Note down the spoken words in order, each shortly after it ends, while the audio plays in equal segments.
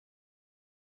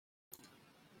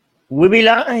We be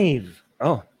live.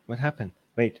 Oh, what happened?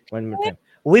 Wait, one more time.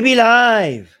 We be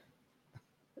live.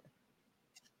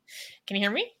 Can you hear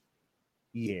me?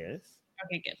 Yes.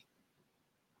 Okay, good.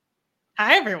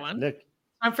 Hi, everyone. Look,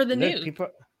 I'm for the look. news.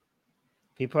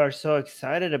 People are so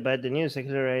excited about the news.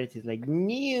 Secular reality is like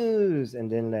news,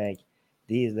 and then like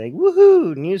these like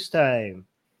woohoo news time,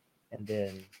 and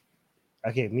then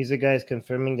okay, music guys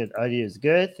confirming that audio is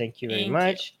good. Thank you very Thank you.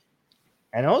 much.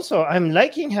 And also, I'm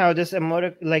liking how this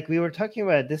emoji, like we were talking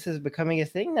about, this is becoming a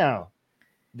thing now.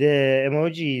 The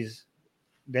emojis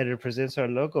that represents our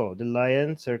logo, the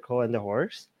lion, circle, and the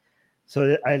horse.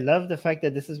 So I love the fact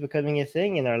that this is becoming a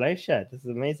thing in our live chat. This is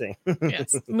amazing.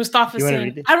 Yes. Mustafa You want to saying,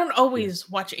 read it? I don't always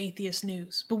watch atheist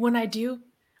news, but when I do,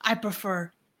 I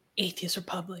prefer Atheist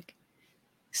Republic.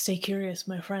 Stay curious,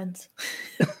 my friends.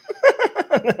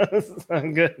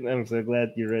 I'm good. I'm so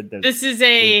glad you read that. This is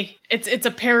it's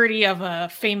a parody of a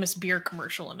famous beer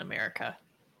commercial in America.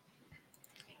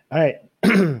 All right.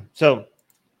 So,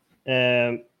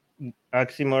 Oxymoron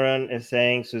is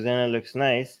saying Susanna looks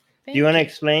nice. Do you want to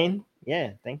explain?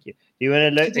 Yeah, thank you. Do you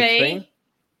want to explain?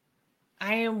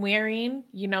 I am wearing,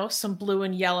 some blue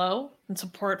and yellow in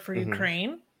support for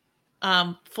Ukraine.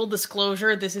 Full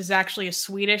disclosure, this is actually a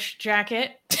Swedish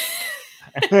jacket.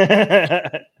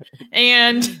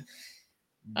 And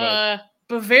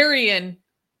Bavarian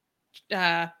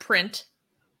print,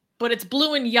 but it's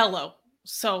blue and yellow.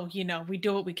 So, we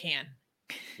do what we can.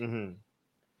 Mm-hmm.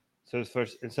 So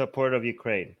it's in support of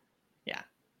Ukraine. Yeah.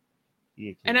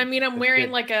 And I mean, I'm wearing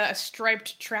good. Like a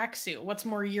striped tracksuit. What's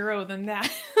more Euro than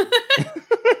that?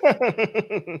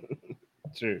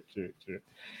 True.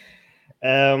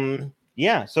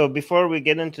 Yeah. So before we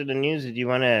get into the news,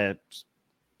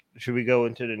 should we go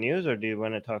into the news, or do you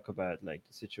want to talk about like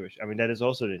the situation? I mean, that is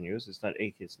also the news. It's not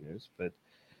atheist news, but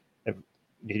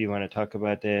did you want to talk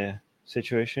about the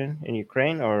situation in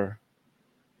Ukraine, or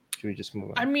should we just move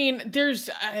on? I mean, there's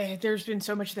been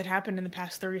so much that happened in the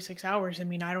past 36 hours. I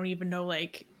mean, I don't even know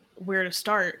like where to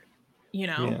start.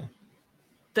 Yeah.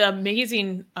 The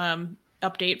amazing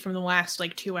update from the last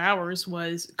like 2 hours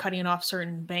was cutting off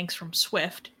certain banks from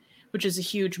SWIFT, which is a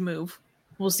huge move.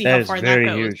 We'll see how far that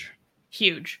goes.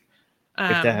 Huge.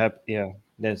 If that happens, yeah,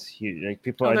 that's huge. Like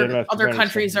people, I don't know if other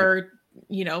countries are,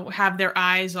 have their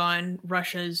eyes on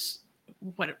Russia's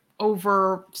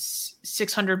over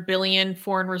 600 billion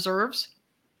foreign reserves.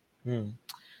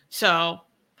 So,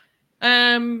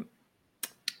 yeah,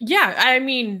 I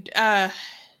mean,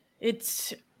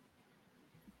 it's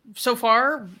so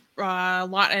far a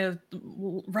lot of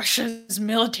Russia's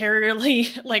militarily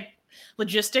like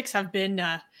logistics have been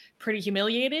pretty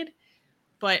humiliated,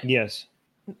 but yes,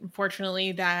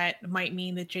 unfortunately that might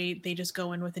mean that they just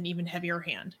go in with an even heavier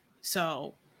hand.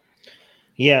 So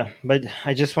yeah, but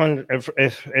I just wonder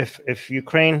if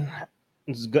Ukraine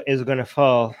is going to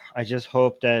fall, I just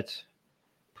hope that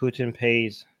Putin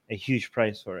pays a huge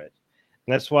price for it.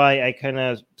 And that's why I kind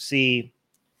of see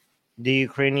the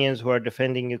Ukrainians who are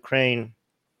defending Ukraine.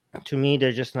 To me,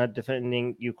 they're just not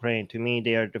defending Ukraine. To me,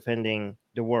 they are defending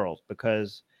the world,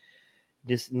 because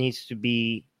this needs to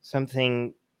be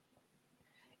something.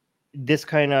 This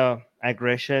kind of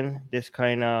aggression, this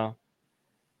kind of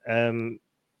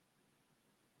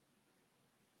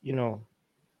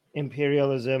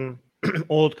imperialism,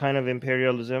 old kind of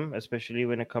imperialism, especially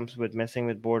when it comes with messing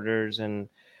with borders and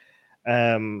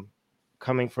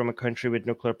coming from a country with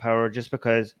nuclear power, just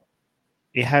because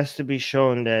it has to be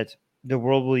shown that the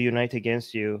world will unite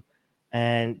against you.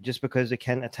 And just because they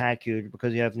can attack you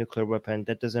because you have nuclear weapon,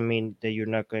 that doesn't mean that you're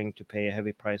not going to pay a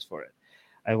heavy price for it.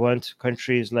 I want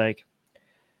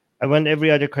every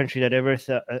other country that ever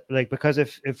because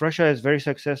if Russia is very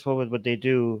successful with what they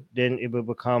do, then it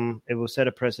will set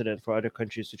a precedent for other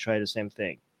countries to try the same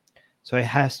thing. So it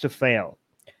has to fail.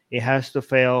 It has to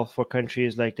fail for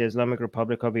countries like the Islamic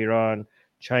Republic of Iran,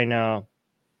 China,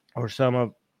 or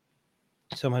some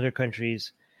other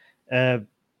countries to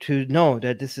know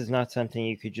that this is not something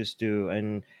you could just do.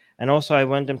 And also I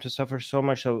want them to suffer so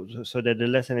much so that the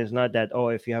lesson is not that, oh,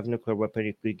 if you have nuclear weapon,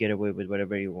 you could get away with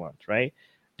whatever you want, right?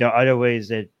 There are other ways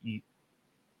that the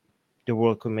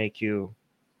world could make you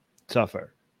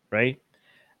suffer, right?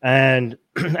 And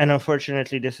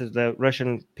unfortunately, this is the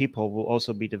Russian people will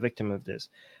also be the victim of this.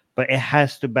 But it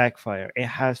has to backfire.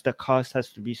 The cost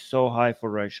has to be so high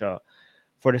for Russia,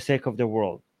 for the sake of the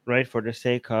world, right? For the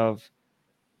sake of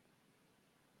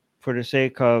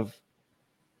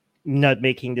not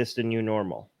making this the new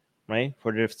normal, right?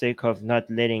 For the sake of not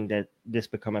letting this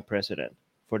become a precedent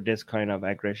for this kind of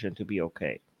aggression to be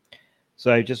okay.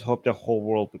 So I just hope the whole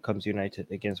world becomes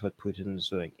united against what Putin is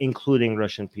doing, including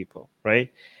Russian people,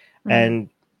 right? And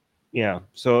yeah,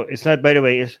 so it's not. By the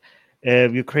way,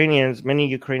 Many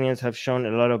Ukrainians have shown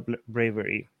a lot of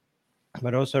bravery,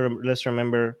 but also let's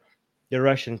remember the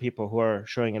Russian people who are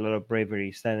showing a lot of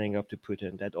bravery standing up to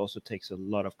Putin. That also takes a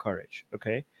lot of courage.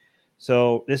 Okay,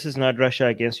 so this is not Russia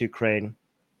against Ukraine.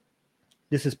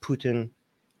 This is Putin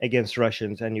against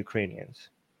Russians and Ukrainians.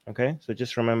 Okay, so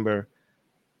just remember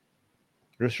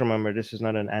this is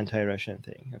not an anti-Russian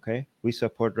thing. Okay, we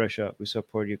support Russia, we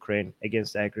support Ukraine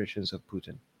against the aggressions of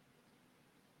Putin.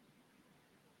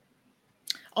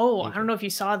 Oh, I don't know if you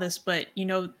saw this, but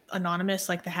Anonymous,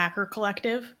 like the hacker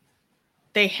collective,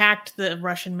 they hacked the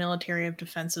Russian Military of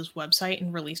Defense's website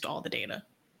and released all the data.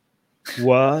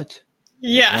 What?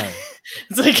 Yeah. Wow.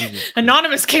 It's like Jesus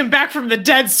Anonymous came back from the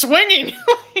dead swinging.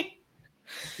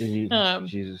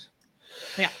 Jesus.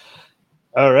 Yeah.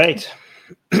 All right.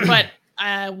 But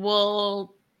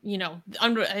we'll,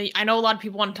 I know a lot of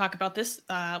people want to talk about this.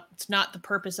 It's not the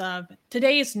purpose of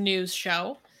today's news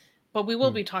show, but we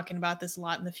will be talking about this a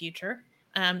lot in the future.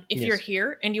 If you're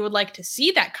here and you would like to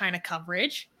see that kind of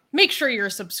coverage, make sure you're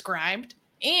subscribed.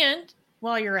 And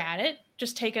while you're at it,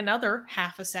 just take another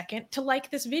half a second to like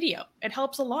this video. It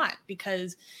helps a lot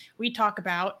because we talk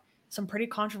about some pretty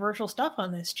controversial stuff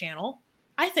on this channel,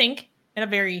 I think, in a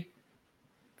very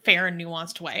fair and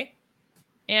nuanced way.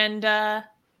 And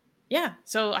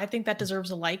so I think that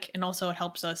deserves a like. And also it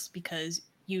helps us because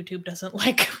YouTube doesn't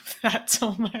like that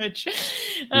so much.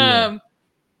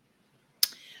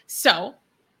 So.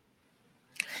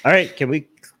 All right. Can we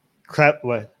clap?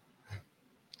 What?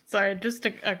 Sorry, just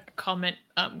a comment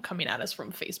coming at us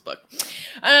from Facebook.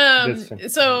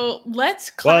 So let's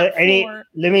clap for...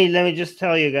 Let me just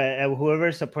tell you guys,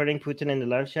 whoever's supporting Putin in the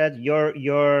live chat, your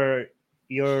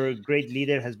great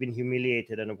leader has been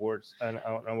humiliated on a world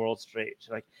stage.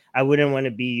 Like, I wouldn't want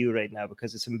to be you right now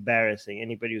because it's embarrassing.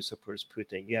 Anybody who supports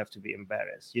Putin, you have to be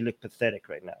embarrassed. You look pathetic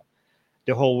right now.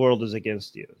 The whole world is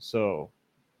against you. So,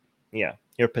 yeah,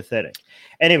 you're pathetic.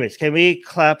 Anyways, can we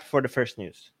clap for the first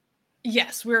news?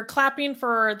 Yes, we're clapping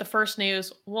for the first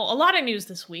news. Well, a lot of news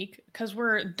this week because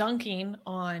we're dunking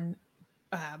on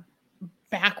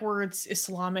backwards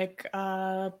Islamic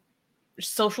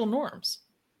social norms.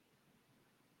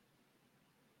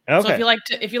 Okay. So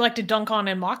if you like to dunk on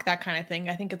and mock that kind of thing,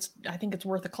 I think it's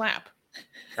worth a clap.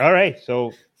 All right.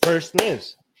 So first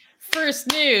news.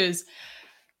 First news.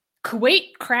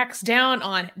 Kuwait cracks down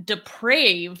on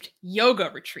depraved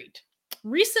yoga retreat.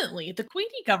 Recently, the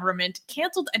Kuwaiti government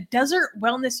canceled a desert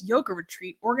wellness yoga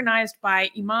retreat organized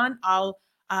by Iman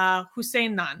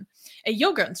al-Husseinan, a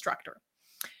yoga instructor.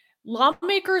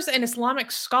 Lawmakers and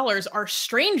Islamic scholars are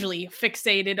strangely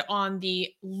fixated on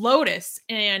the lotus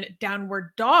and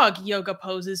downward dog yoga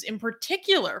poses in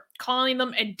particular, calling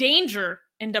them a danger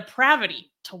and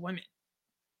depravity to women.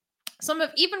 Some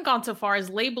have even gone so far as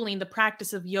labeling the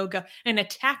practice of yoga an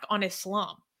attack on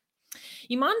Islam.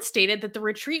 Iman stated that the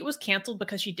retreat was canceled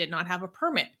because she did not have a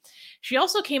permit. She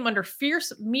also came under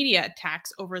fierce media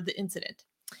attacks over the incident.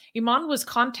 Iman was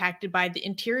contacted by the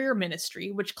Interior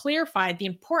Ministry, which clarified the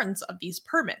importance of these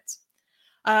permits.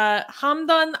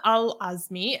 Hamdan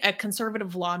al-Azmi, a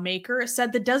conservative lawmaker,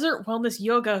 said the Desert Wellness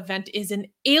Yoga event is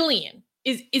alien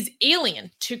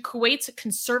to Kuwait's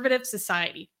conservative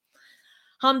society.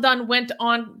 Hamdan went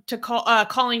on to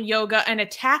calling yoga an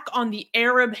attack on the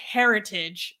Arab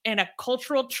heritage and a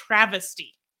cultural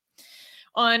travesty.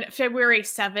 On February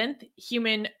 7th,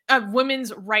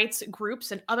 women's rights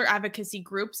groups and other advocacy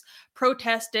groups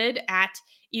protested at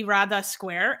Irada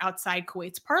Square outside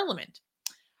Kuwait's parliament.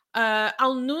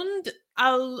 Al-Nund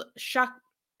al-Sharek,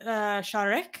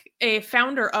 a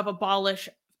founder of Abolish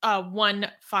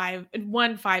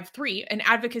 153, an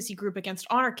advocacy group against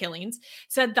honor killings,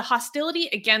 said the hostility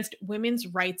against women's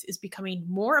rights is becoming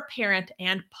more apparent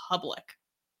and public.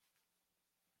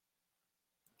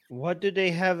 What do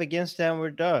they have against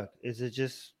downward dog? Is it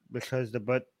just because the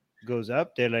butt goes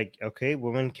up? They're like, okay,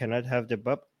 women cannot have the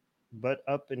butt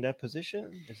up in that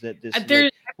position? Is that this?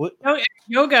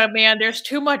 Yoga, man, there's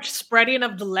too much spreading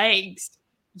of the legs.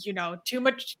 Too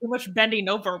much bending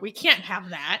over. We can't have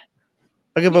that.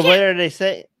 Okay, but what are they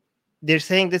saying? They're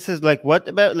saying this is like what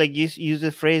about like use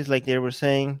the phrase like they were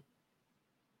saying.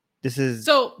 This is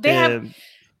so they have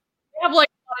like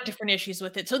a lot of different issues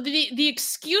with it. So the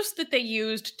excuse that they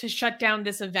used to shut down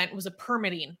this event was a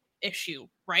permitting issue,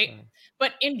 right?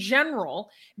 But in general,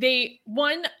 a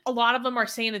lot of them are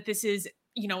saying that this is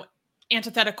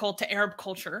antithetical to Arab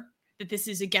culture, that this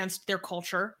is against their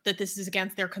culture, that this is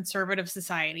against their conservative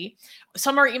society.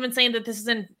 Some are even saying that this is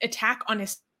an attack on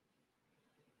Islam.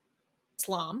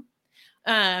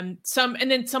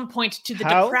 Some point to the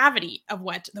depravity of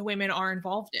what the women are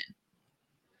involved in.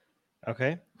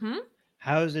 Okay.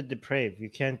 How is it depraved?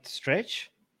 You can't stretch?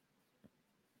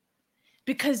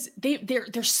 Because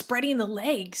they're spreading the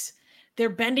legs. They're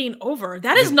bending over.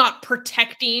 That is not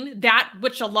protecting that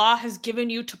which Allah has given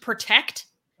you to protect.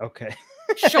 Okay.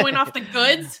 Showing off the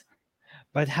goods.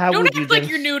 But how Don't would you act like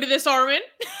you're new to this, Armin.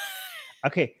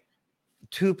 Okay.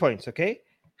 2 points, okay?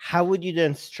 How would you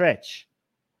then stretch?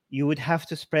 You would have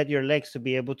to spread your legs to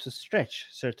be able to stretch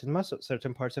certain muscles,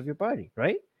 certain parts of your body,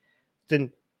 right?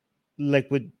 Then, like,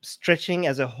 would stretching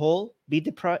as a whole be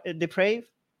depraved?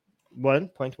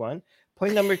 1.1.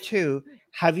 Point number 2,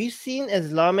 have you seen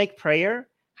Islamic prayer?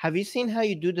 Have you seen how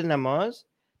you do the namaz?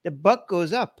 The butt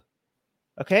goes up,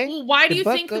 okay? Well, why do you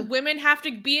think the women have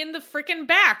to be in the freaking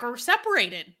back or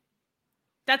separated?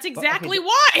 That's exactly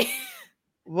why.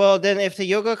 Well, then if the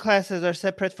yoga classes are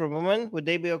separate for women, would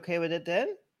they be okay with it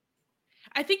then?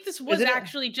 I think this was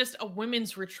actually just a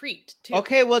women's retreat, too.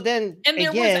 Okay, well then, and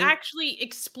there was actually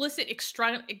explicit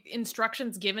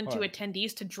instructions given to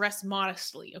attendees to dress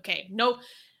modestly. Okay, no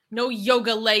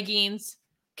yoga leggings.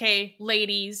 Okay,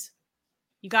 ladies,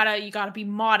 you gotta be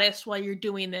modest while you're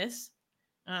doing this.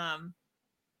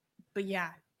 But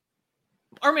yeah,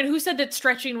 Armin, who said that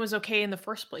stretching was okay in the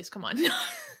first place? Come on.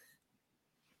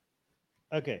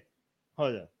 Okay,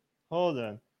 hold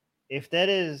on. If that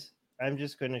is, I'm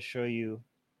just going to show you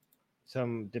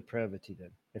some depravity then,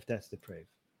 if that's depraved.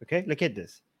 Okay, look at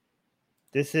this.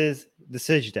 This is the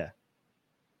sajda.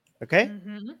 Okay?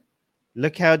 Mm-hmm.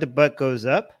 Look how the butt goes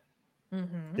up.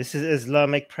 Mm-hmm. This is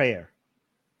Islamic prayer.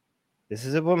 This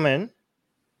is a woman,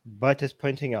 butt is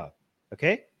pointing up.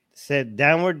 Okay? Said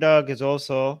downward dog is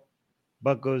also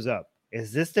butt goes up.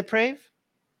 Is this depraved?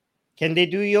 Can they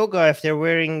do yoga if they're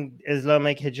wearing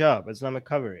Islamic hijab, Islamic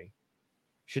covering?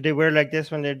 Should they wear like this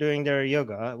when they're doing their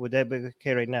yoga? Would that be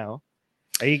okay right now?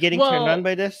 Are you getting turned on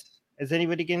by this? Is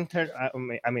anybody getting turned? I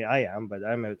mean, I am, but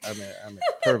I'm a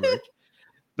pervert.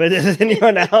 But is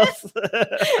anyone else?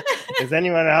 Is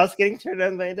anyone else getting turned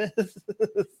on by this?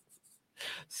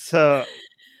 So,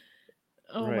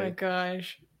 my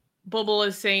gosh, Bubble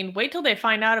is saying, "Wait till they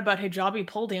find out about hijabi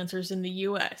pole dancers in the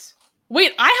U.S."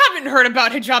 Wait, I haven't heard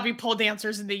about hijabi pole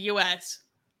dancers in the U.S.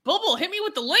 Bubble, hit me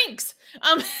with the links.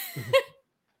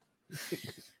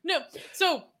 No,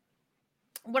 so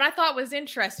what I thought was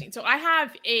interesting. So I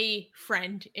have a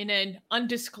friend in an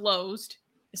undisclosed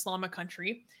Islamic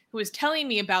country who was telling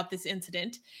me about this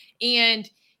incident, and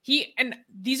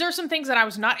these are some things that I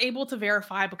was not able to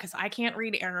verify because I can't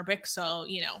read Arabic. So,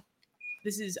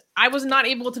 I was not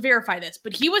able to verify this,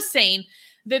 but he was saying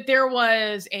that there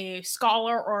was a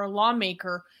scholar or a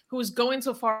lawmaker who was going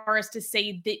so far as to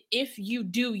say that if you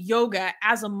do yoga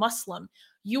as a Muslim,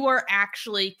 you are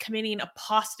actually committing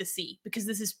apostasy because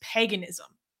this is paganism.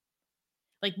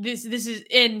 Like this is,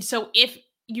 and so if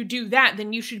you do that,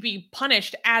 then you should be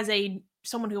punished as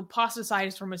someone who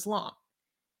apostatized from Islam.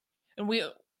 And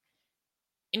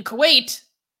in Kuwait,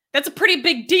 that's a pretty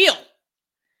big deal.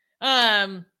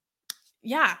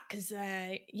 Yeah, because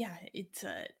it's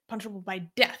punishable by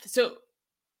death. So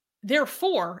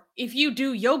therefore, if you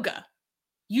do yoga,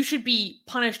 you should be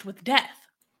punished with death.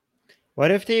 What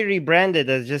if they rebranded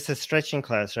as just a stretching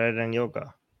class rather than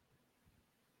yoga?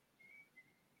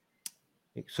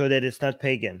 So that it's not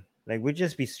pagan. Like, we'd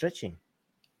just be stretching.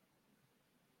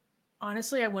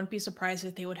 Honestly, I wouldn't be surprised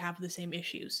if they would have the same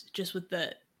issues, just with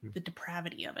the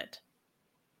depravity of it.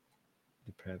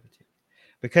 Depravity.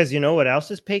 Because you know what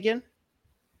else is pagan?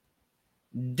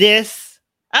 This.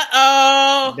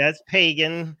 Uh-oh. That's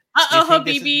pagan. Uh-oh,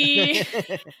 baby.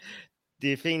 Do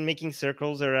you think making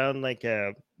circles around like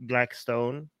a black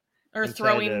stone? Or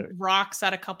throwing rocks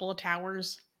at a couple of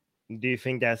towers? Do you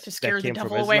think that scare the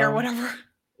devil away or whatever?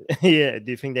 Yeah.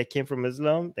 Do you think that came from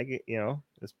Islam?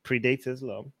 This predates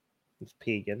Islam. It's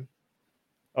pagan.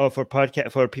 Oh, for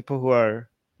people who are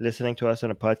listening to us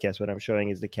on a podcast, what I'm showing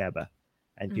is the Kaaba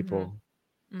and people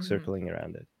circling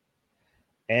around it.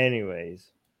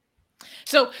 Anyways.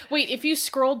 So wait, if you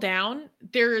scroll down,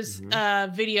 there's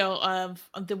a video of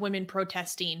the women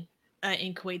protesting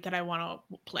in Kuwait that I want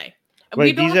to play.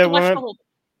 Wait, these are women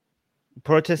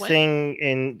protesting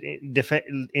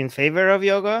in favor of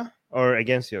yoga or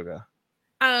against yoga?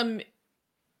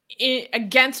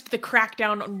 Against the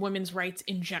crackdown on women's rights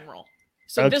in general.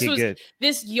 So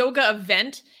this yoga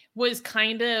event was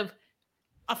kind of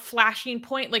a flashing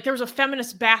point. Like there was a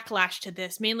feminist backlash to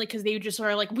this, mainly because they just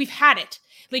are like, we've had it.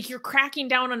 Like you're cracking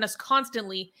down on us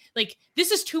constantly. Like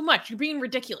this is too much. You're being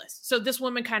ridiculous. So this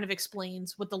woman kind of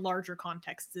explains what the larger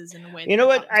context is in a way. You know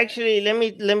what? Actually, let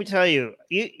me tell you.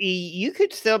 You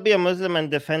could still be a Muslim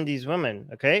and defend these women,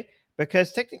 okay?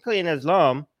 Because technically in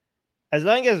Islam, as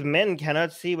long as men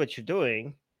cannot see what you're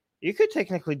doing, you could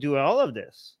technically do all of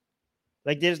this.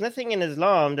 Like there's nothing in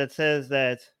Islam that says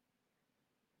that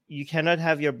you cannot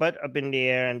have your butt up in the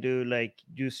air and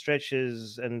do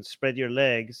stretches and spread your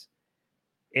legs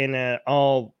in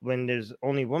all when there's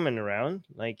only women around.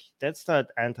 Like, that's not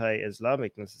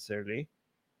anti-Islamic necessarily.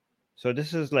 So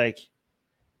this is like,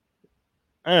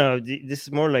 I don't know, this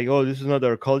is more like, oh, this is not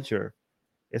our culture.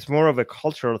 It's more of a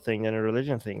cultural thing than a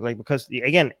religion thing. Like, because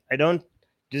again,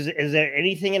 is there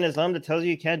anything in Islam that tells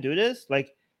you can't do this?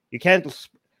 Like, you can't,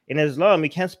 in Islam, you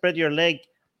can't spread your leg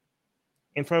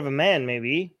in front of a man,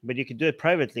 maybe, but you could do it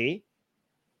privately.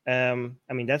 I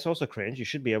mean, that's also cringe. You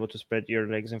should be able to spread your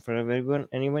legs in front of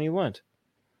anyone you want,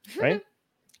 right?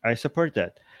 I support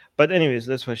that. But anyways,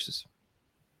 let's watch this.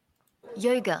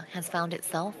 Yoga has found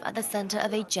itself at the center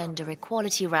of a gender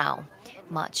equality row,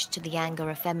 much to the anger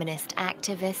of feminist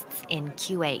activists in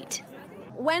Kuwait.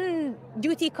 When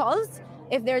duty calls,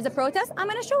 if there's a protest, I'm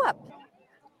going to show up.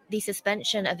 The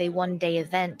suspension of a one-day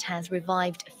event has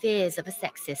revived fears of a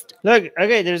sexist. Look,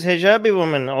 okay, there's hijabi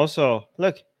woman also.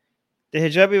 Look, the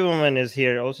hijabi woman is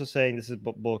here also saying this is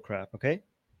bull crap, okay?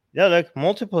 Yeah, look,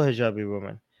 multiple hijabi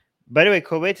women. By the way,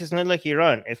 Kuwait is not like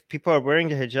Iran. If people are wearing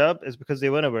the hijab, it's because they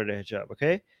want to wear the hijab,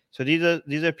 okay? So these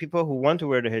are people who want to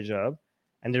wear the hijab,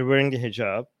 and they're wearing the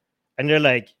hijab, and they're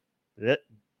like, let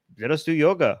us do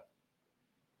yoga.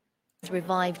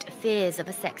 Revived fears of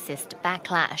a sexist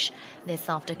backlash. This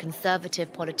after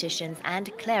conservative politicians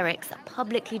and clerics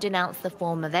publicly denounced the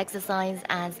form of exercise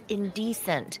as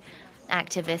indecent.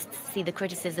 Activists see the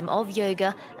criticism of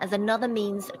yoga as another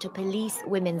means to police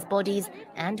women's bodies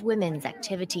and women's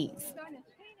activities.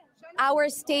 Our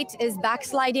state is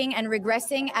backsliding and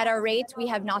regressing at a rate we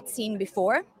have not seen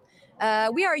before.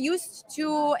 We are used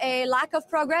to a lack of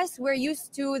progress. We're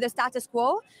used to the status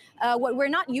quo. What we're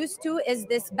not used to is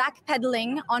this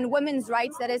backpedaling on women's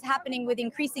rights that is happening with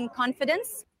increasing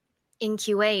confidence. In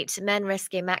Kuwait, men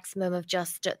risk a maximum of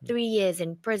just 3 years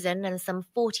in prison and some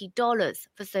 $40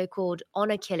 for so-called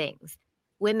honor killings.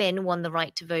 Women won the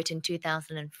right to vote in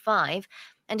 2005,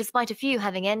 and despite a few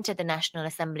having entered the National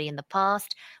Assembly in the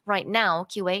past, right now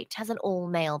Kuwait has an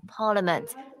all-male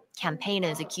parliament.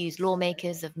 Campaigners accuse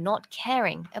lawmakers of not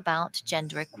caring about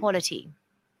gender equality.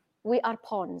 We are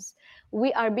pawns.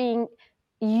 We are being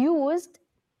used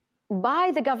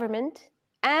by the government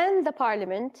and the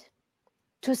parliament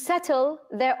to settle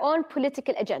their own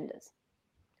political agendas.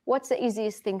 What's the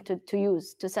easiest thing to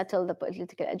use to settle the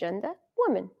political agenda?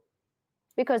 Women,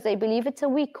 because they believe it's a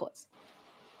weak cause.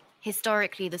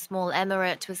 Historically, the small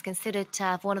emirate was considered to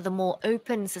have one of the more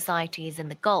open societies in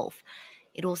the Gulf.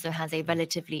 It also has a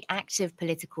relatively active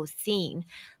political scene.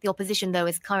 The opposition, though,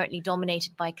 is currently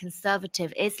dominated by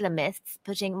conservative Islamists,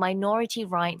 putting minority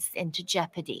rights into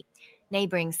jeopardy.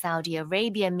 Neighboring Saudi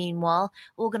Arabia, meanwhile,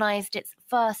 organized its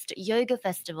first yoga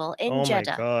festival in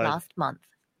Jeddah last month.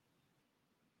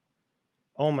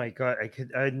 Oh my God!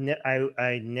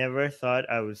 I never thought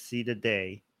I would see the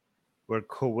day where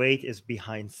Kuwait is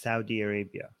behind Saudi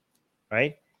Arabia,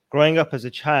 right? Growing up as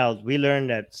a child, we learned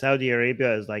that Saudi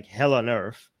Arabia is like hell on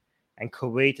earth, and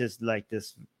Kuwait is like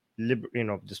this,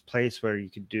 this place where you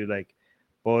could do like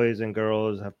boys and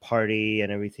girls have party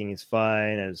and everything is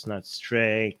fine and it's not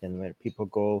strict, and where people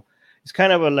go, it's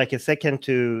kind of like a second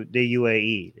to the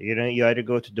UAE. You either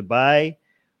go to Dubai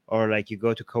or like you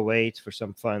go to Kuwait for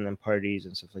some fun and parties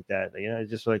and stuff like that.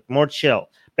 It's just like more chill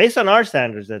based on our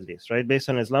standards, at least, right? Based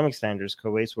on Islamic standards,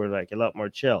 Kuwait's were like a lot more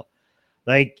chill.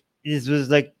 Like, this was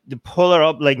like the polar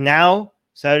up. Like now,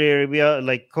 Saudi Arabia,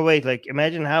 like Kuwait, like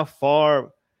imagine how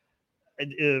far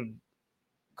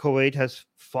Kuwait has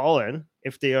fallen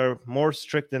if they are more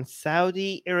strict than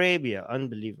Saudi Arabia.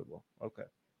 Unbelievable. Okay.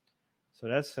 So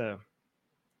that's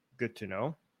good to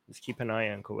know. Let's keep an eye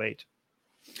on Kuwait.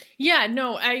 Yeah,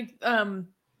 no, I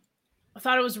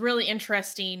thought it was really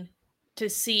interesting to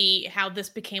see how this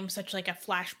became such like a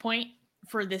flashpoint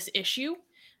for this issue.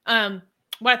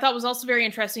 What I thought was also very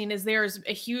interesting is there's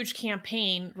a huge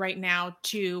campaign right now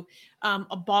to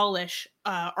abolish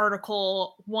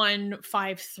Article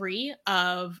 153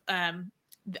 of,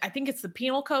 I think it's the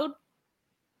Penal Code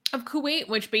of Kuwait,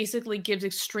 which basically gives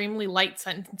extremely light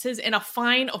sentences and a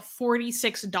fine of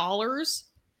 $46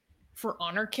 for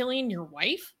honor killing your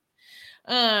wife.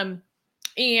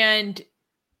 And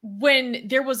when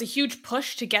there was a huge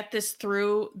push to get this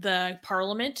through the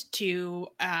parliament to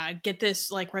get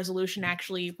this like resolution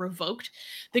actually revoked,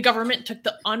 the government took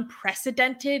the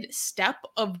unprecedented step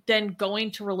of then going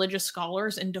to religious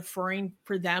scholars and deferring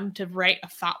for them to write a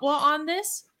fatwa on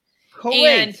this.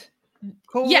 Kuwait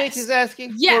is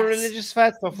asking for religious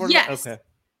fatwa for okay.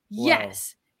 Wow.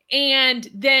 Yes. And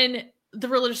then the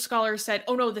religious scholars said,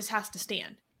 oh no, this has to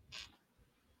stand.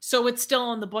 So it's still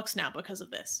on the books now because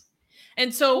of this.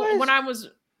 And so when I was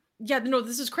Yeah, no,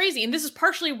 this is crazy. And this is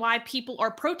partially why people are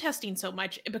protesting so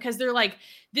much, because they're like,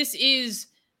 this is,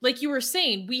 like you were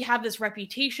saying, we have this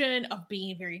reputation of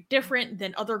being very different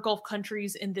than other Gulf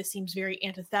countries, and this seems very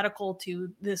antithetical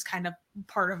to this kind of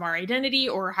part of our identity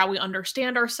or how we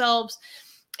understand ourselves.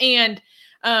 And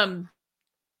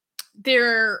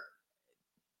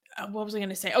what was I going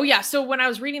to say? Oh yeah, so when I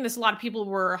was reading this, a lot of people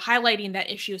were highlighting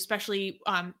that issue, especially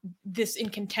this in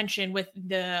contention with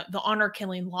the honor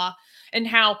killing law, and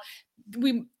how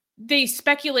they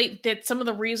speculate that some of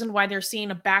the reason why they're seeing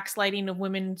a backsliding of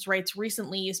women's rights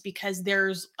recently is because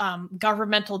there's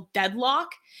governmental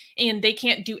deadlock, and they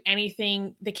can't do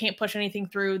anything. They can't push anything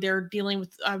through. They're dealing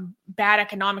with a bad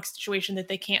economic situation that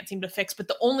they can't seem to fix. But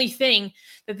the only thing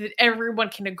that everyone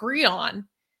can agree on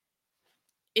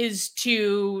is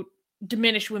to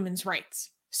diminish women's rights.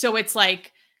 So it's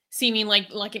like seeming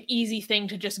like an easy thing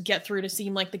to just get through, to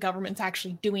seem like the government's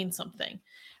actually doing something.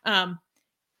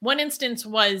 One instance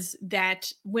was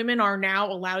that women are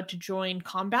now allowed to join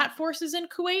combat forces in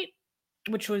Kuwait,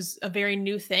 which was a very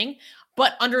new thing,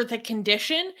 but under the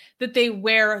condition that they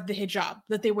wear the hijab,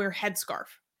 that they wear headscarf.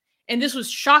 And this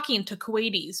was shocking to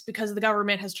Kuwaitis because the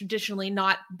government has traditionally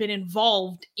not been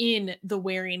involved in the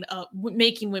wearing of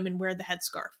making women wear the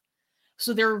headscarf.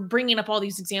 So they're bringing up all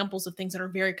these examples of things that are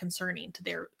very concerning to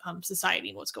their society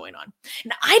and what's going on.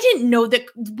 And I didn't know that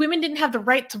women didn't have the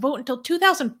right to vote until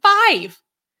 2005.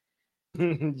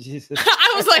 Jesus.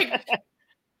 I was like,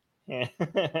 yeah.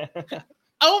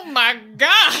 Oh my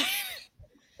God.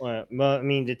 Well, I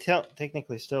mean, they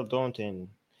technically still don't in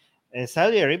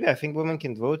Saudi Arabia. I think women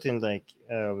can vote in like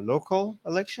local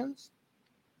elections.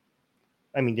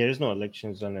 I mean, there is no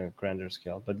elections on a grander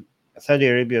scale, but Saudi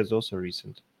Arabia is also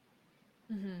recent.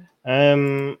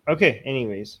 Mm-hmm. Okay.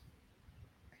 Anyways,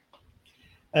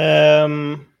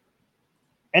 can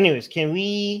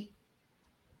we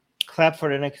clap for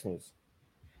the next news?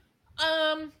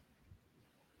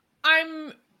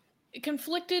 I'm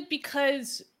conflicted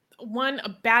because one, a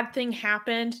bad thing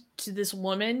happened to this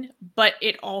woman, but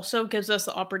it also gives us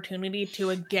the opportunity to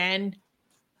again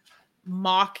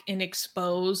mock and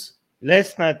expose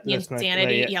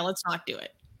insanity. Yeah, let's not do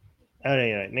it. All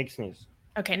right. Next news.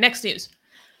 Okay, next news.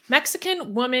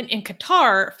 Mexican woman in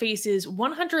Qatar faces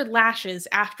 100 lashes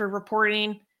after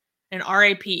reporting an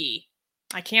RAPE.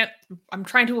 I'm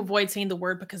trying to avoid saying the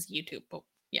word because of YouTube, but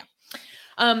yeah.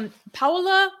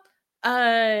 Paola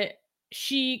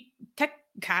Xiquecat,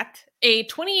 a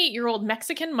 28-year-old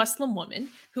Mexican Muslim woman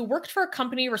who worked for a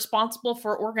company responsible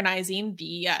for organizing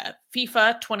the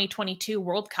FIFA 2022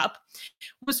 World Cup,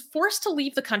 was forced to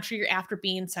leave the country after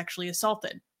being sexually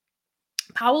assaulted.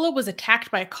 Paola was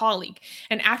attacked by a colleague,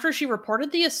 and after she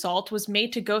reported the assault, was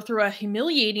made to go through a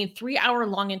humiliating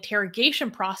 3-hour-long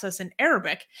interrogation process in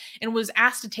Arabic and was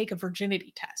asked to take a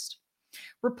virginity test.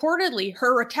 Reportedly,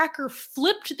 her attacker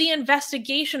flipped the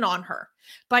investigation on her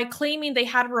by claiming they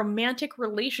had a romantic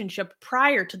relationship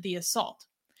prior to the assault.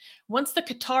 Once the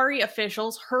Qatari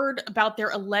officials heard about their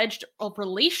alleged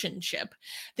relationship,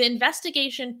 the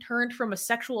investigation turned from a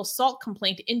sexual assault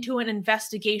complaint into an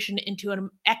investigation into an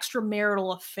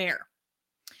extramarital affair.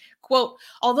 Quote,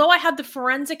 although I had the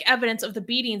forensic evidence of the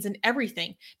beatings and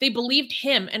everything, they believed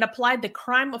him and applied the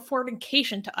crime of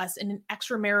fornication to us in an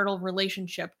extramarital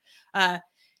relationship,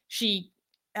 Xiquecat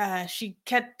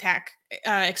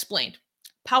explained.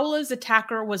 Paola's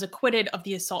attacker was acquitted of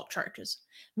the assault charges.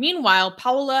 Meanwhile,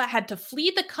 Paola had to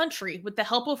flee the country with the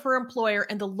help of her employer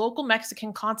and the local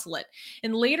Mexican consulate,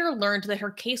 and later learned that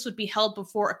her case would be held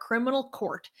before a criminal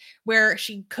court, where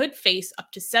she could face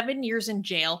up to 7 years in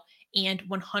jail and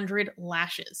 100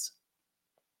 lashes.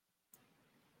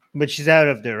 But she's out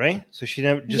of there, right? So she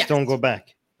never don't go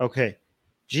back. Okay.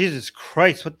 Jesus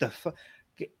Christ, what the fuck?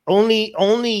 Only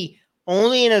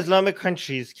in Islamic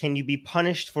countries can you be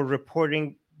punished for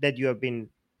reporting that you have been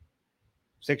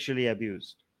sexually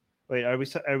abused. Wait,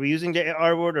 are we using the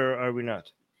R word or are we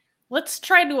not? Let's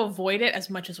try to avoid it as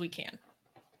much as we can.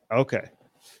 Okay.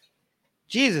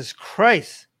 Jesus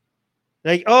Christ.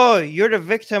 Like, oh, you're the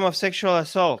victim of sexual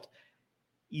assault.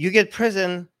 You get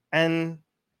prison and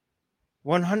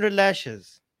 100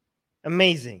 lashes.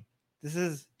 Amazing. This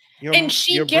is and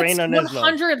she gets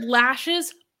 100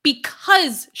 lashes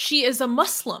because she is a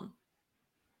Muslim.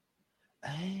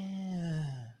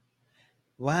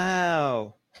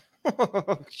 Wow.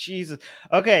 Jesus.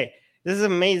 Okay. This is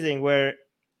amazing where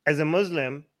as a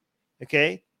Muslim,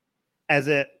 okay,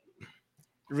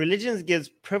 religions gives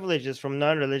privileges from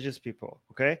non-religious people,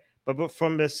 okay? But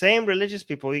from the same religious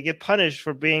people, you get punished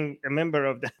for being a member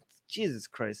of that. Jesus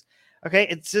Christ. Okay,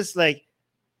 it's just like,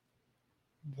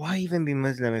 why even be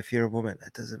Muslim if you're a woman?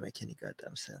 That doesn't make any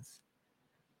goddamn sense.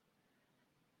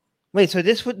 Wait, so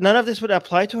none of this would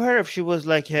apply to her if she was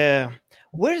like,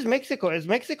 where's Mexico? Is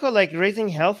Mexico like raising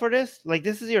hell for this? Like,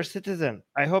 this is your citizen.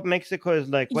 I hope Mexico is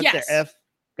like, what the F,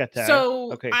 Qatar?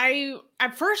 So okay.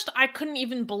 At first I couldn't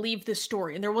even believe this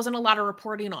story, and there wasn't a lot of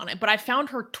reporting on it, but I found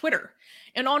her Twitter,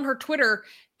 and on her Twitter,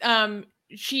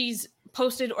 she's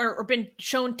posted or been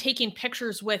shown taking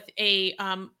pictures with a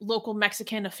local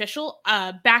Mexican official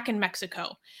back in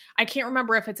Mexico. I can't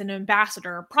remember if it's an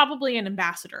ambassador, probably an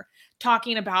ambassador,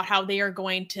 talking about how they are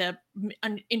going to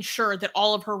ensure that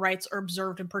all of her rights are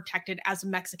observed and protected as a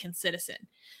Mexican citizen.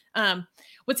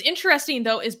 What's interesting,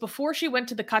 though, is before she went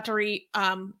to the Qatari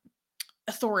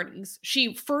authorities,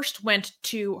 she first went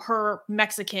to her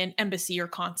Mexican embassy or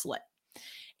consulate.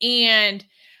 And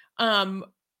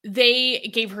they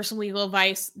gave her some legal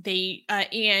advice.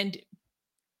 And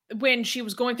when she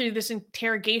was going through this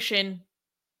interrogation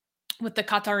with the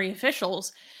Qatari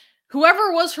officials,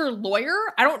 whoever was her lawyer,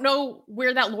 I don't know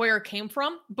where that lawyer came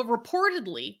from, but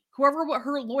reportedly, whoever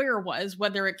her lawyer was,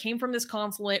 whether it came from this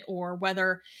consulate or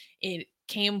whether it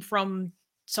came from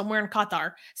somewhere in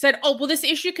Qatar, said, oh, well, this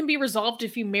issue can be resolved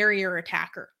if you marry your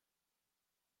attacker.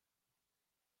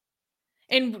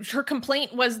 And her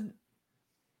complaint was,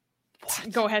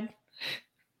 what? Go ahead.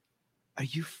 Are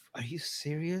you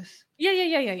serious?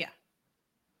 Yeah.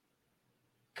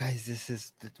 Guys, this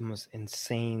is the most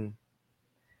insane.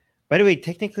 By the way,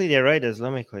 technically they're right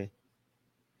Islamically.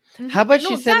 Mm-hmm. How about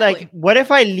she said, like, what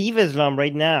if I leave Islam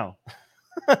right now?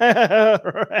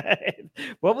 Right.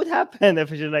 What would happen if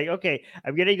she's like, okay,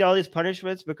 I'm getting all these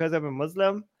punishments because I'm a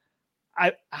Muslim?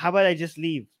 How about I just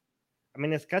leave? I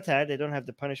mean, it's Qatar. They don't have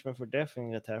the punishment for death in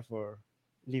Qatar for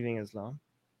leaving Islam.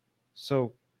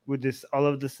 So would all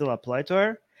of this still apply to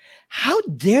her? How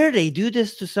dare they do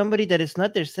this to somebody that is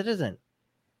not their citizen?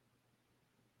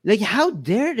 Like, how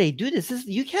dare they do this?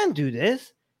 You can't do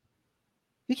this.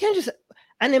 You can't just...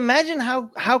 And imagine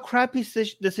how crappy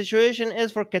the situation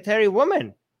is for Qatari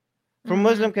women, for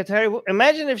Muslim Qatari.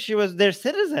 Imagine if she was their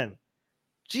citizen.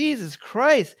 Jesus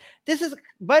Christ! This is,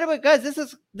 by the way, guys. This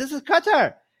is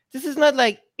Qatar. This is not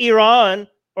like Iran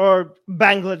or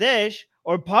Bangladesh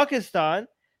or Pakistan.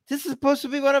 This is supposed to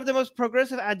be one of the most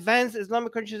progressive, advanced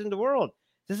Islamic countries in the world.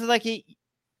 This is like a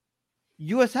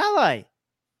U.S. ally,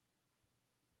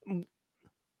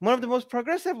 one of the most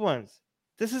progressive ones.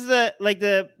 This is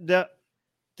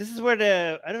this is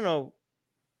where I don't know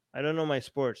my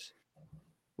sports.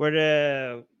 What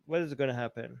is going to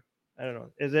happen? I don't know.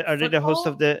 Are they the host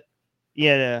of the?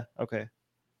 Yeah. Okay.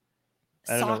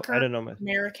 I don't know.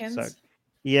 Americans. Soccer.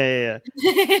 Yeah.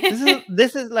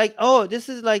 This is like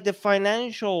the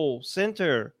financial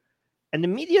center and the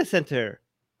media center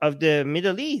of the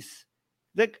Middle East.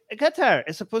 The Qatar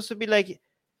is supposed to be like,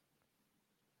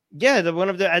 this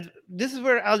is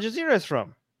where Al Jazeera is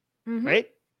from, right?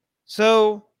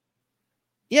 So,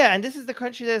 yeah, and this is the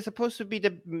country that is supposed to be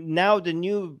the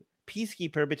new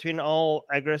peacekeeper between all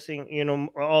aggressing,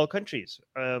 all countries.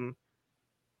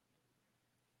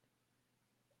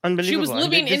 Unbelievable. She was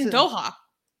living in Doha.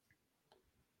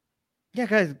 Yeah,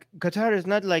 guys, Qatar is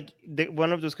not like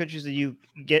one of those countries that you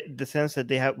get the sense that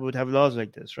they would have laws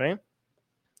like this, right?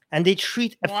 And they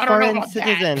treat a foreign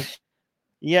citizen. That.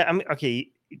 Yeah, I mean, okay,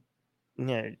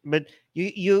 yeah, but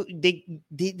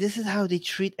this is how they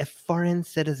treat a foreign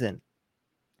citizen.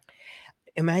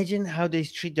 Imagine how they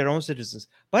treat their own citizens.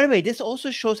 By the way, this also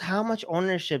shows how much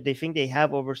ownership they think they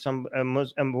have over some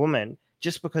woman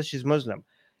just because she's Muslim.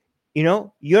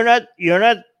 You're not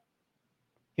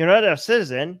a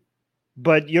citizen,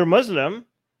 but you're Muslim,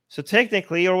 so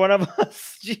technically you're one of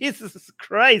us. Jesus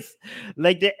Christ!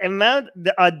 Like the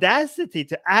audacity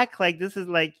to act like this is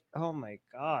like, oh my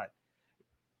God.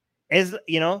 As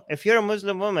if you're a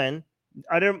Muslim woman,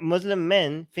 other Muslim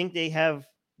men think they have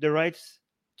the rights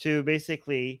to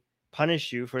basically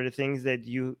punish you for the things that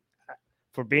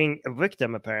for being a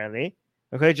victim, apparently.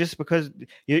 Okay, just because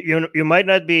you might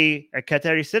not be a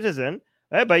Qatari citizen,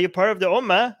 right, but you're part of the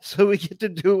Ummah, so we get to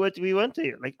do what we want to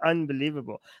you. Like,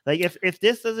 unbelievable. Like, if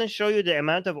this doesn't show you the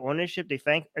amount of ownership they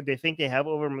think they have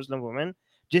over Muslim women,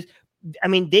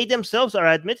 they themselves are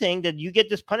admitting that you get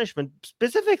this punishment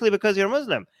specifically because you're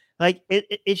Muslim. Like,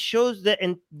 it shows that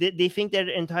they think they're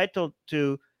entitled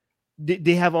to.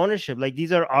 They have ownership. Like,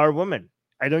 these are our women.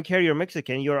 I don't care. You're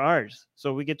Mexican. You're ours.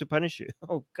 So we get to punish you.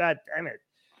 Oh, God damn it.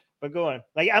 But go on.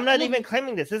 Like, I'm not even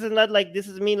claiming this. This is not like, this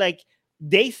is me. Like,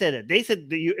 they said it. They said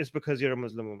it's because you're a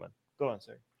Muslim woman. Go on,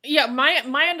 sir. Yeah,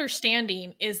 my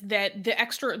understanding is that the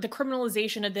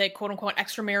criminalization of the quote unquote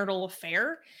extramarital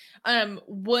affair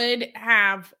would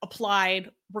have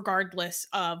applied regardless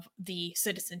of the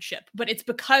citizenship. But it's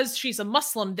because she's a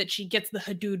Muslim that she gets the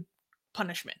hudud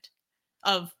punishment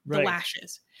of the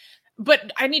lashes.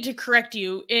 But I need to correct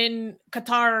you. In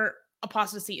Qatar,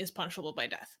 apostasy is punishable by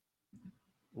death.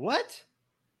 What?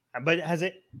 But has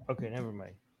it? Okay, never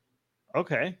mind.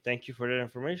 Okay, thank you for that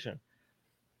information.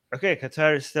 Okay,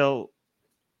 Qatar is still.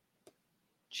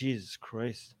 Jesus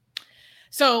Christ.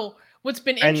 So what's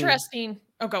been interesting?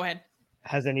 Go ahead.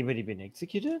 Has anybody been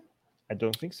executed? I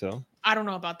don't think so. I don't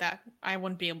know about that. I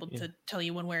wouldn't be able to tell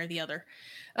you one way or the other.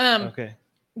 Okay.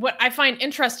 What I find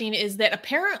interesting is that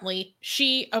apparently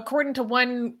she, according to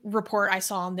one report I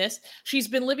saw on this, she's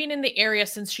been living in the area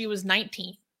since she was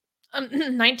 19.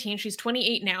 19, she's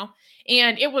 28 now.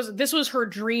 And this was her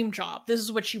dream job. This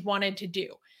is what she wanted to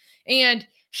do. And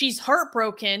she's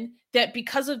heartbroken that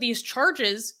because of these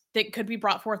charges that could be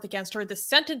brought forth against her, the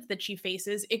sentence that she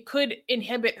faces, it could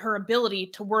inhibit her ability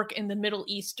to work in the Middle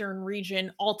Eastern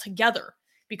region altogether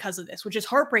because of this, which is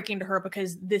heartbreaking to her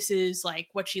because this is like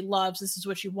what she loves. This is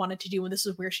what she wanted to do. And this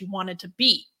is where she wanted to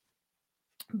be.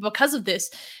 Because of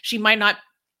this, she might not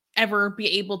ever be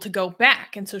able to go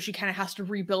back. And so she kind of has to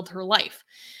rebuild her life.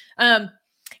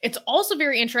 It's also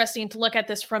very interesting to look at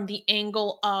this from the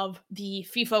angle of the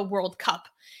FIFA World Cup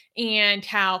and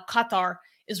how Qatar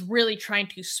is really trying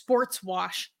to sports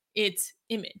wash its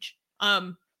image.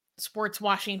 Sports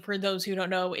washing, for those who don't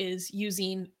know, is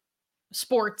using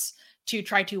sports to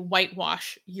try to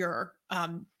whitewash your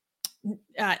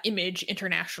image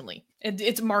internationally.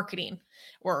 It's marketing.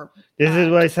 Or this is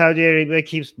why Saudi Arabia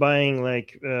keeps buying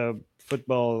like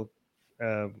football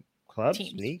clubs,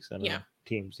 teams. Leagues, I don't know.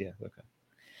 Teams. Yeah, okay.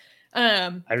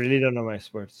 I really don't know my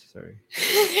sports. Sorry.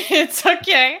 It's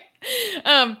okay.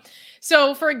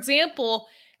 So, for example,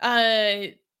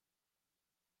 David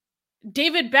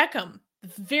Beckham,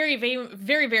 very,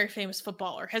 very, very famous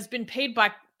footballer, has been paid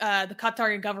by the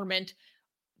Qatari government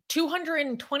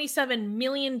 $227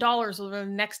 million over the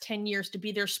next 10 years to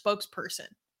be their spokesperson.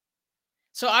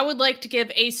 So I would like to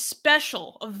give a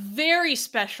very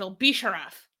special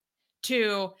bisharaf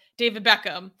to David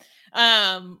Beckham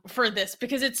for this,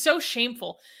 because it's so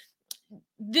shameful.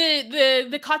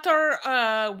 The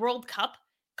Qatar World Cup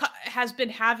has been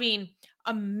having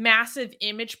a massive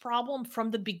image problem from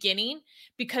the beginning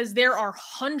because there are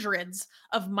hundreds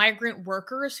of migrant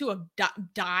workers who have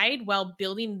died while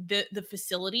building the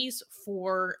facilities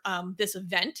for this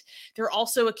event. They're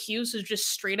also accused of just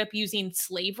straight up using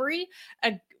slavery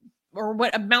or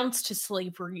what amounts to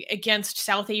slavery against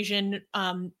South Asian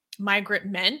migrant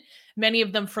men, many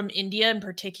of them from India in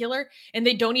particular, and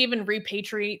they don't even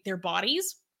repatriate their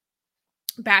bodies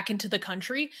back into the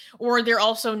country, or they're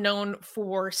also known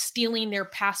for stealing their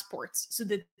passports so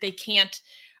that they can't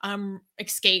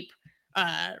escape,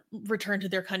 return to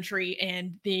their country,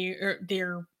 and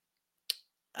they're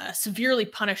severely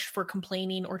punished for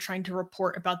complaining or trying to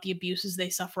report about the abuses they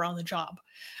suffer on the job.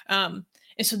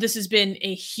 And so this has been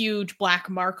a huge black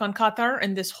mark on Qatar,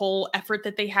 and this whole effort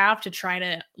that they have to try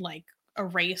to like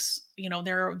erase,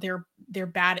 their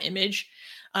bad image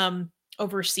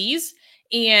overseas.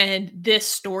 And this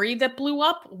story that blew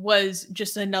up was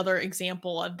just another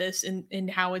example of this and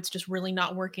how it's just really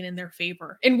not working in their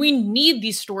favor. And we need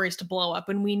these stories to blow up,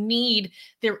 and we need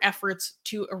their efforts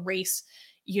to erase,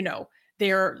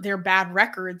 their bad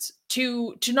records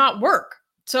to not work.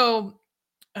 So,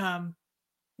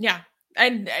 yeah.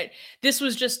 And this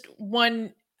was just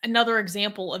another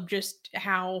example of just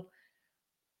how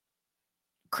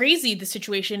crazy the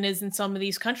situation is in some of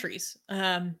these countries.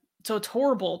 So it's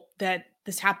horrible that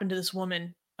this happened to this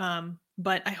woman.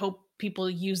 But I hope people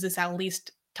use this at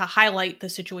least to highlight the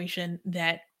situation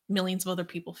that millions of other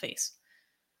people face.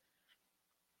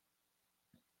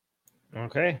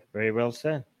 Okay, very well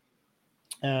said.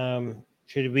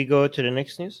 Should we go to the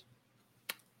next news?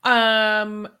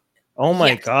 Oh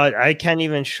my God, I can't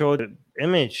even show the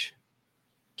image.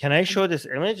 Can I show this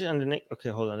image on the next? Okay,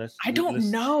 hold on. I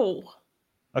don't know.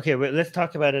 Okay, wait, let's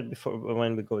talk about it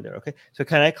when we go there. Okay, so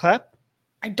can I clap?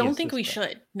 I don't think we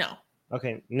should. No.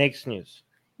 Okay, next news.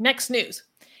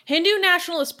 Hindu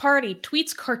Nationalist Party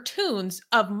tweets cartoons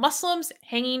of Muslims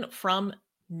hanging from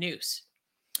noose.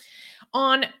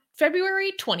 On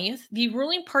February 20th, the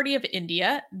ruling party of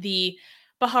India, the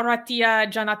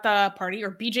Bharatiya Janata Party,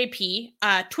 or BJP,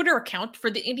 Twitter account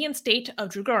for the Indian state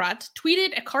of Gujarat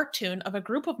tweeted a cartoon of a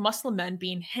group of Muslim men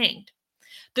being hanged.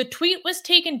 The tweet was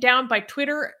taken down by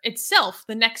Twitter itself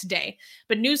the next day,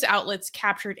 but news outlets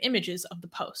captured images of the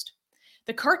post.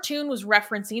 The cartoon was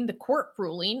referencing the court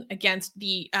ruling against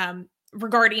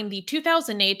regarding the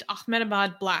 2008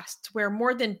 Ahmedabad blasts, where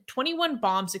more than 21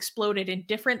 bombs exploded in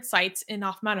different sites in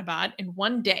Ahmedabad in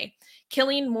one day,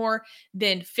 killing more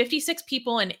than 56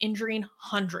 people and injuring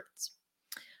hundreds.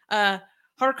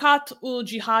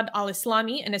 Harkat-ul-Jihad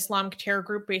al-Islami, an Islamic terror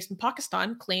group based in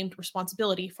Pakistan, claimed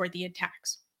responsibility for the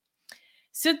attacks.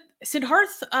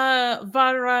 Siddharth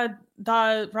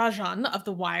Varadarajan of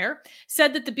The Wire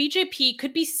said that the BJP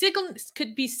could be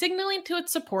signaling to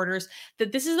its supporters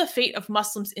that this is the fate of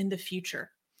Muslims in the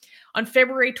future. On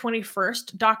February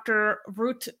 21st, Dr.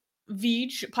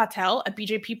 Rutvij Patel, a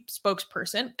BJP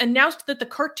spokesperson, announced that the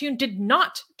cartoon did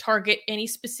not target any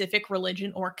specific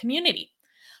religion or community.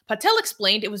 Patel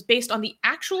explained it was based on the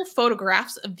actual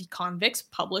photographs of the convicts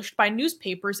published by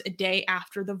newspapers a day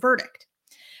after the verdict.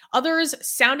 Others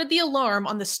sounded the alarm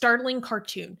on the startling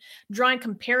cartoon, drawing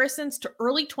comparisons to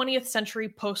early 20th century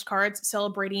postcards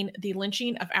celebrating the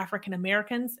lynching of African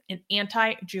Americans and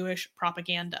anti-Jewish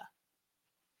propaganda.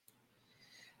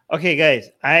 Okay, guys,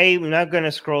 I'm not going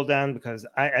to scroll down because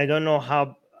I don't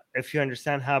know if you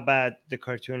understand how bad the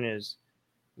cartoon is.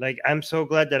 Like, I'm so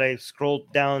glad that I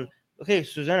scrolled down. Okay,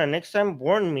 Susanna, next time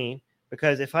warn me,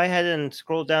 because if I hadn't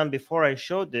scrolled down before I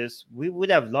showed this, we would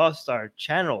have lost our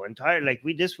channel entirely. Like,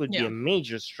 this would be a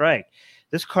major strike.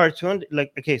 This cartoon,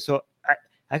 like, okay, so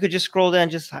I could just scroll down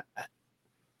just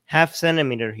half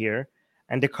centimeter here,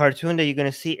 and the cartoon that you're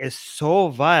going to see is so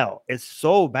vile, it's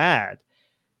so bad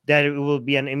that it will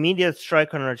be an immediate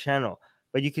strike on our channel.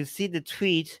 But you can see the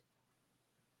tweet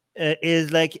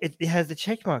is like, it has the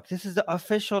check mark. This is the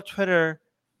official Twitter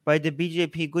by the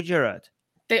BJP Gujarat.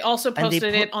 They also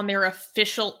posted it on their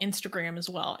official Instagram as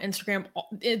well. Instagram,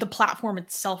 the platform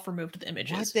itself, removed the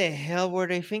images. What the hell were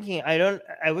they thinking?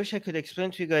 I wish I could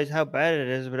explain to you guys how bad it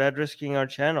is without risking our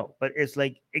channel. But it's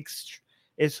like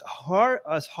it's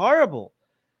horrible.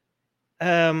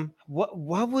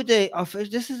 What would they?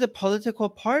 This is a political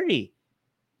party.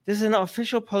 This is an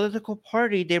official political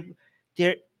party.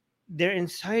 They're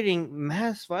inciting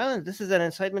mass violence. This is an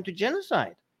incitement to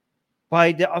genocide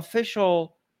by the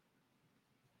official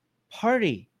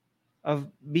party of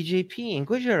BJP in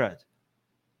Gujarat.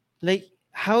 Like,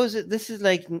 how is it? This is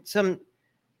like some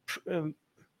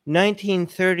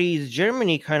 1930s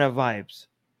Germany kind of vibes.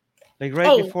 Like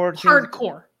before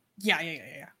hardcore. Yeah.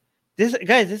 This,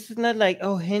 guys, this is not like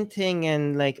hinting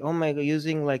and like, oh my god,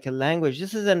 using like a language.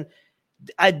 This is the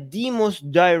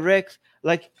most direct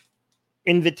like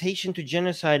invitation to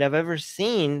genocide I've ever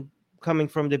seen coming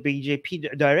from the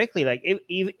BJP directly. Like,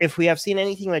 if we have seen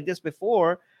anything like this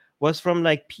before, was from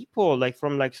like people like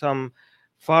from like some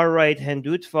far right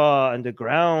Hindutva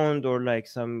underground, or like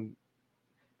some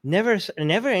never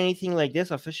anything like this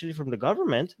officially from the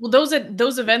government. Well, those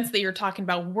events that you're talking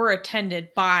about were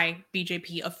attended by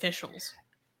BJP officials.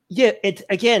 Yeah, it's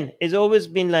always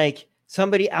been like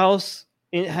somebody else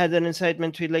had an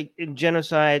incitement to like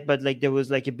genocide, but like there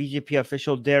was like a BJP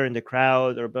official there in the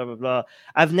crowd or blah blah blah.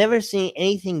 I've never seen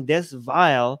anything this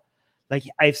vile. Like,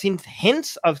 I've seen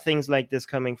hints of things like this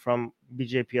coming from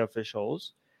BJP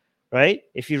officials, right?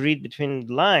 If you read between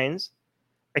the lines,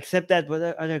 except that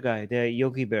other guy, the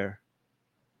Yogi Bear.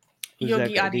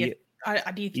 Yogi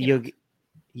Adityanath.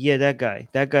 Yeah, that guy.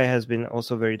 That guy has been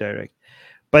also very direct.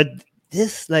 But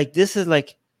this is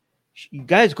like, you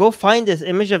guys go find this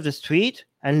image of this tweet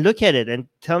and look at it and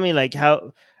tell me like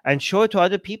how, and show it to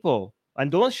other people. And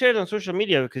don't share it on social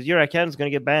media because your account is going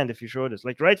to get banned if you show this.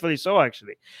 Like, rightfully so,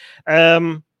 actually.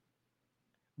 But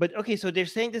okay, so they're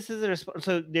saying this is a response.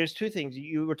 So there's two things.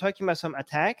 You were talking about some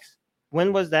attacks.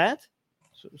 When was that?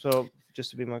 So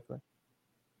just to be more clear,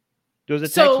 those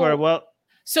attacks were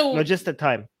no, just the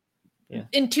time. Yeah.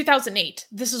 In 2008,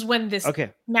 this is when this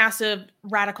massive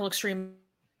radical extremist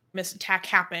attack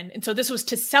happened, and so this was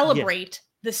to celebrate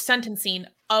the sentencing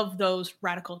of those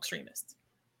radical extremists.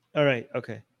 All right.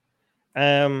 Okay.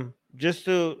 Just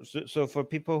so for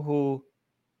people who,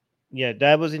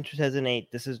 that was in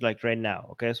 2008. This is like right now.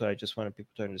 Okay, so I just wanted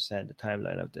people to understand the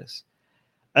timeline of this.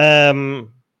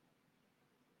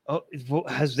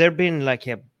 Has there been like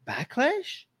a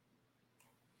backlash?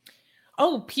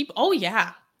 Oh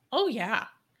yeah.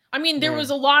 I mean, there was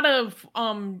a lot of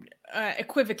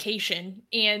equivocation,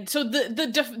 and so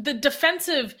the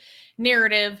defensive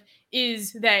narrative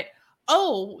is that,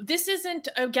 this isn't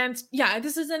against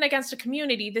a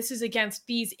community. This is against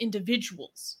these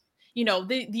individuals. You know,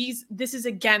 this is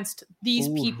against these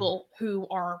people who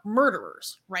are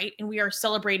murderers, right? And we are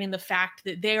celebrating the fact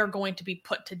that they are going to be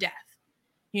put to death.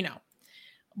 You know,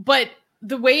 but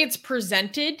the way it's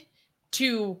presented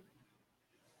to,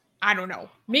 I don't know,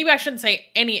 maybe I shouldn't say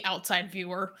any outside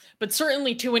viewer, but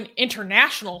certainly to an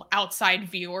international outside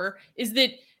viewer, is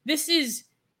that this is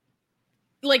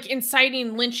like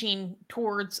inciting lynching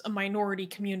towards a minority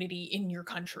community in your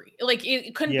country. Like,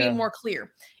 it couldn't be more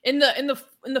clear. In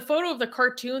the photo of the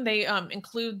cartoon, they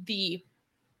include the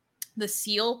the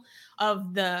seal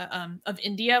of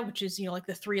India, which is, like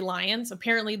the 3 lions.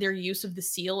 Apparently their use of the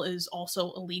seal is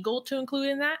also illegal to include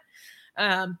in that.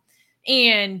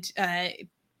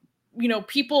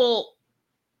 People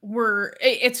were,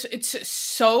 it's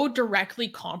so directly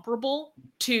comparable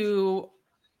to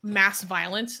mass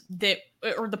violence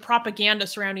or the propaganda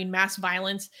surrounding mass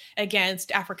violence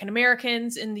against African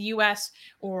Americans in the US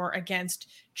or against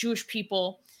Jewish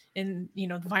people in,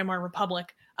 the Weimar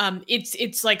Republic.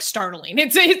 It's like startling.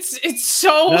 It's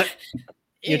so.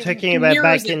 You're talking about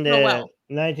back in the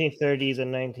 1930s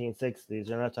and 1960s.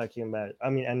 You're not talking about,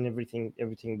 and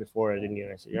everything before it in the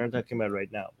United States. You're not talking about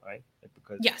right now, right?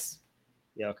 Because yes.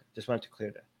 Yeah. Okay. Just wanted to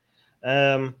clear that.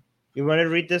 You want to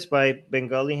read this by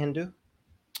Bengali Hindu?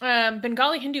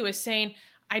 Bengali Hindu is saying,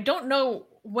 I don't know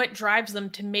what drives them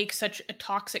to make such a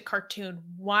toxic cartoon.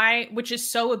 Why? Which is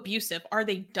so abusive. Are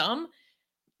they dumb?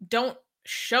 Don't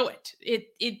show it.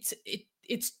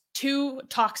 It's too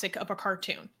toxic of a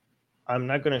cartoon. I'm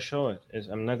not going to show it.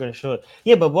 I'm not going to show it.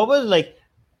 Yeah, but what was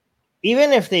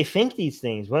even if they think these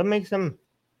things, what makes them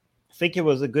think it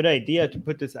was a good idea to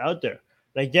put this out there?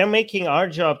 Like, they're making our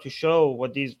job to show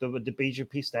what the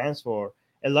BJP stands for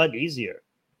a lot easier.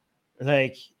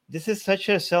 Like, this is such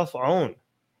a self-own.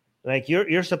 Like,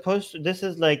 you're supposed to. This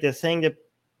is like they're saying the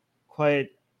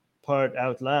quiet part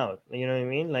out loud. You know what I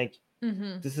mean? Like,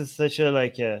 this is such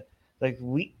a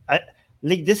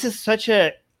this is such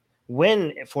a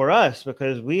win for us,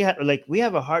 because we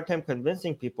have a hard time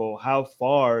convincing people how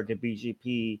far the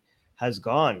BJP has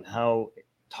gone, how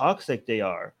toxic they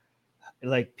are.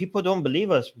 Like, people don't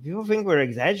believe us. People think we're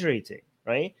exaggerating,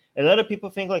 right? A lot of people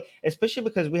think, especially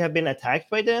because we have been attacked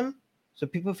by them, so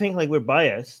people think we're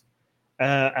biased,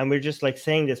 and we're just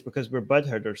saying this because we're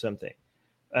butthurt or something,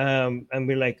 and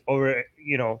we're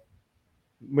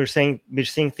we're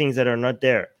seeing things that are not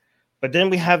there. But then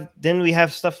we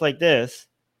have stuff like this,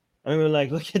 and we're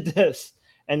like, look at this,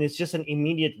 and it's just an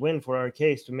immediate win for our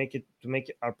case to make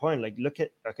our point. Look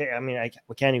at, okay,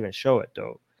 we can't even show it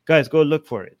though, guys. Go look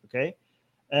for it, okay?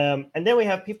 And then we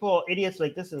have idiots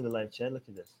like this in the live chat. Look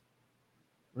at this.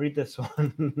 Read this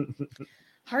one.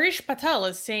 Harish Patel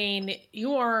is saying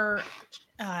you are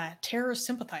terrorist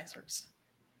sympathizers.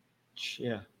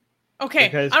 Yeah. Okay.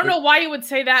 I don't know why you would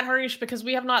say that, Harish, because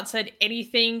we have not said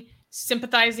anything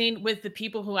sympathizing with the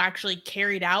people who actually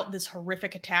carried out this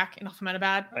horrific attack in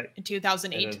Ahmedabad in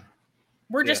 2008.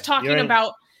 We're just talking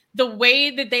about the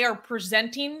way that they are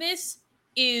presenting this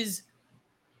is,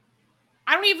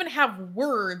 I don't even have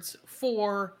words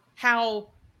for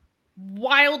how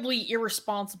wildly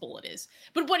irresponsible it is.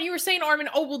 But what you were saying, Armin,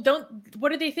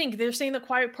 what do they think? They're saying the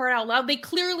quiet part out loud. They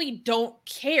clearly don't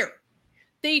care.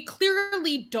 They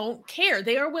clearly don't care.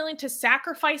 They are willing to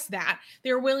sacrifice that.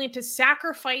 They're willing to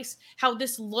sacrifice how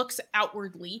this looks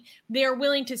outwardly. They are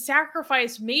willing to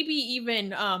sacrifice maybe even,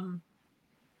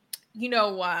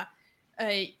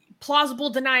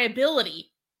 plausible deniability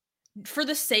for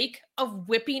the sake of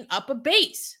whipping up a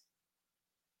base.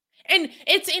 And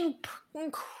it's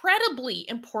incredibly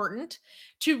important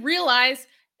to realize,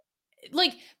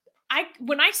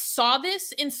 when I saw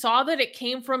this and saw that it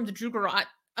came from the Gujarat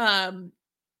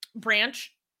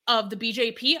branch of the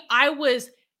BJP, I was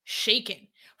shaken.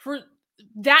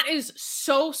 That is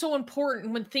so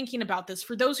important when thinking about this.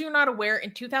 For those who are not aware,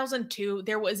 in 2002,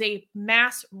 there was a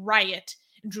mass riot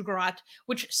in Gujarat,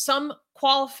 which some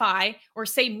qualify or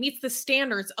say meets the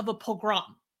standards of a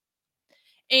pogrom.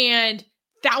 And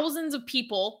thousands of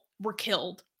people were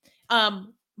killed,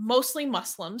 mostly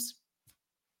Muslims,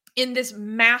 in this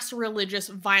mass religious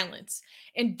violence.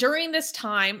 And during this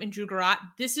time in Gujarat,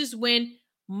 this is when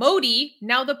Modi,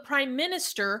 now the prime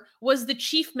minister, was the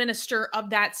chief minister of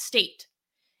that state.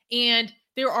 And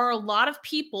there are a lot of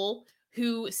people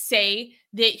who say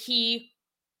that he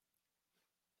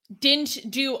didn't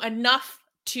do enough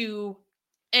to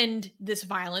end this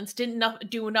violence, didn't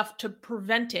do enough to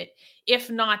prevent it, if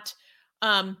not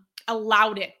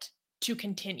allowed it to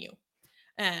continue.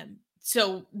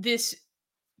 So these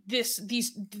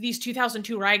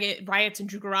 2002 riots in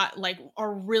Gujarat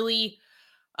are really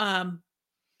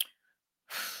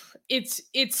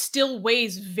it still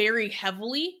weighs very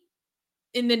heavily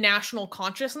in the national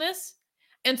consciousness.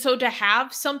 And so to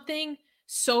have something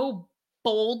so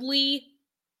boldly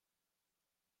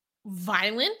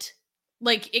violent,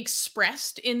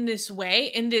 expressed in this way,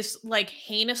 in this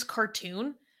heinous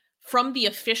cartoon from the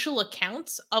official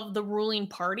accounts of the ruling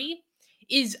party,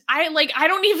 is I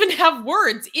don't even have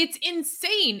words. It's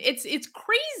insane. It's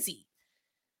crazy.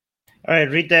 All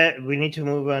right, read that. We need to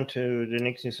move on to the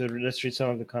next news. So let's read some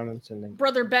of the comments and then.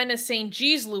 Brother Ben is saying,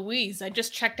 "Geez, Louise, I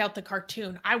just checked out the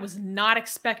cartoon. I was not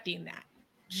expecting that.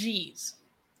 Geez."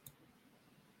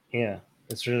 Yeah,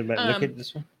 it's really bad. Look at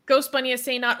this one. Ghost Bunny is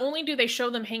saying, not only do they show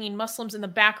them hanging Muslims in the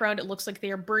background, it looks like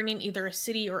they are burning either a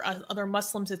city or other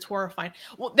Muslims. It's horrifying.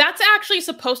 Well, that's actually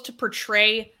supposed to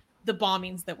portray the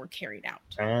bombings that were carried out.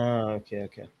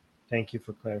 Okay. Thank you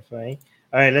for clarifying.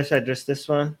 All right, let's address this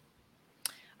one.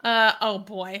 Oh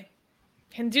boy.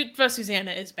 Hindutva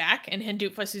Susanna is back, and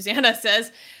Hindutva Susanna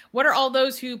says, what are all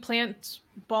those who plant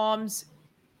bombs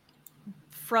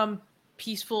from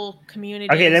peaceful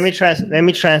communities? Okay, let me translate.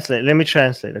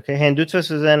 Okay, Hindutva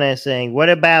Susanna is saying, what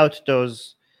about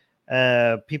those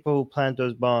people who plant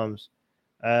those bombs?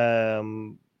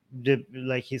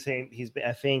 Like he's saying,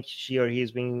 I think she or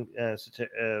he's being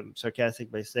sarcastic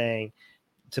by saying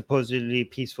supposedly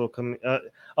peaceful.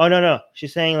 Oh no,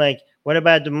 she's saying like, what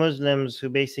about the Muslims who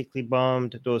basically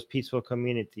bombed those peaceful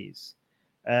communities?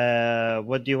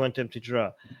 What do you want them to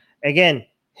draw? Again,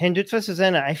 Hindutva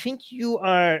Susanna, I think you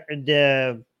are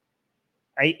you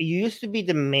used to be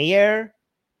the mayor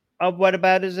of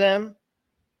whataboutism.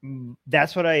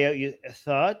 That's what I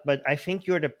thought, but I think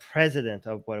you're the president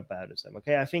of whataboutism.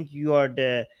 Okay, I think you are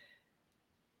the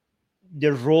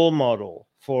role model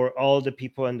for all the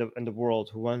people in the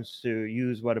world who wants to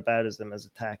use whataboutism as a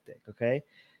tactic. Okay,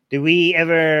 did we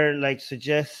ever like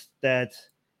suggest that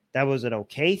was an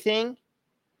okay thing?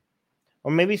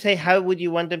 Or maybe say, how would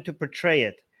you want them to portray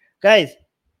it? Guys,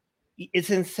 it's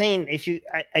insane. If you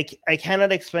I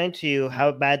cannot explain to you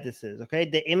how bad this is. Okay,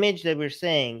 the image that we're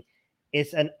saying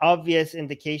is an obvious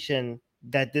indication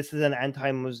that this is an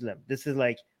anti-Muslim. This is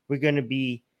like, we're going to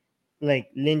be like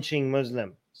lynching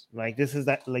Muslims. Like this is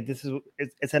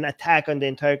it's an attack on the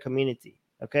entire community.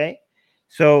 Okay,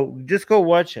 so just go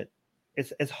watch it.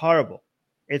 It's horrible.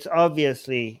 It's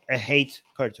obviously a hate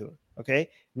cartoon. Okay,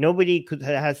 nobody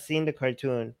has seen the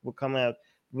cartoon would come out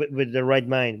with the right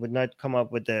mind, would not come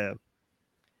up with the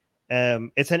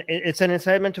it's an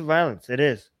incitement to violence. It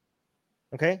is.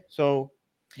 Okay, so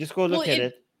just go look at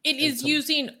it. It is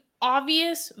using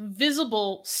obvious,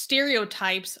 visible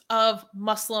stereotypes of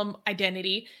Muslim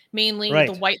identity, mainly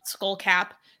the white skull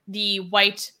cap, the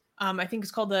white, I think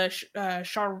it's called the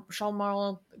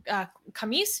shalmal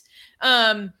kamis,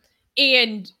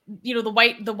 and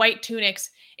the white tunics,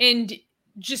 and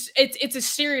just it's a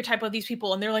stereotype of these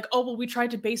people, and they're like, oh well, we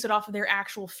tried to base it off of their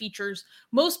actual features.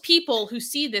 Most people who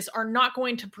see this are not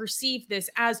going to perceive this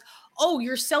as, oh,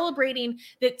 you're celebrating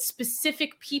that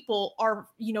specific people are,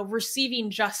 receiving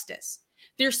justice.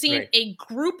 They're seeing a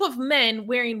group of men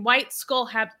wearing white skull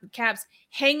caps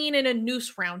hanging in a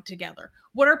noose round together.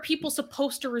 What are people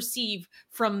supposed to receive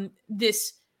from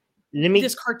this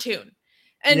cartoon?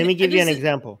 And let me give you an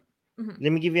example. Mm-hmm.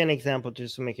 Let me give you an example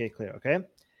just to make it clear, okay?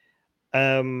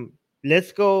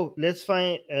 Let's go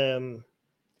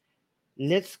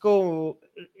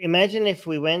imagine if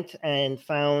we went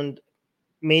and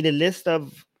made a list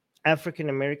of African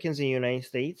Americans in the United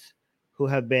States who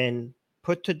have been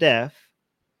put to death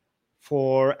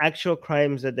for actual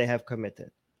crimes that they have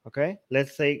committed. Okay,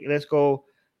 let's go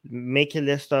make a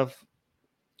list of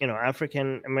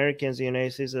African Americans in the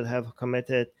United States that have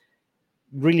committed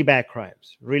really bad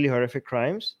crimes, really horrific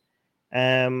crimes,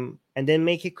 and then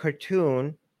make a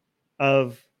cartoon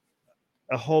of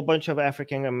a whole bunch of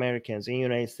African Americans in the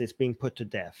United States being put to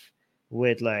death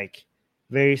with like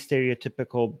very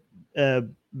stereotypical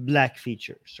black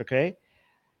features. Okay,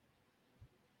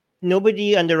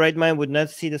 nobody on the right mind would not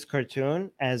see this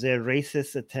cartoon as a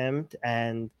racist attempt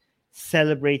and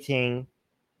celebrating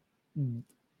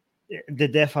the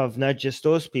death of not just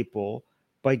those people,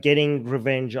 but getting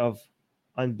revenge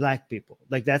on black people.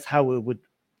 Like that's how it would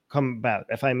come about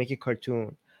if I make a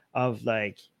cartoon of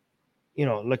like,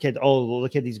 look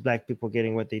at these black people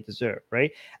getting what they deserve,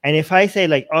 right? And if I say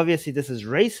like, obviously this is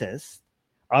racist,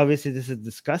 obviously this is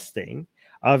disgusting,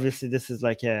 obviously this is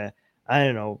like a, I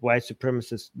don't know, white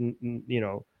supremacist,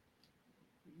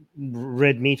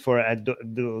 red meat for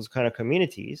those kind of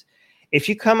communities. If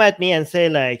you come at me and say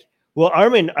like, well,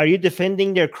 Armin, are you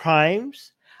defending their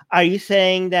crimes? Are you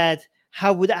saying that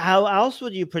how else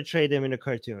would you portray them in a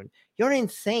cartoon? You're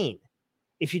insane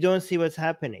if you don't see what's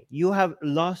happening. You have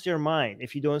lost your mind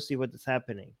if you don't see what is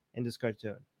happening in this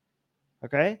cartoon.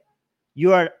 Okay?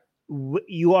 You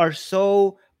are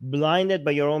so blinded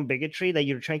by your own bigotry that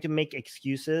you're trying to make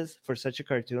excuses for such a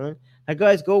cartoon. Like,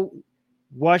 guys, go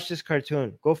watch this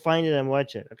cartoon. Go find it and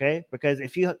watch it, okay? Because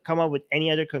if you come up with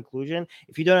any other conclusion,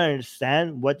 if you don't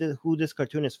understand who this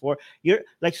cartoon is for, you're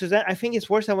like Suzanne. I think it's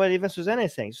worse than what even Susanna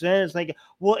is saying. Susanna is like,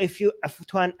 well, if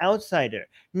to an outsider,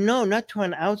 no, not to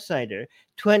an outsider,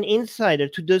 to an insider,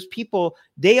 to those people,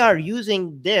 they are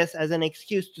using this as an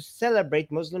excuse to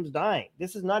celebrate Muslims dying.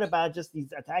 This is not about just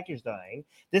these attackers dying.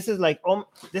 This is like,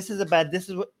 this is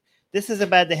This is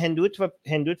about the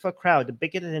Hindutva crowd, the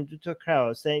bigoted Hindutva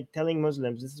crowd, telling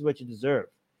Muslims this is what you deserve.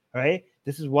 Right?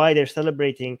 This is why they're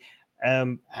celebrating,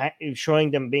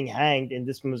 showing them being hanged in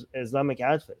this Islamic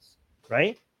outfits.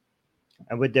 Right?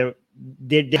 And with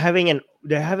they're having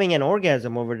an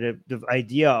orgasm over the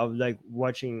idea of like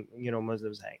watching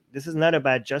Muslims hang. This is not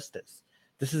about justice.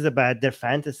 This is about their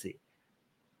fantasy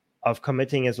of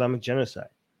committing Islamic genocide.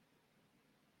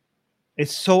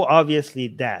 It's so obviously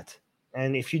that.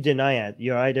 And if you deny it,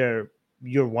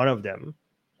 you're one of them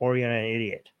or you're an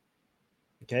idiot.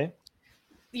 Okay?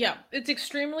 Yeah, it's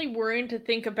extremely worrying to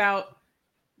think about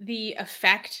the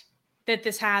effect that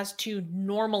this has to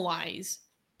normalize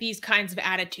these kinds of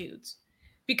attitudes,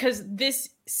 because this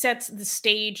sets the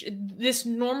stage. This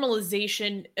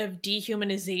normalization of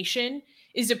dehumanization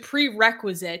is a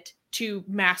prerequisite to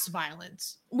mass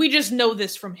violence. We just know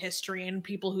this from history and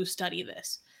people who study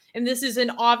this. And this is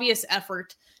an obvious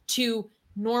effort to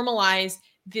normalize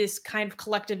this kind of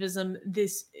collectivism,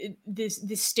 this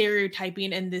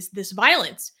stereotyping, and this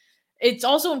violence. It's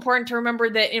also important to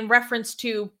remember that in reference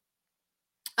to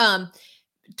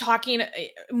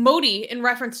Modi, in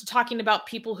reference to talking about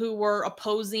people who were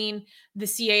opposing the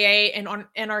CAA and on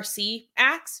NRC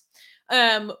acts,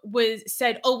 was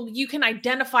said, oh, you can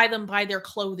identify them by their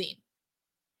clothing.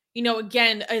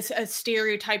 Again, a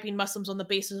stereotyping Muslims on the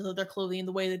basis of their clothing,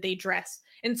 the way that they dress.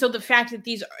 And so the fact that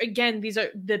these are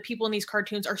the people in these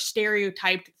cartoons are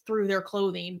stereotyped through their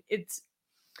clothing, it's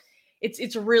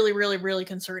really, really, really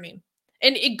concerning.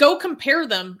 And go compare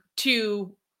them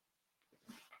to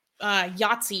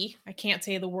Yahtzee. I can't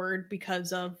say the word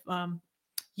because of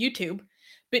YouTube,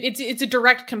 but it's a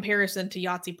direct comparison to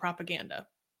Yahtzee propaganda.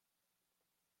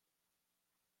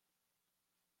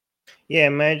 Yeah,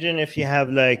 imagine if you have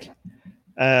like,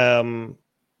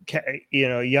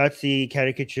 Yahtzee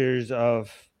caricatures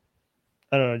of,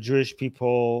 I don't know, Jewish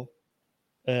people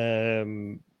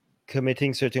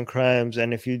committing certain crimes,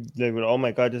 and if you like, oh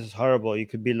my God, this is horrible, you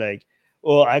could be like,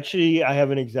 well, actually, I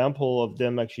have an example of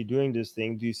them actually doing this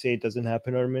thing. Do you say it doesn't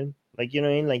happen, Armin? Like,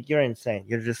 like you're insane.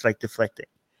 You're just like deflecting.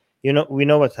 We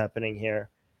know what's happening here,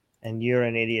 and you're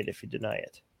an idiot if you deny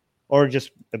it, or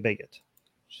just a bigot,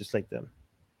 just like them.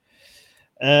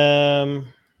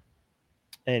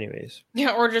 Anyways.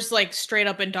 Yeah, or just like straight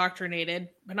up indoctrinated.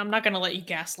 But I'm not gonna let you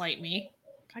gaslight me.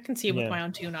 I can see it with my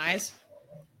own 2 eyes.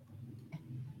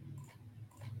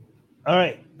 All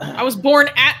right. I was born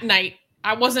at night.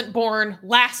 I wasn't born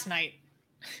last night.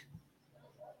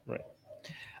 Right.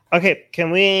 Okay, can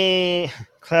we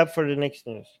clap for the next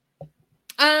news?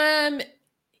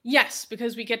 Yes,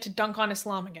 because we get to dunk on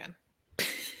Islam again.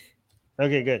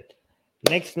 Okay, good.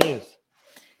 Next news.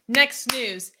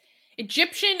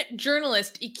 Egyptian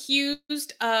journalist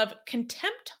accused of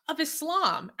contempt of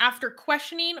Islam after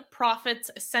questioning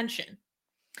Prophet's ascension.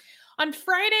 On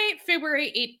Friday,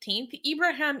 February 18th,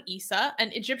 Ibrahim Isa,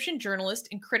 an Egyptian journalist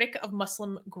and critic of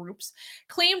Muslim groups,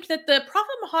 claimed that the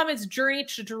Prophet Muhammad's journey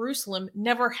to Jerusalem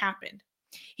never happened.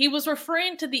 He was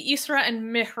referring to the Isra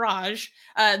and Mi'raj,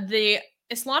 the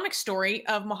Islamic story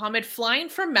of Muhammad flying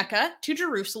from Mecca to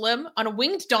Jerusalem on a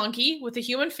winged donkey with a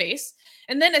human face,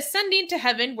 and then ascending to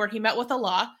heaven where he met with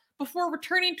Allah before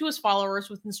returning to his followers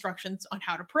with instructions on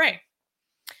how to pray.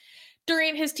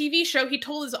 During his TV show, he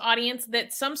told his audience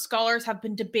that some scholars have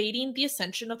been debating the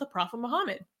ascension of the Prophet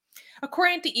Muhammad.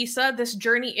 According to Isa, this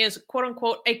journey is, quote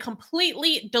unquote, a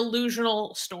completely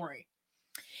delusional story.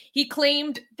 He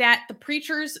claimed that the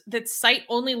preachers that cite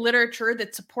only literature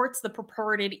that supports the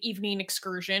purported evening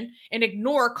excursion and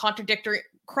ignore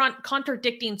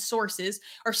contradicting sources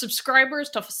are subscribers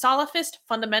to Salafist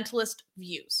fundamentalist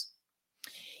views.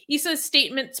 Isa's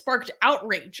statement sparked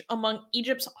outrage among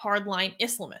Egypt's hardline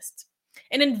Islamists.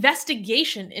 An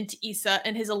investigation into Isa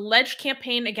and his alleged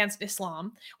campaign against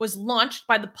Islam was launched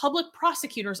by the Public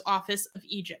Prosecutor's Office of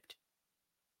Egypt.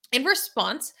 In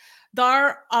response,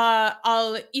 Dar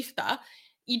al-Ifta,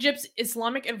 Egypt's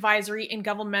Islamic advisory and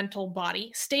governmental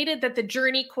body, stated that the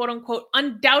journey, quote unquote,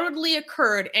 undoubtedly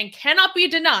occurred and cannot be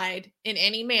denied in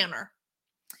any manner.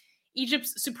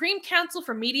 Egypt's Supreme Council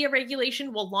for Media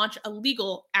Regulation will launch a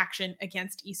legal action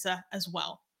against Isa as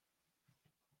well.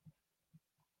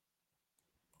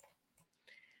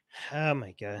 Oh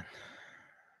my God.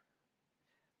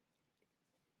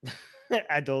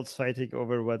 Adults fighting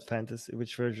over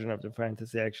which version of the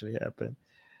fantasy actually happened.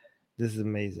 This is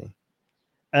amazing.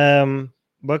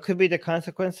 What could be the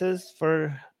consequences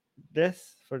for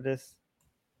this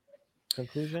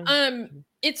conclusion?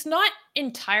 It's not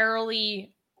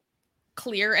entirely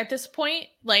clear at this point.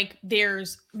 Like,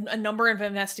 there's a number of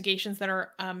investigations that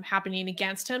are happening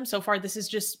against him. So far, this has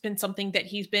just been something that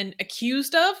he's been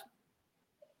accused of.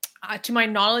 To my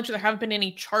knowledge, there haven't been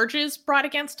any charges brought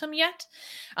against him yet.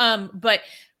 But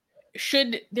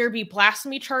should there be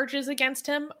blasphemy charges against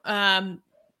him, that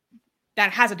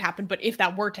hasn't happened. But if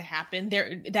that were to happen,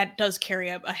 that does carry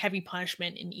a heavy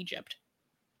punishment in Egypt.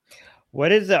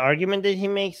 What is the argument that he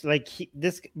makes? Like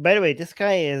this, by the way, this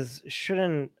guy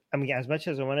shouldn't. I mean, as much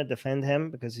as I want to defend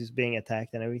him because he's being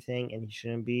attacked and everything, and he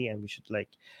shouldn't be, and we should like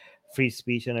free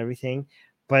speech and everything,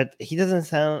 but he doesn't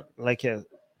sound like a.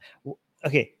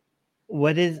 Okay,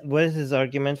 what is his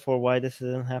argument for why this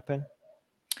doesn't happen?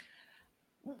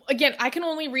 Again, I can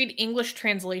only read English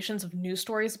translations of news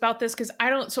stories about this because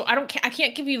I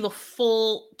can't give you the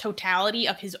full totality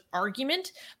of his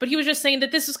argument, but he was just saying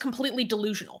that this is completely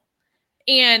delusional.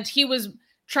 And he was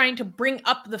trying to bring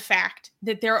up the fact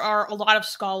that there are a lot of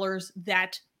scholars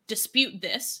that dispute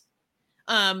this.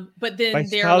 But then by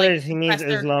they're scholars, he means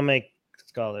Islamic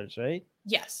scholars, right?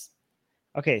 Yes.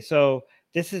 Okay, so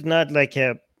this is not like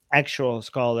a actual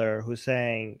scholar who's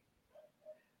saying,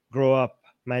 grow up,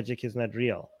 magic is not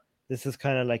real. This is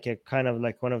kind of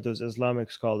like one of those Islamic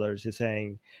scholars who's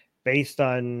saying, based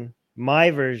on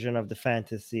my version of the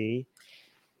fantasy,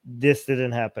 this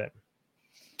didn't happen.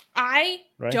 I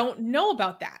don't know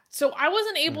about that. So I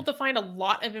wasn't able to find a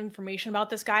lot of information about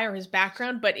this guy or his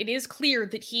background, but it is clear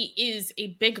that he is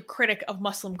a big critic of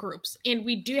Muslim groups. And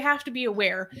we do have to be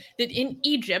aware that in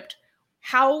Egypt,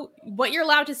 what you're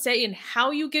allowed to say and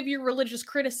how you give your religious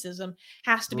criticism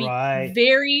has to be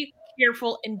very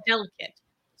careful and delicate.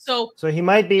 So he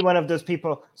might be one of those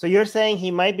people. So you're saying he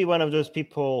might be one of those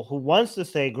people who wants to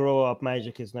say, grow up,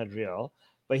 magic is not real.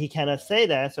 But he cannot say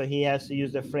that, so he has to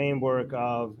use the framework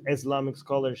of Islamic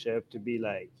scholarship to be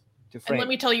like, to frame. And let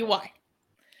me tell you why.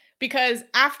 Because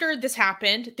after this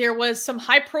happened, there was some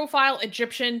high-profile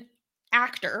Egyptian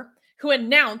actor who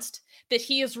announced that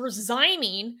he is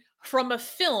resigning from a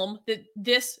film that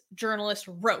this journalist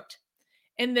wrote.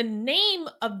 And the name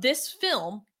of this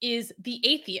film is The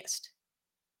Atheist.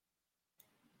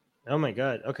 Oh my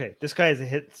God. Okay. This guy is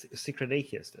a secret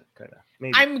atheist, kind of.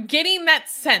 Maybe. I'm getting that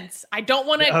sense. I don't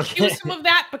want to accuse him of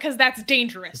that because that's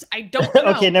dangerous. I don't know.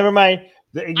 Okay, never mind.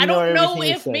 I don't know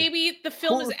if maybe the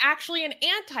film is actually an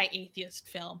anti-atheist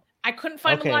film. I couldn't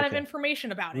find a lot of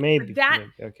information about it. Maybe. That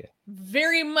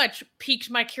very much piqued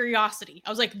my curiosity.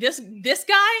 I was like, this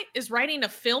guy is writing a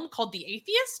film called The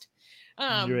Atheist?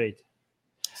 Great.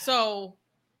 So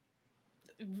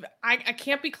I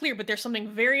can't be clear, but there's something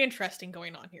very interesting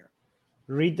going on here.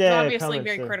 Read the it's obviously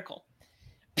very critical.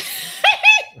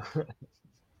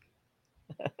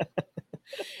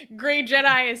 Grey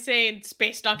Jedi is saying,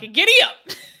 Space Donkey, giddy up!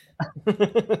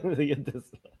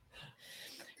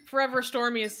 Forever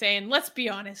Stormy is saying, let's be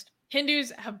honest,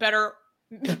 Hindus have better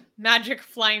magic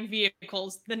flying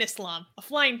vehicles than Islam. A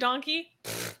flying donkey?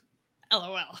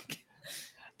 LOL.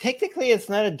 Technically, it's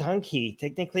not a donkey.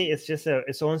 Technically, it's just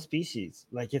its own species.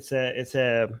 Like it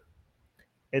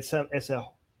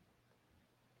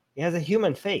has a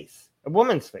human face, a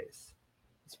woman's face.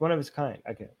 It's one of its kind.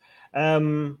 Okay.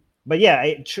 But yeah,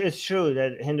 it's true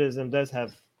that Hinduism does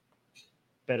have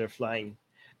better flying.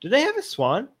 Do they have a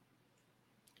swan?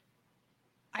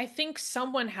 I think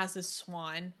someone has a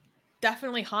swan.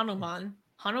 Definitely Hanuman.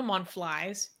 Hanuman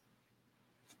flies.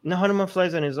 No, Hanuman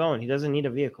flies on his own. He doesn't need a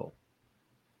vehicle.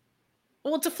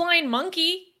 Well, it's a flying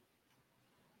monkey.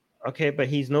 Okay, but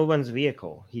he's no one's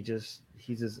vehicle. He's just,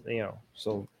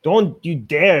 so don't you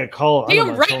dare call him.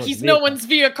 You're right, he's no one's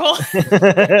vehicle.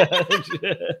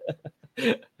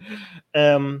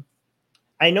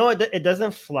 I know it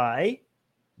doesn't fly,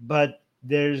 but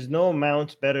there's no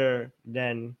mount better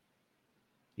than,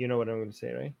 you know what I'm going to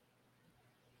say, right?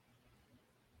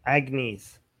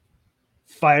 Agni's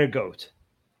fire goat.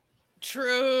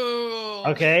 True.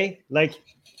 Okay, like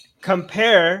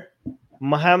compare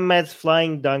Muhammad's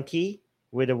flying donkey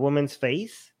with a woman's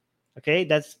face. Okay,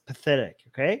 that's pathetic.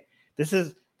 Okay, this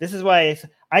is why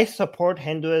I support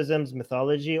Hinduism's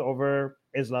mythology over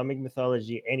Islamic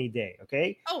mythology any day.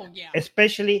 Okay. Oh yeah.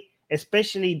 Especially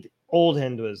old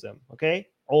Hinduism. Okay,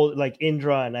 old like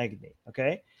Indra and Agni.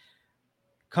 Okay,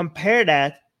 compare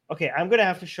that. Okay, I'm gonna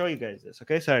have to show you guys this.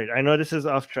 Okay, sorry, I know this is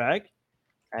off track.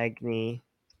 Agni.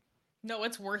 No,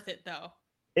 it's worth it though.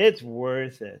 It's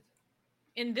worth it.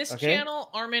 In this channel,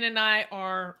 Armin and I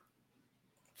are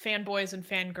fanboys and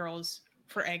fangirls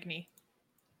for Agni.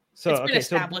 So it's been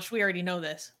established. We already know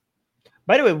this.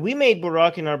 By the way, we made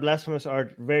Burak in our blasphemous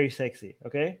art very sexy.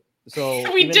 Okay,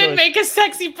 so we did make a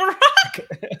sexy Burak.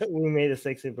 We made a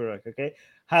sexy Burak. Okay.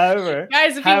 However,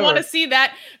 guys, if you want to see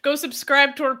that, go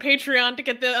subscribe to our Patreon to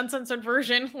get the uncensored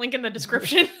version. Link in the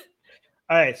description.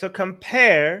 All right. So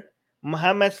compare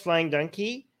Muhammad's flying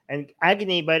donkey, and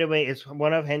Agni, by the way, is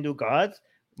one of Hindu gods.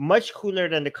 much cooler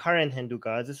than the current Hindu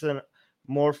gods. This is a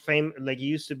more famous, like it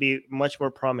used to be much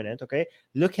more prominent. Okay,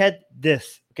 look at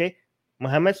this. Okay,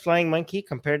 Muhammad's flying monkey.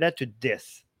 Compare that to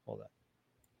this. Hold on.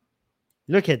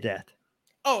 Look at that.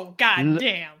 Oh god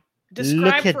damn!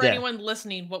 Describe for anyone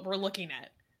listening what we're looking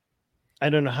at. I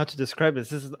don't know how to describe this.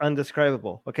 This is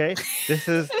undescribable. Okay, this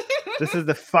is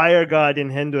the fire god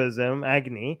in Hinduism,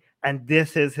 Agni, and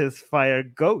this is his fire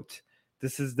goat.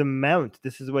 This is the mount.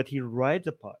 This is what he rides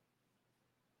upon.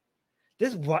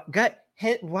 This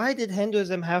why did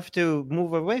Hinduism have to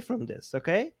move away from this?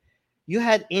 Okay, you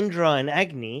had Indra and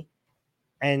Agni,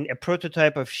 and a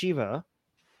prototype of Shiva,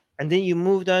 and then you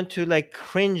moved on to like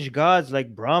cringe gods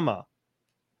like Brahma.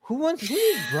 Who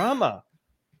needs Brahma?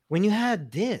 When you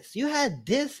had this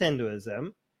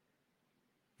Hinduism,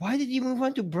 why did you move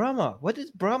on to Brahma? What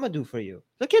does Brahma do for you?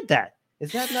 Look at that.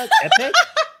 Is that not epic?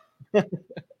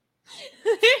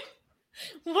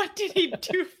 What did he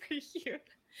do for you?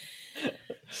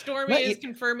 Stormy is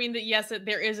confirming that yes,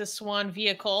 there is a swan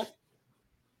vehicle.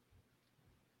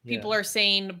 People are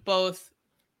saying both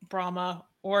Brahma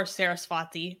or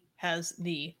Saraswati has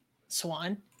the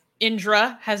swan.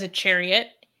 Indra has a chariot.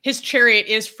 His chariot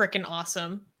is freaking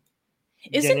awesome.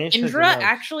 Isn't Indra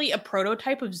actually a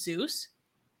prototype of Zeus?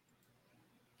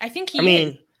 I think he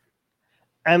is.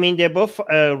 I mean, they're both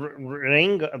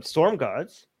storm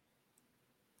gods.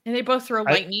 And they both throw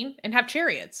lightning and have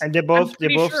chariots. And they're both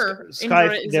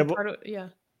sky. Yeah.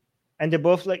 And they're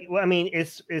both like, well, I mean,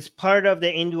 it's part of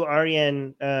the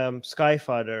Indo-Aryan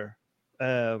Skyfather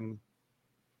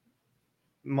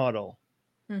model.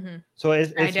 Mm-hmm. So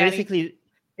it's basically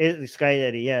Sky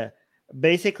Daddy, yeah.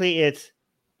 Basically, it's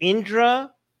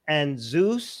Indra and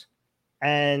Zeus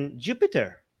and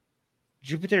Jupiter.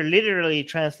 Jupiter literally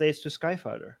translates to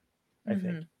Skyfather, I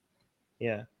think.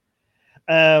 Yeah.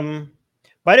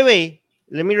 By the way,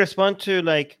 let me respond to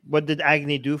like, what did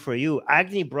Agni do for you?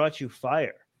 Agni brought you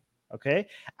fire. Okay.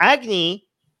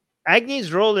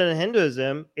 Agni's role in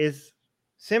Hinduism is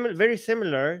very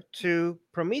similar to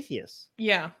Prometheus.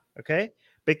 Yeah. Okay.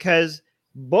 Because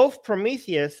both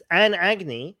Prometheus and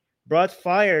Agni brought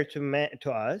fire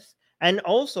to us, and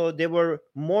also they were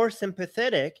more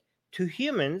sympathetic to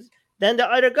humans than the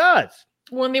other gods.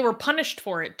 Well, and they were punished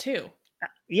for it too.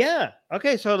 Yeah.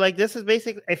 Okay. So like, this is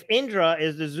basically, if Indra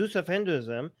is the Zeus of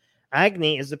Hinduism,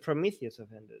 Agni is the Prometheus of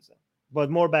Hinduism,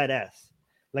 but more badass.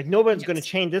 Like, nobody's going to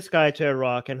chain this guy to a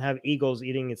rock and have eagles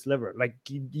eating its liver. Like,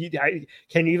 can you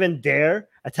even dare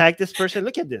attack this person?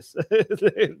 Look at this.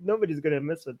 Nobody's going to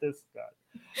mess with this guy.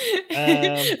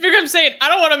 I'm saying, I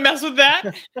don't want to mess with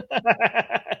that.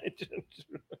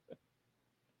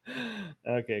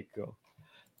 Okay, cool.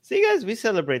 See, guys, we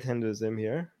celebrate Hinduism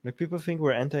here. Like, people think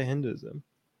we're anti-Hinduism.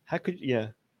 How could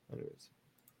anyways.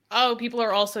 Oh, people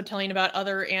are also telling about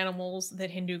other animals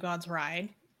that Hindu gods ride.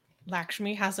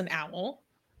 Lakshmi has an owl.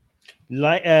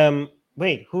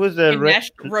 Wait, who was the Ganesh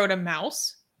rode a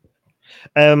mouse.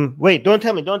 Wait, don't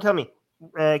tell me.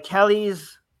 Kali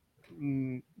is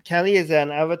an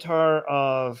avatar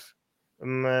of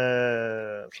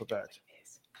forgot.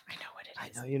 I know what it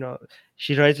is. I know,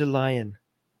 she rides a lion.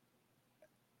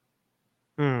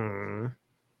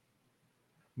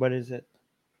 What is it?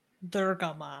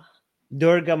 Durga Ma.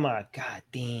 God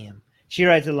damn. She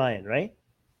rides a lion, right?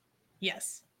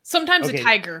 Yes. Sometimes a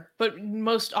tiger, but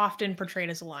most often portrayed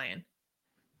as a lion.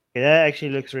 Okay, that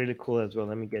actually looks really cool as well.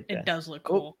 Let me get that. It does look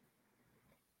cool.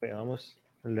 Wait, I almost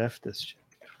left this shit.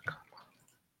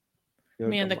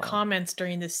 Man, the comments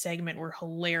during this segment were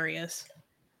hilarious.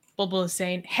 Bulbul is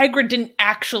saying, Hagrid didn't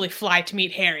actually fly to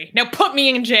meet Harry. Now put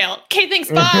me in jail. Okay, thanks,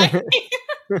 bye.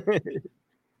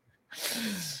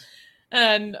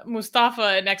 And Mustafa,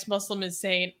 an ex-Muslim, is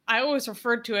saying, I always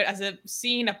referred to it as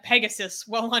seeing a Pegasus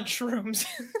while on shrooms.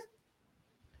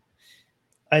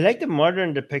 I like the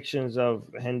modern depictions of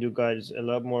Hindu gods a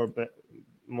lot more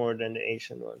than the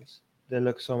ancient ones. They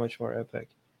look so much more epic.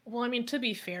 Well, I mean, to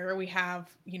be fair, we have,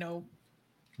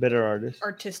 better artists.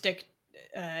 Artistic,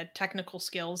 technical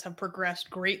skills have progressed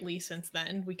greatly since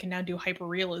then. We can now do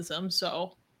hyperrealism,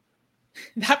 so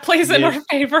that plays in our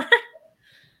favor.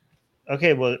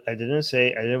 Okay, well, I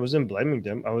wasn't blaming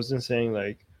them. I wasn't saying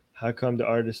like, how come the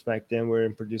artists back then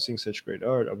weren't producing such great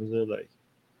art? I was like,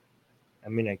 I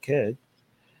mean, I could.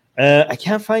 I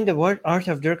can't find the art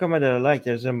of Durga Ma that I like.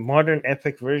 There's a modern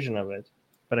epic version of it,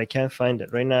 but I can't find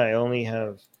it right now. I only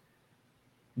have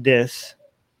this.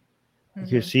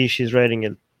 Mm-hmm. You see, she's riding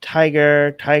a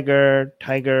tiger,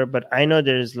 but I know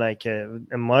there's like a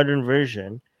modern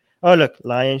version. Oh, look,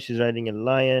 lion. She's riding a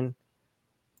lion.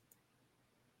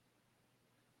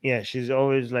 Yeah, she's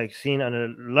always like seen on a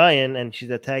lion, and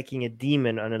she's attacking a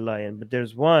demon on a lion. But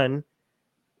there's one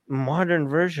modern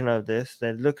version of this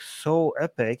that looks so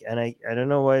epic, and I don't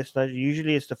know why it's not.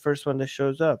 Usually, it's the first one that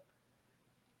shows up.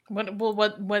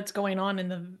 What's going on in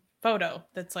the photo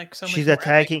that's like so much She's more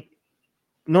attacking. epic?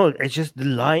 No, it's just the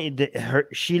lion.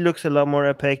 She looks a lot more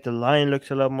epic. The lion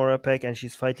looks a lot more epic, and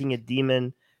she's fighting a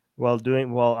demon while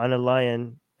on a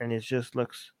lion, and it just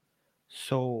looks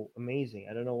so amazing.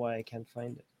 I don't know why I can't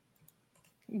find it.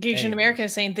 Gation America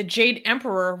is saying the Jade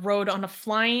Emperor rode on a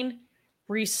flying,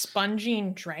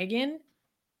 responging dragon.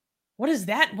 What is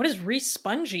that? What is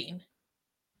responging?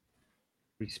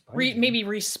 Maybe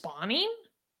respawning?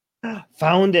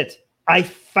 Found it. I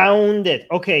found it.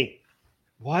 Okay.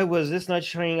 Why was this not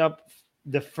showing up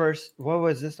the first? What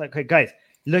was this like? Okay, guys,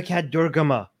 look at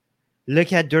Durgama.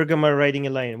 Look at Durgama riding a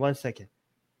lion. 1 second.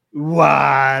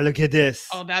 Wow, look at this.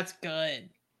 Oh, that's good.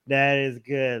 That is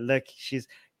good. Look, she's,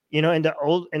 in the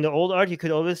old art, you could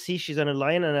always see she's on a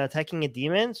lion and attacking a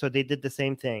demon. So they did the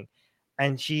same thing.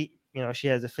 And she, she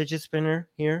has a fidget spinner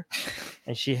here,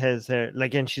 and she has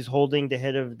and she's holding the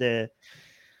head of the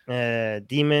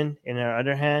demon in her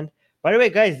other hand. By the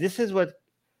way, guys, this is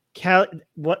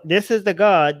this is the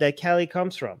god that Kali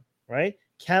comes from, right?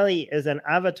 Kali is an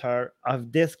avatar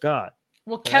of this god.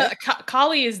 Well,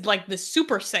 Kali is like the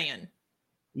Super Saiyan.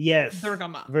 Yes.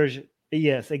 Durgama version.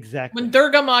 Yes, exactly. When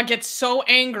Durgama gets so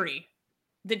angry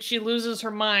that she loses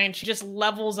her mind, she just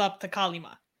levels up to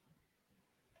Kalima.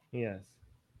 Yes.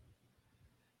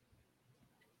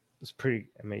 It's pretty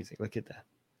amazing. Look at that.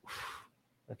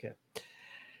 Okay.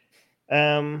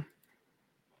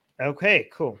 Okay,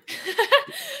 cool.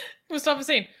 Mustafa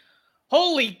saying,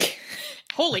 holy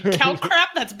cow crap,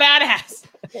 that's badass.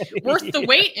 Worth the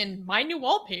wait in my new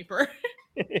wallpaper.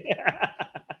 That's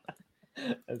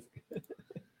good.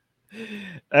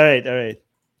 All right.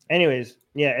 Anyways,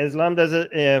 yeah, Islam does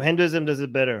it. Hinduism does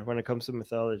it better when it comes to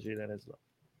mythology than Islam.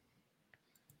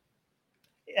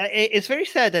 It's very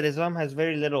sad that Islam has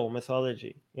very little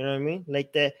mythology. You know what I mean?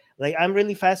 Like I'm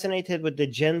really fascinated with the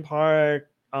jinn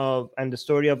part and the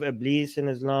story of Iblis in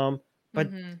Islam. But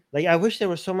I wish there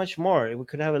was so much more. We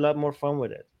could have a lot more fun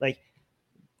with it. Like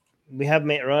we have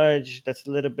Mi'raj, that's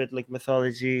a little bit like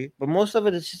mythology, but most of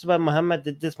it is just about Muhammad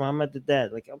did this, Muhammad did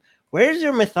that. Like, where's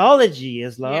your mythology,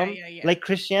 Islam? Yeah. Like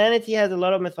Christianity has a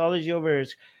lot of mythology over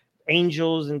its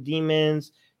angels and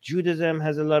demons. Judaism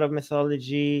has a lot of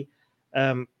mythology.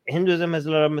 Hinduism has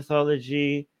a lot of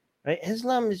mythology. Right?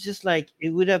 Islam is just like,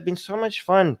 it would have been so much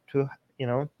fun to,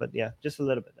 but yeah, just a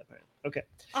little bit apparently. Okay.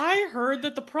 I heard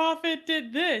that the prophet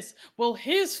did this. Well,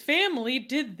 his family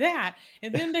did that.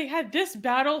 And then they had this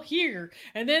battle here.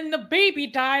 And then the baby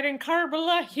died in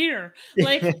Karbala here.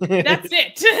 Like, that's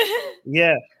it.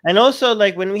 Yeah. And also,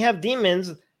 like, when we have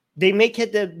demons, they make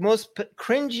it the most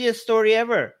cringiest story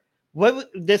ever.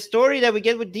 The story that we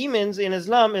get with demons in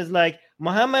Islam is like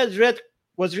Muhammad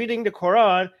was reading the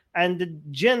Quran, and the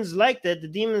jinns liked it, the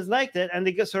demons liked it, and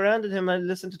they surrounded him and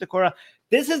listened to the Quran.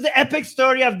 This is the epic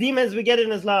story of demons we get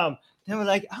in Islam. They were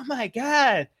like, oh my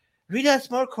God, read us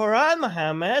more Quran,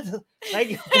 Muhammad.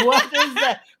 Like, what is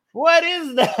that? What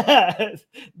is that?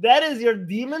 That is your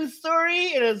demon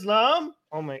story in Islam?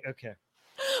 Oh my, okay.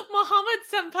 Muhammad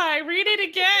Senpai, read it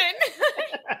again.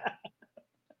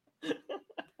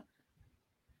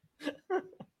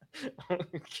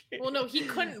 Okay. Well, no, he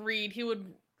couldn't read. He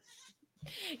would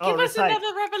give us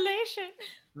another revelation.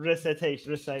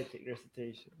 Recitation. Yes.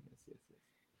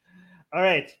 All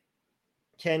right.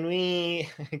 Can we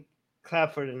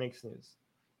clap for the next news?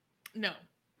 No.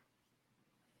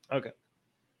 Okay.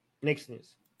 Next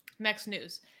news.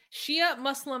 Shia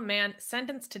Muslim man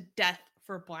sentenced to death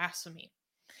for blasphemy.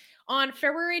 On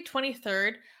February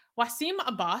 23rd, Wasim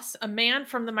Abbas, a man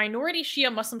from the minority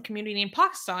Shia Muslim community in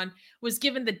Pakistan, was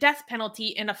given the death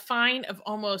penalty and a fine of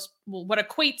almost what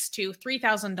equates to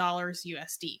 $3,000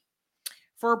 USD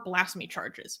for blasphemy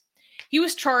charges. He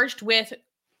was charged with,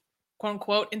 quote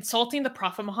unquote, insulting the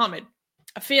Prophet Muhammad.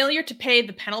 A failure to pay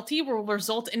the penalty will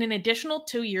result in an additional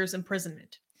 2 years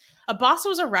imprisonment. Abbas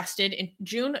was arrested in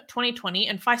June 2020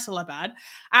 in Faisalabad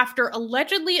after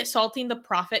allegedly assaulting the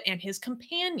Prophet and his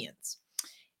companions.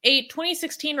 A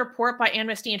 2016 report by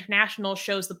Amnesty International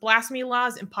shows the blasphemy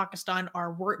laws in Pakistan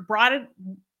are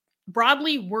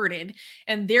broadly worded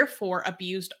and therefore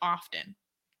abused often.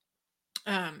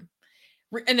 And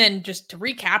then just to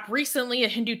recap, recently a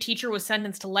Hindu teacher was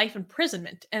sentenced to life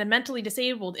imprisonment and a mentally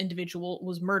disabled individual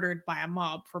was murdered by a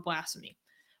mob for blasphemy.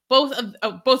 Both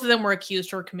of them were accused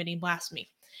for committing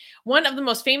blasphemy. One of the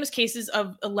most famous cases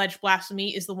of alleged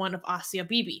blasphemy is the one of Asia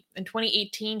Bibi. In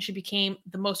 2018, she became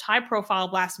the most high-profile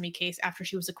blasphemy case after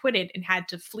she was acquitted and had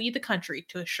to flee the country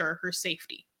to assure her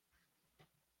safety.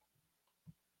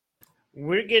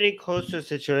 We're getting close to a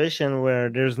situation where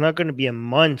there's not going to be a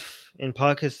month in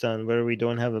Pakistan where we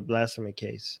don't have a blasphemy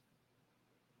case.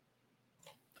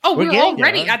 Oh, we're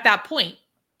already at that point.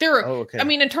 Okay. I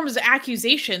mean, in terms of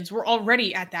accusations, we're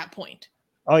already at that point.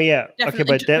 Oh yeah,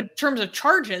 definitely. Okay, but in terms of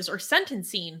charges or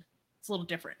sentencing, it's a little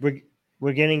different.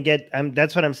 We're getting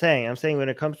that's what I'm saying. I'm saying when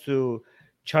it comes to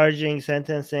charging,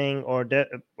 sentencing, or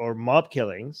mob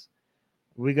killings,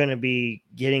 we're gonna be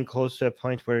getting close to a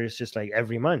point where it's just like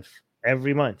every month, there's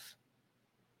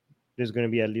gonna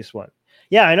be at least one.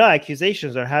 Yeah, I know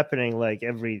accusations are happening like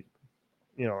every,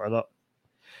 a lot.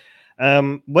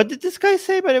 What did this guy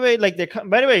say, by the way? Like,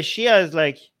 by the way, Shia is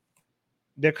like,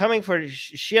 they're coming for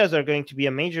Shias are going to be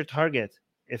a major target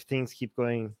if things keep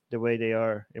going the way they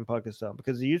are in Pakistan,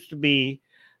 because it used to be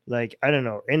like, I don't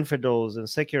know, infidels and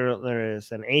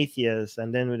secularists and atheists,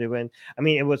 and then when they went, I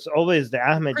mean, it was always the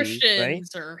Ahmadis,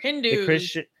 Christians, right? Or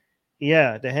Hindus.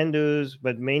 The Hindus,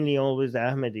 but mainly always the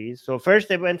Ahmadis. So first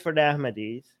they went for the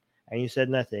Ahmadis, and you said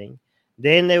nothing.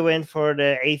 Then they went for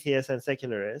the atheists and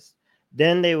secularists.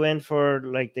 Then they went for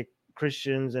like the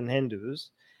Christians and Hindus,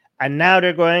 and now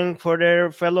they're going for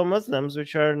their fellow Muslims,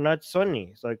 which are not Sunni.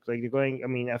 It's like they're going, I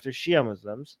mean, after Shia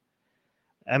Muslims.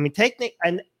 I mean, technically,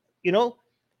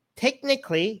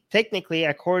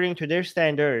 according to their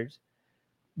standards,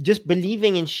 just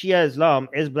believing in Shia Islam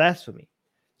is blasphemy.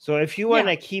 So if you want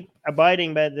to keep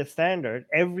abiding by the standard,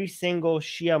 every single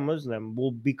Shia Muslim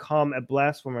will become a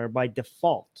blasphemer by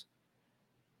default.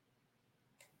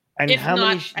 And if how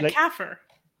not many, a kafir?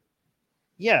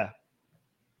 Yeah.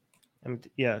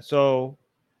 So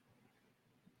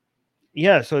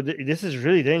this is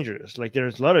really dangerous. Like, there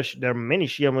are many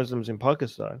Shia Muslims in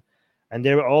Pakistan, and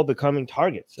they're all becoming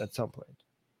targets at some point.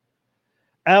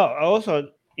 Also,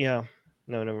 yeah.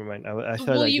 No, never mind. I thought.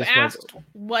 Well, you asked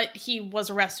what he was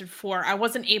arrested for. I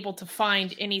wasn't able to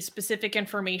find any specific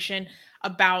information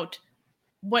about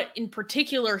what in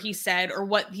particular he said or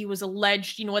what he was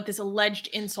alleged, what this alleged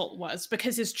insult was,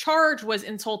 because his charge was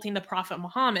insulting the Prophet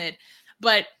Muhammad.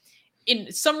 But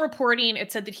in some reporting,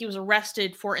 it said that he was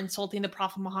arrested for insulting the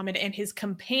Prophet Muhammad and his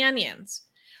companions.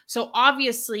 So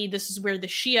obviously, this is where the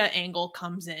Shia angle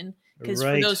comes in, because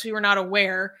for those who are not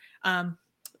aware,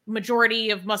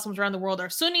 majority of Muslims around the world are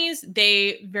Sunnis.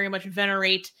 They very much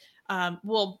venerate,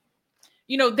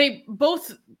 they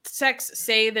both sects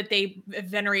say that they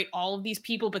venerate all of these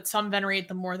people, but some venerate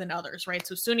them more than others, right?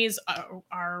 So Sunnis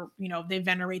are they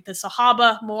venerate the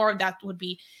Sahaba more. That would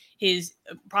be his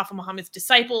Prophet Muhammad's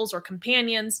disciples or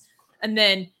companions. And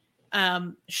then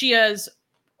Shias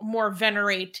more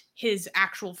venerate his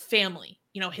actual family,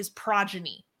 his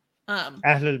progeny.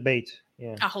 Ahlul Bayt.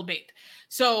 Yeah. Ahlul Bayt.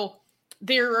 So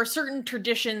there are certain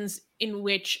traditions in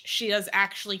which Shias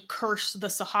actually curse the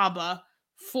Sahaba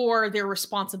for their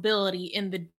responsibility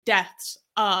in the deaths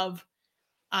of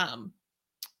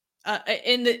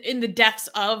in the deaths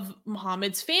of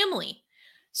Muhammad's family.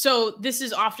 So this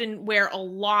is often where a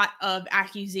lot of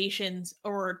accusations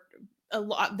or a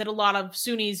lot of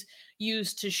Sunnis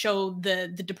use to show the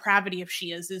depravity of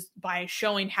Shias is by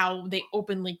showing how they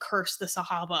openly curse the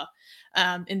Sahaba.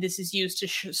 And this is used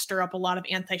to stir up a lot of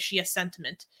anti-Shia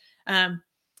sentiment.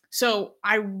 So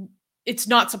it's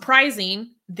not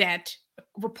surprising that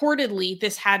reportedly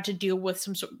this had to do with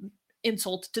some sort of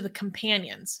insult to the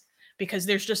companions, because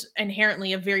there's just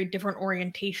inherently a very different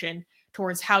orientation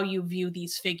towards how you view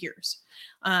these figures.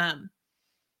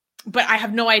 But I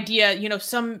have no idea,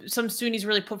 some Sunnis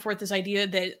really put forth this idea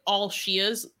that all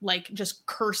Shias like just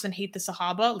curse and hate the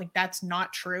Sahaba. Like, that's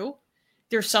not true.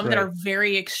 There's some that are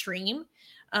very extreme,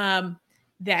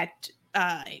 that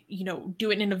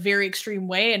do it in a very extreme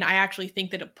way. And I actually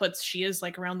think that it puts Shias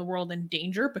like around the world in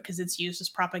danger, because it's used as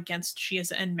prop against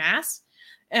Shias en masse.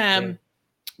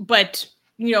 But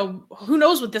who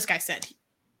knows what this guy said?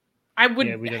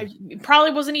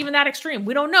 Probably wasn't even that extreme.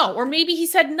 We don't know. Or maybe he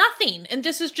said nothing, and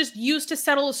this is just used to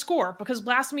settle a score, because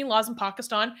blasphemy laws in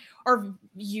Pakistan are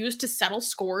used to settle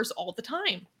scores all the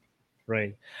time.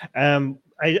 Right. I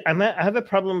have a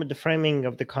problem with the framing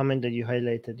of the comment that you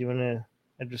highlighted. Do you want to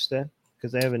address that?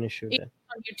 Because I have an issue with that.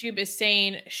 On YouTube is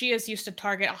saying Shias used to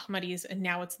target Ahmadis, and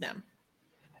now it's them.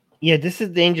 Yeah, this is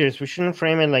dangerous. We shouldn't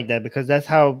frame it like that, because that's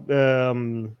how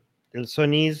the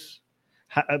Sunnis.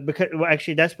 That's because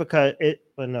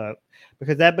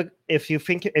if you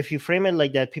frame it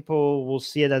like that, people will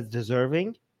see it as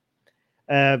deserving.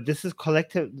 This is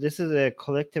a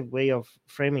collective way of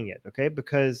framing it, okay?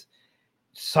 Because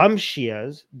some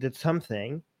Shias did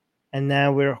something, and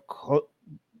now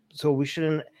so we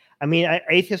shouldn't. I mean,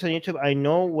 atheists on YouTube, I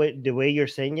know the way you're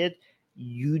saying it.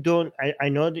 You don't. I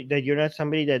know that you're not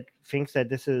somebody that thinks that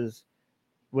this is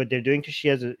what they're doing to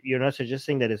Shias. You're not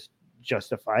suggesting that it's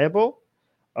justifiable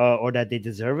or that they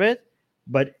deserve it.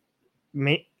 But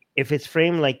if it's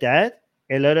framed like that,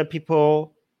 a lot of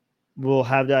people will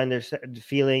have the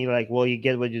feeling like, well, you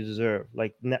get what you deserve.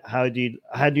 Like, how do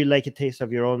you like a taste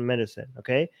of your own medicine?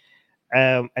 Okay.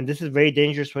 And this is a very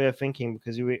dangerous way of thinking,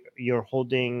 because they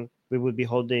would be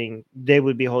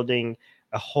holding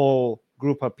a whole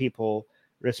group of people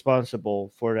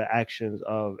responsible for the actions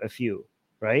of a few,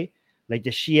 right? Like the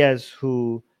Shias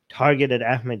who targeted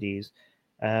Ahmadis,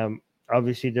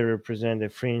 obviously they represent a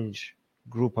fringe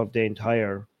group of the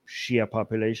entire Shia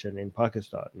population in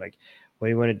Pakistan. Like, what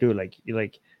do you want to do?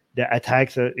 Like the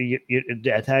attacks on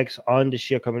the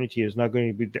Shia community is not going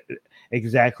to be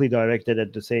exactly directed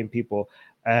at the same people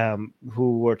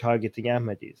who were targeting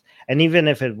Ahmadis. And even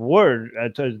if it were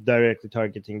directly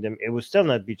targeting them, it would still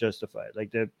not be justified.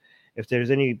 Like, if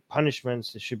there's any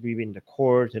punishments, it should be in the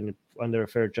court and under a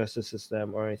fair justice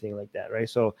system or anything like that, right?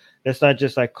 So let's not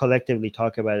just like collectively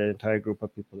talk about an entire group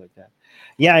of people like that.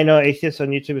 Yeah, I know atheists on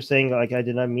YouTube are saying like, I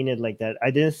did not mean it like that.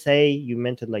 I didn't say you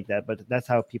meant it like that, but that's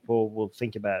how people will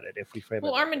think about it if we frame it.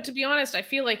 Well, Armin, to be honest, I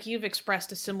feel like you've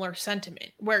expressed a similar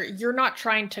sentiment where you're not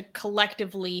trying to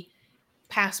collectively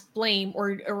pass blame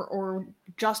or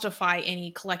justify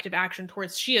any collective action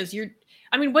towards Shias.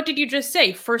 What did you just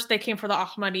say? First they came for the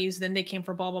Ahmadis, then they came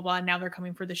for blah, blah, blah, and now they're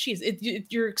coming for the Shias.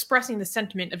 You're expressing the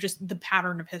sentiment of just the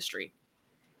pattern of history.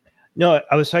 No,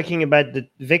 I was talking about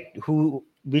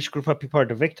which group of people are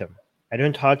the victim. I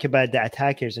don't talk about the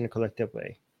attackers in a collective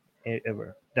way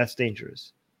ever. That's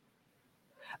dangerous.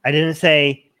 I didn't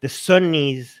say the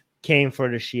Sunnis came for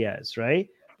the Shias, right?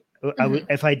 Mm-hmm.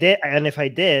 If I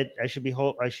did,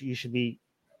 you should be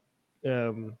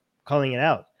calling it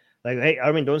out. Like, hey,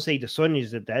 Armin, don't say the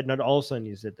Sunnis did that. Not all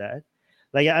Sunnis did that.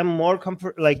 Like, I'm more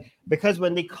because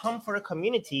when they come for a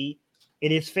community,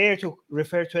 it is fair to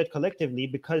refer to it collectively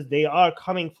because they are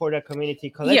coming for that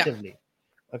community collectively.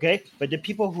 Yeah. Okay, but the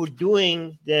people who are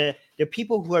doing the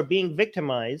people who are being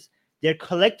victimized, they're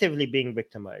collectively being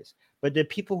victimized. But the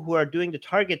people who are doing the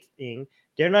targeting,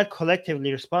 they're not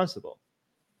collectively responsible.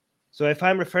 So if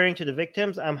I'm referring to the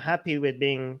victims, I'm happy with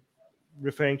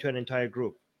referring to an entire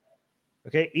group.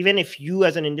 Okay, even if you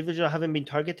as an individual haven't been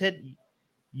targeted,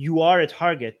 you are a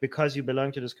target because you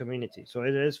belong to this community. So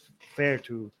it is fair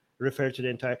to refer to the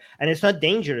entire, and it's not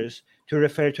dangerous to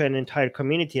refer to an entire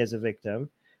community as a victim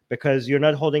because you're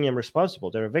not holding them responsible.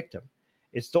 They're a victim.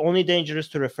 It's the only dangerous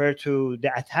to refer to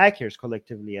the attackers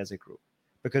collectively as a group,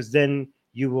 because then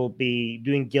you will be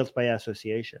doing guilt by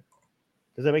association.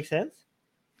 Does that make sense?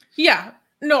 Yeah.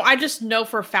 No, I just know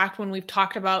for a fact when we've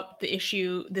talked about this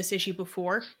issue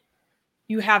before,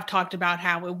 you have talked about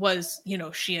how it was,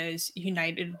 Shias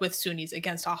united with Sunnis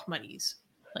against Ahmadis.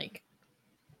 Like,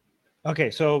 okay,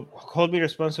 so hold me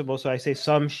responsible. So I say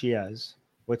some Shias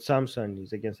with some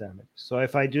Sunnis against Ahmadis. So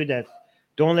if I do that,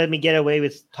 don't let me get away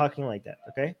with talking like that.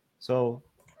 Okay, so.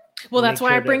 Well, that's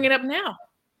why I bring it up now.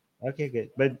 Okay,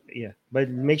 good. But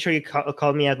make sure you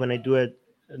call me out when I do it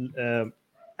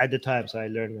at the time, so I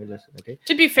learn my lesson. Okay.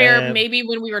 To be fair, maybe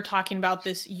when we were talking about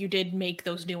this, you did make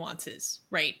those nuances,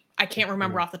 right? I can't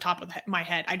remember off the top of my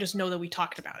head. I just know that we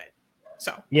talked about it.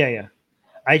 So yeah.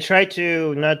 I try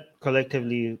to not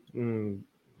collectively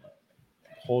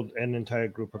hold an entire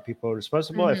group of people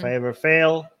responsible. Mm-hmm. If I ever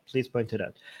fail, please point it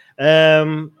out.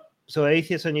 So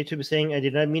atheists on YouTube is saying, I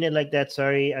did not mean it like that.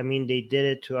 Sorry. I mean, they did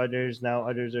it to others. Now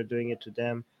others are doing it to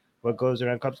them. What goes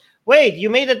around comes. Wait, you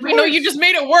made it worse. No, you just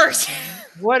made it worse.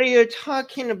 What are you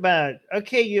talking about?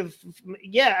 Okay,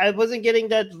 I wasn't getting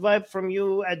that vibe from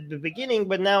you at the beginning,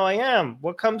 but now I am.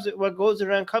 What goes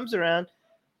around comes around.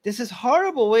 This is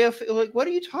horrible way of like. What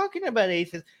are you talking about,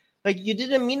 atheist? Like, you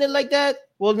didn't mean it like that.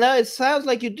 Well, now it sounds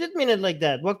like you did mean it like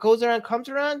that. What goes around comes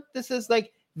around. This is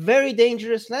like very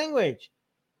dangerous language.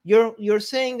 You're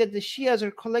saying that the Shias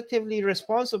are collectively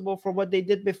responsible for what they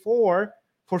did before,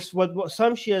 for what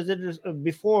some Shias did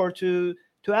before to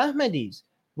Ahmadis.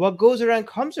 What goes around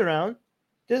comes around.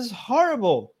 This is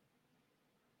horrible.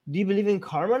 Do you believe in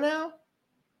karma now?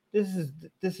 This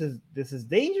is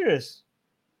dangerous.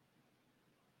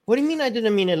 What do you mean I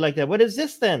didn't mean it like that? What is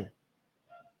this then?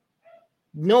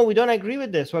 No, we don't agree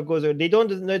with this. What goes around? The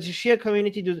Shia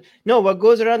community does. No, what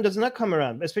goes around does not come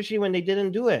around, especially when they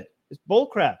didn't do it. It's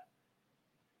bullcrap.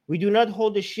 We do not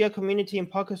hold the Shia community in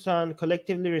Pakistan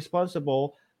collectively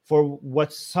responsible for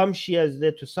what some Shias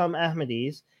did to some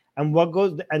Ahmadis,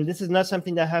 and this is not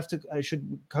something that should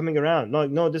be coming around.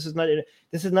 No, this is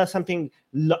not something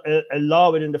a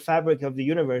law within the fabric of the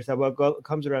universe that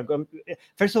comes around.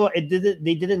 First of all,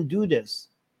 they didn't do this,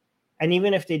 and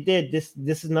even if they did, this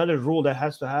is not a rule that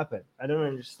has to happen. I don't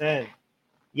understand.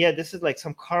 Yeah, this is like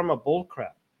some karma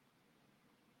bullcrap.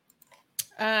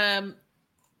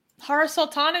 Horace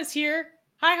Sultan is here.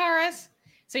 Hi, Horace.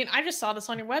 Saying, I just saw this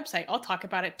on your website. I'll talk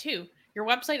about it too. Your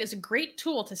website is a great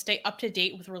tool to stay up to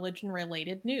date with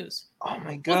religion-related news. Oh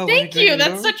my God! Well, thank you.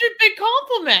 That's such a big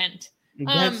compliment.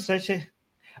 That's such a...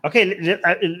 Okay,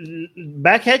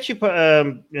 back at you,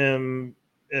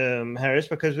 Harris,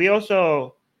 because we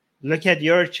also look at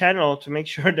your channel to make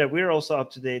sure that we're also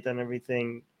up to date on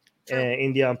everything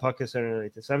India and Pakistan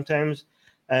related. Sometimes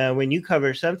when you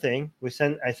cover something, I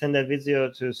send that video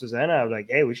to Susanna. I'm like,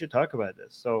 hey, we should talk about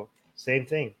this. So same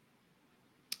thing.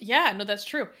 Yeah, no, that's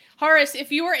true. Horace,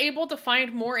 if you were able to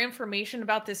find more information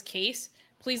about this case,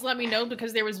 please let me know,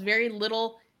 because there was very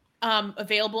little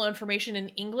available information in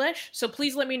English. So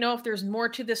please let me know if there's more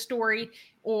to this story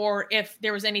or if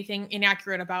there was anything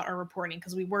inaccurate about our reporting,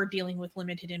 because we were dealing with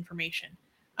limited information.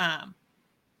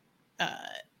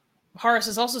 Horace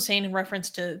is also saying, in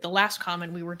reference to the last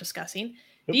comment we were discussing,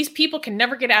 these people can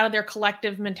never get out of their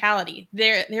collective mentality.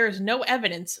 There is no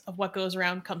evidence of what goes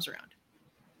around comes around.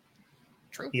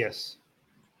 True. Yes.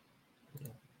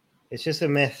 It's just a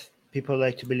myth people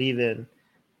like to believe in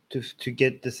to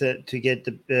get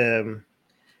the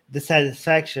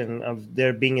satisfaction of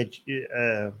there being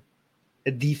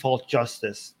a default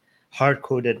justice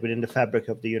hard-coded within the fabric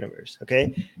of the universe.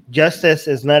 Okay, justice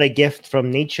is not a gift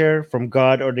from nature, from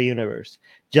God, or the universe.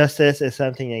 Justice is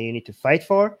something that you need to fight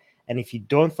for, and if you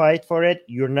don't fight for it,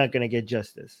 you're not going to get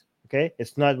justice. Okay,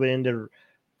 it's not within the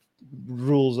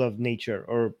rules of nature,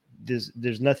 or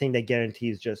there's nothing that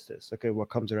guarantees justice. Okay, what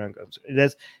comes around comes.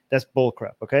 That's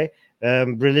bullcrap. Okay,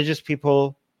 religious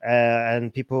people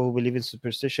and people who believe in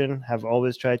superstition have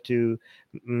always tried to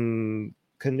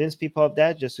convince people of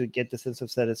that, just to get the sense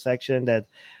of satisfaction that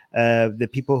the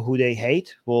people who they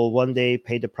hate will one day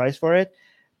pay the price for it,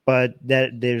 but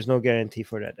that there's no guarantee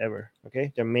for that ever.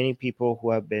 Okay, there are many people who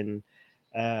have been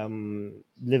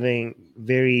living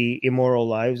very immoral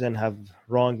lives and have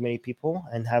wronged many people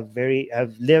and have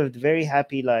lived very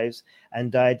happy lives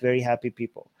and died very happy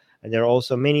people. And there are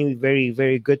also many very,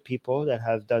 very good people that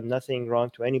have done nothing wrong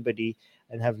to anybody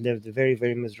and have lived very,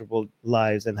 very miserable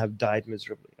lives and have died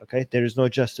miserably. Okay, there is no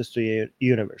justice to your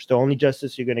universe. The only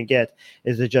justice you're going to get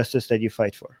is the justice that you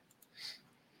fight for.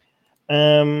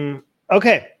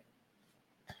 Okay.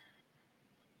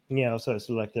 Yeah, also it's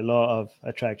like the law of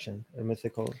attraction, a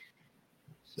mythical.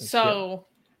 So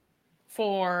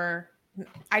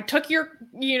I took your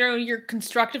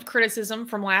constructive criticism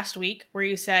from last week where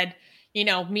you said,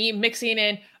 me mixing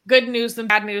in good news and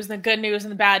bad news, and the good news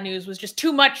and the bad news was just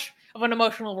too much of an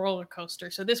emotional roller coaster.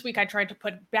 So this week I tried to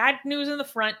put bad news in the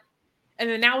front, and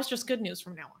then now it's just good news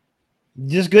from now on.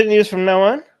 Just good news from now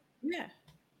on? Yeah.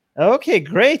 Okay,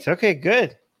 great. Okay,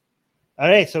 good. All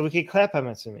right, so we can clap, I'm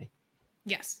assuming.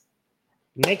 Yes.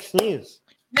 Next news.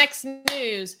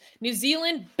 New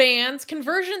Zealand bans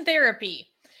conversion therapy.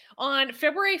 On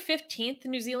February 15th,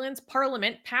 New Zealand's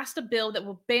parliament passed a bill that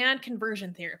will ban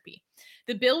conversion therapy.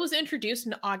 The bill was introduced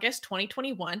in August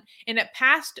 2021, and it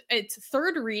passed its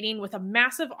third reading with a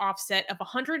massive offset of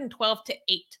 112 to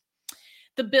 8.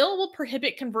 The bill will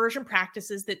prohibit conversion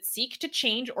practices that seek to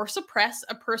change or suppress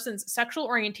a person's sexual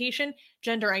orientation,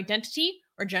 gender identity,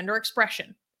 or gender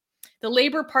expression. The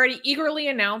Labour Party eagerly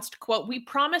announced, quote, "We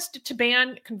promised to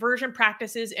ban conversion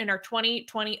practices in our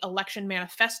 2020 election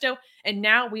manifesto, and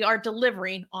now we are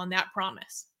delivering on that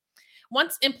promise."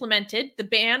 Once implemented, the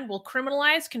ban will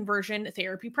criminalize conversion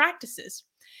therapy practices.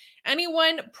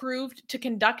 Anyone proved to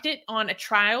conduct it on a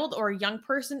child or a young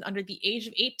person under the age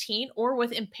of 18 or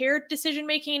with impaired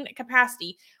decision-making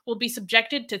capacity will be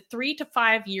subjected to 3 to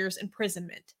 5 years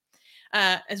imprisonment,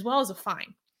 as well as a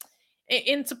fine.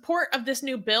 In support of this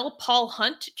new bill, Paul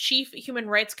Hunt, Chief Human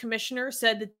Rights Commissioner,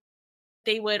 said that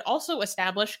they would also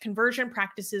establish conversion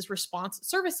practices response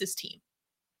services team.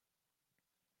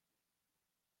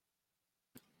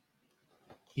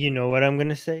 You know what I'm going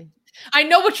to say? I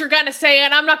know what you're going to say,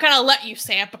 and I'm not going to let you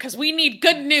say it because we need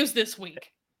good news this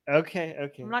week. Okay.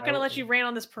 I'm not going to let you rain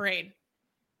on this parade.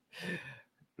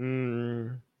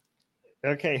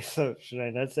 Okay, so should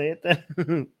I not say it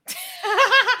then?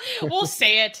 We'll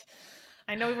say it.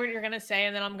 I know what you're gonna say,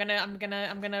 and then I'm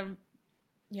gonna.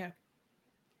 Yeah.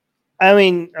 I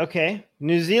mean, okay,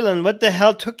 New Zealand. What the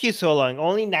hell took you so long?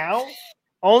 Only now?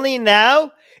 Only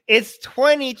now? It's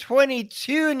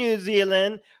 2022, New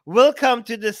Zealand. Welcome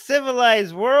to the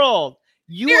civilized world.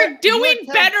 You're doing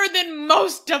better than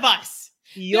most of us.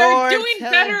 You're doing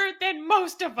better than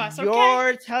most of us. Okay?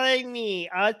 You're telling me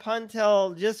up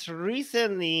until just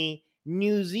recently,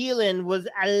 New Zealand was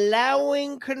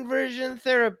allowing conversion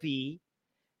therapy.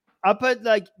 Up at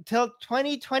till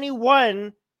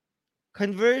 2021,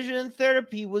 conversion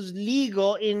therapy was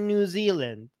legal in New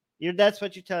Zealand. That's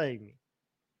what you're telling me.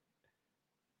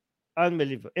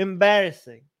 Unbelievable.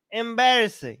 Embarrassing.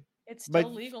 It's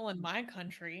still legal in my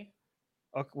country.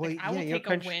 Okay, well, I will take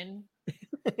a win.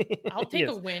 I'll take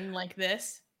a win like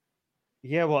this.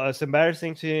 Yeah, well, it's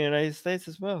embarrassing to the United States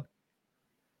as well.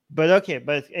 But okay,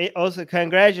 but also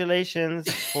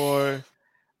congratulations for,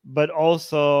 but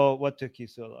also what took you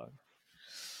so long?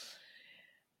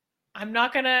 I'm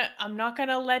not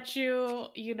gonna let you.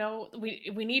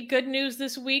 We need good news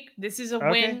this week. This is a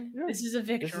win. Yeah. This is a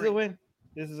victory. This is a win.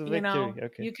 This is a victory.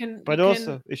 Okay. You can. But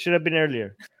also, it should have been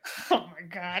earlier. Oh my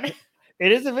god.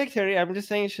 It is a victory. I'm just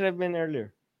saying it should have been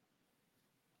earlier.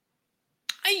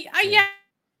 Yeah.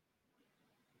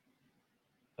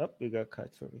 Oh, you got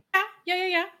cut for me.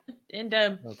 Yeah. And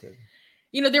okay.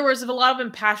 There was a lot of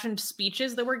impassioned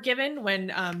speeches that were given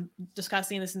when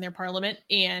discussing this in their parliament,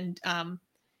 and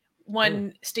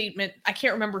one statement, I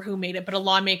can't remember who made it, but a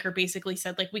lawmaker basically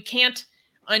said, like, we can't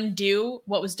undo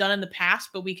what was done in the past,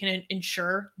 but we can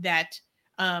ensure that,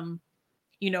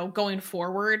 going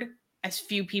forward, as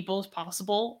few people as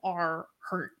possible are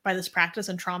hurt by this practice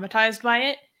and traumatized by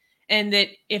it. And that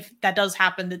if that does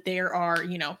happen, that there are,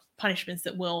 punishments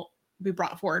that will be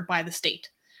brought forward by the state.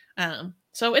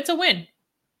 So it's a win.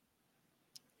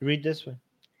 Read this one.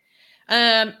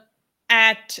 There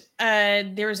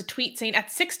was a tweet saying,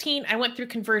 at 16, I went through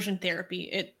conversion therapy.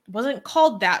 It wasn't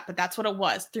called that, but that's what it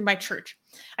was, through my church.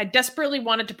 I desperately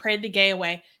wanted to pray the gay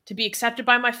away, to be accepted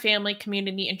by my family,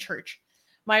 community, and church.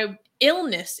 My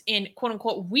illness and quote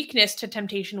unquote weakness to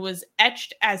temptation was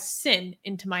etched as sin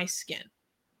into my skin.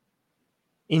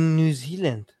 In New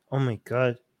Zealand? Oh my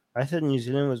God. I thought New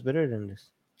Zealand was better than this.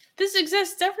 This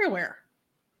exists everywhere.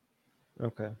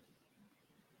 Okay.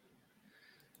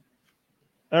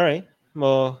 All right.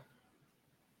 Well,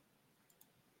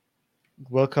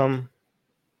 welcome.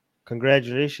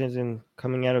 Congratulations in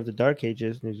coming out of the dark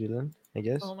ages, New Zealand, I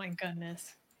guess. Oh my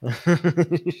goodness.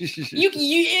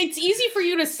 It's easy for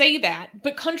you to say that,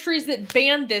 but countries that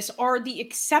ban this are the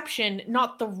exception,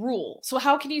 not the rule. So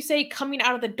how can you say coming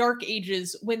out of the dark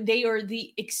ages when they are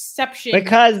the exception?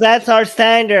 Because that's our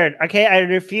standard. Okay, I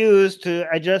refuse to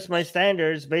adjust my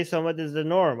standards based on what is the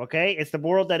norm. Okay, it's the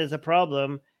world that is a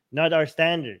problem, not our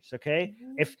standards. Okay,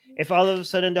 if all of a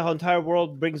sudden the entire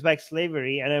world brings back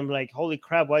slavery and I'm like, holy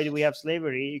crap, why do we have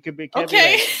slavery? You could be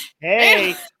okay. Like,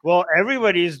 hey, well,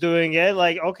 everybody's doing it.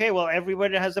 Like, okay, well,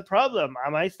 everybody has a problem.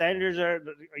 My standards are,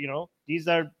 these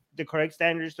are the correct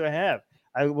standards to have.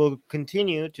 I will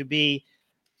continue to be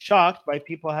shocked by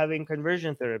people having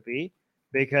conversion therapy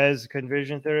because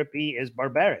conversion therapy is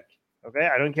barbaric. Okay,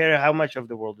 I don't care how much of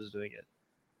the world is doing it.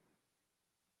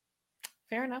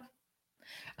 Fair enough.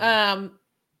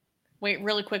 Wait,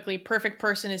 really quickly. Perfect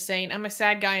Person is saying, I'm a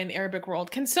sad guy in the Arabic world.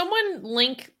 Can someone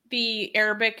link the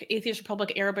Atheist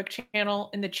Republic Arabic channel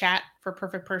in the chat for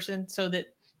Perfect Person so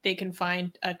that they can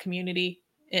find a community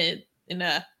in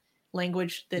a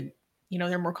language that,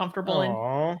 they're more comfortable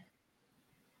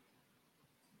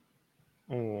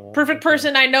in? Perfect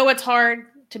Person, I know it's hard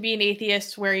to be an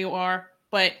atheist where you are,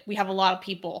 but we have a lot of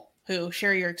people who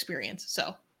share your experience.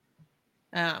 So,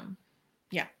 yeah.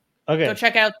 Okay. Go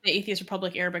check out the Atheist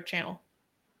Republic Arabic channel.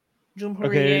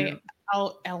 Jumhuriyet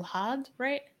al-Had,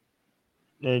 right?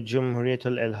 Jumhuriyet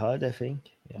al-Had, I think.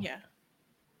 Yeah.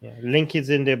 Link is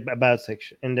in the about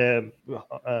section, in the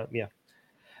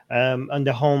on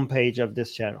the home page of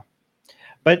this channel.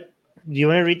 But do you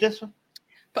want to read this one?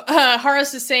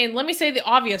 Horace is saying, let me say the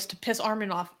obvious to piss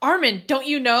Armin off. Armin, don't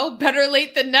you know? Better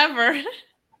late than never.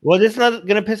 Well, this is not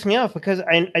going to piss me off because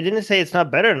I didn't say it's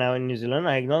not better now in New Zealand.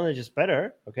 I acknowledge it's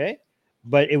better, okay?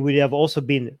 But it would have also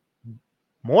been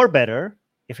more better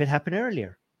if it happened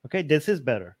earlier, okay? This is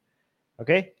better,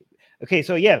 okay? Okay,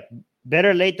 so yeah,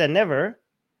 better late than never,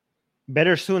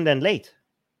 better soon than late.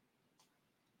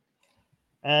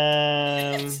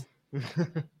 That's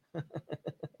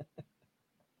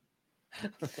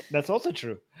also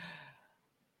true.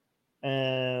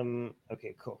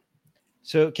 Okay, cool.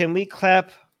 So can we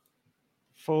clap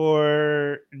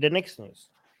for the next news?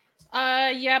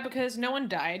 Yeah, because no one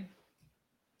died.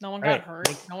 No one got hurt.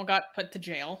 No one got put to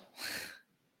jail.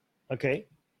 Okay.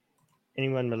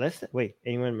 Anyone molested? Wait,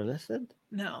 anyone molested?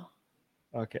 No.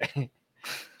 Okay.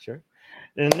 Sure.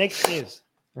 The next news.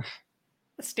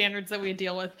 The standards that we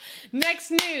deal with. Next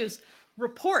news.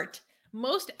 Report.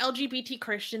 Most LGBT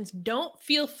Christians don't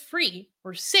feel free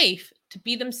or safe to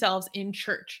be themselves in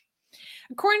church.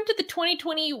 According to the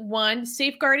 2021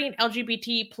 Safeguarding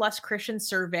LGBT plus Christians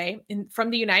survey from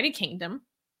the United Kingdom,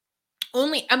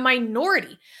 only a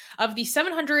minority of the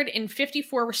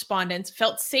 754 respondents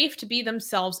felt safe to be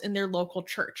themselves in their local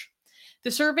church.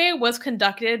 The survey was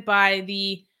conducted by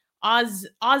the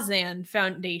Ozan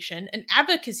Foundation, an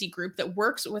advocacy group that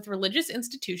works with religious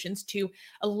institutions to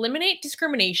eliminate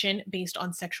discrimination based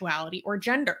on sexuality or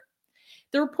gender.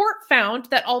 The report found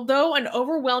that although an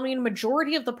overwhelming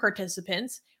majority of the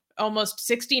participants, almost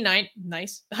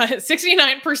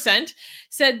 69%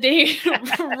 said they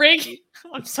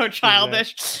I'm so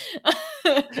childish.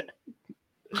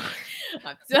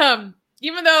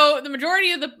 Even though the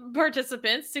majority of the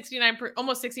participants,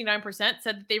 almost 69%,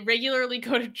 said that they regularly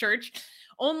go to church,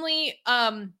 only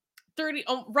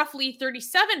roughly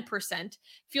 37%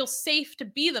 feel safe to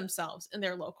be themselves in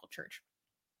their local church.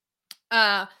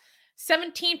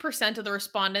 17% of the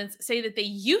respondents say that they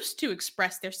used to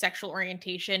express their sexual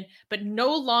orientation, but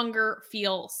no longer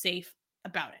feel safe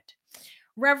about it.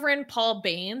 Reverend Paul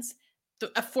Baines,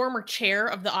 a former chair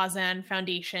of the Ozan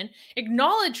Foundation,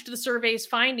 acknowledged the survey's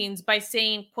findings by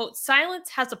saying, quote, "Silence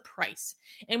has a price,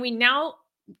 and we now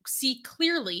see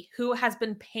clearly who has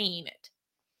been paying it."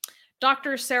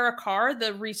 Dr. Sarah Carr,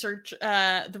 the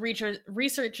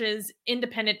research's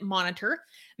independent monitor,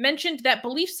 mentioned that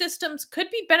belief systems could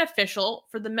be beneficial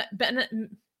for the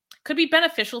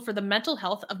mental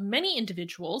health of many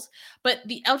individuals, but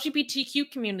the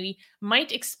LGBTQ community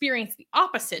might experience the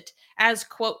opposite, as,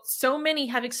 quote, "so many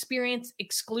have experienced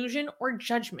exclusion or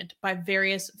judgment by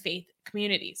various faith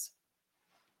communities."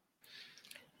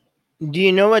 Do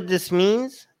you know what this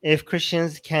means? If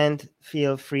Christians can't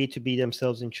feel free to be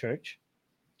themselves in church,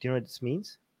 do you know what this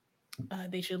means?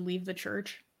 They should leave the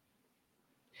church.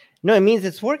 No, it means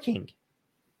it's working.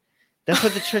 That's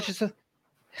what the church is.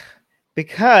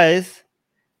 Because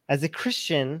as a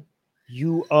Christian,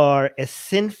 you are a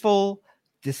sinful,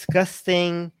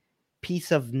 disgusting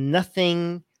piece of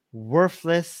nothing,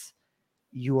 worthless.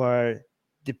 You are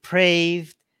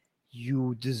depraved.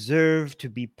 You deserve to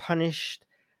be punished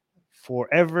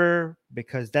forever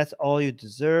because that's all you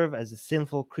deserve as a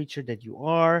sinful creature that you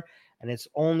are. And it's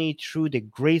only through the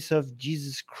grace of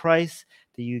Jesus Christ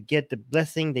that you get the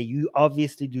blessing that you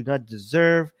obviously do not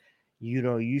deserve. You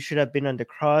know, you should have been on the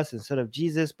cross instead of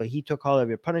Jesus, but he took all of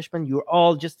your punishment. You're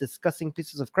all just disgusting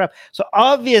pieces of crap. So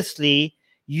obviously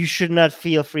you should not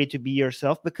feel free to be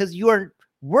yourself because you are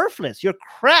worthless. You're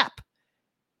crap,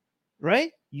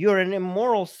 right? You're an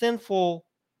immoral, sinful,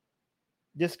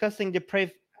 disgusting,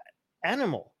 depraved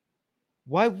animal.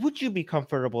 Why would you be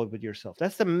comfortable with yourself?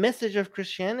 That's the message of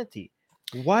Christianity.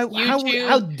 Why?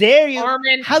 How dare you?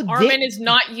 Armin is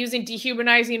not using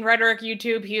dehumanizing rhetoric.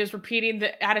 YouTube. He is repeating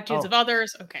the attitudes of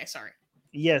others. Okay, sorry.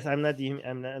 Yes, I'm not.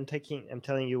 I'm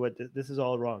telling you what this is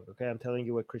all wrong. Okay, I'm telling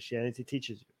you what Christianity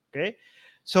teaches you. Okay,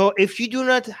 so if you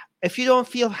don't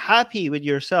feel happy with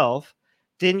yourself,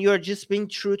 then you're just being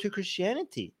true to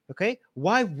Christianity. Okay,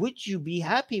 why would you be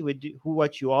happy with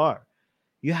what you are?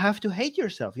 You have to hate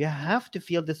yourself. You have to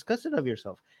feel disgusted of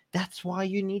yourself. That's why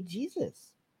you need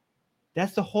Jesus.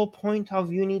 That's the whole point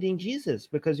of you needing Jesus,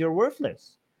 because you're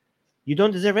worthless. You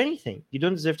don't deserve anything. You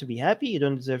don't deserve to be happy. You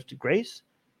don't deserve to grace.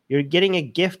 You're getting a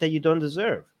gift that you don't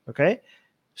deserve. Okay?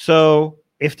 So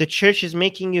if the church is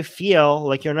making you feel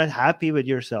like you're not happy with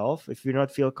yourself, if you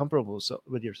not feel comfortable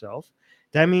with yourself,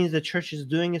 that means the church is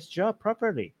doing its job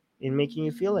properly in making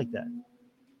you feel like that.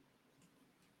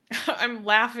 I'm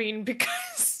laughing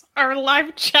because our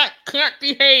live chat can't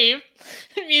behave.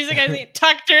 Music, I think,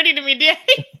 talk dirty to me,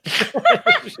 Daddy.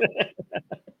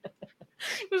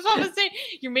 Was all to say,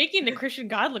 you're making the Christian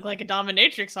God look like a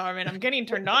dominatrix, Armin. I'm getting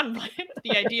turned on by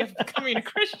the idea of becoming a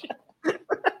Christian.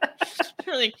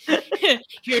 You're like,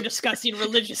 you're discussing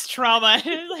religious trauma.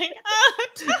 Like,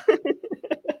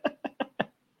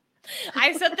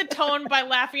 I set the tone by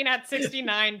laughing at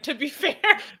 69, to be fair.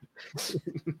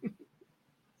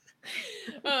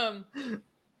 But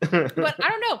I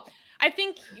don't know. I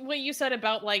think what you said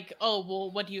about like, oh,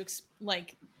 well, what do you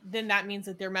like? Then that means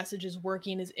that their message is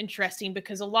working is interesting,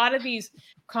 because a lot of these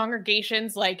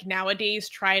congregations like nowadays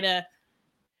try to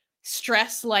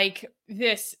stress like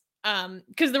this,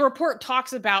 because the report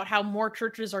talks about how more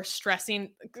churches are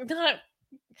stressing.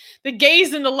 The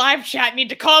gays in the live chat need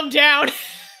to calm down.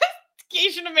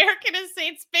 Asian American is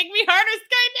saying, "Spank me harder,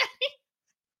 Sky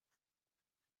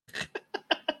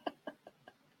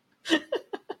Daddy."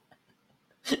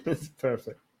 That's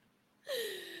perfect.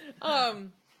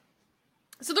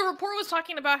 So the report was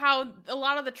talking about how a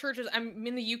lot of the churches I'm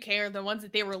in the UK, or the ones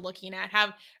that they were looking at,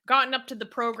 have gotten up to the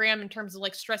program in terms of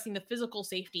like stressing the physical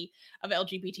safety of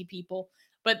LGBT people,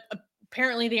 but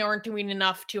apparently they aren't doing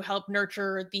enough to help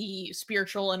nurture the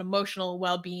spiritual and emotional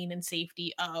well-being and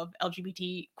safety of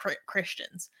LGBT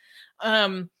Christians.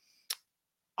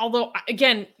 Although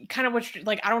again, kind of what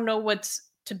like, I don't know what's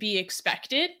to be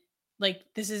expected. Like,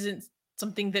 this isn't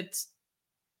something that's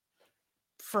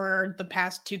for the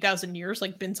past 2,000 years,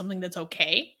 like been something that's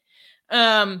okay.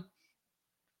 I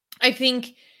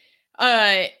think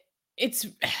it's,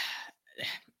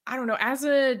 I don't know, as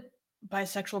a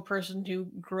bisexual person who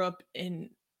grew up in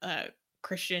a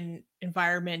Christian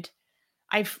environment,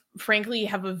 I frankly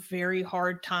have a very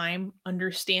hard time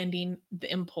understanding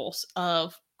the impulse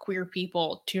of queer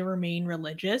people to remain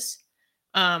religious.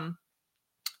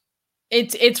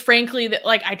 It's frankly that,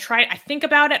 like, I think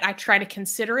about it, I try to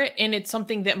consider it, and it's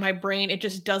something that my brain, it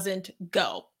just doesn't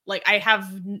go. Like, I have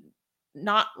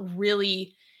not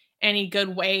really any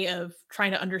good way of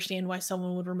trying to understand why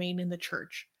someone would remain in the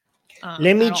church.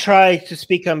 Let me try to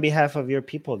speak on behalf of your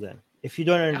people then. If you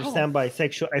don't understand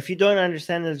bisexual, if you don't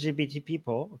understand LGBT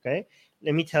people, okay,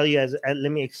 let me tell you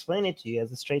let me explain it to you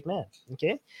as a straight man,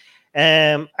 okay?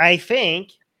 I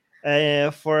think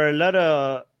for a lot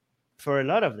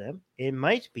of them, it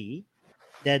might be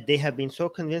that they have been so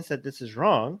convinced that this is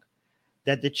wrong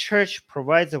that the church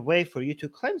provides a way for you to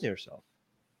cleanse yourself.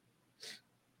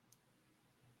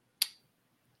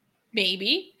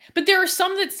 Maybe, but there are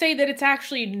some that say that it's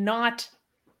actually not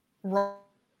wrong.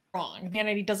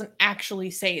 Humanity doesn't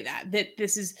actually say that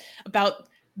this is about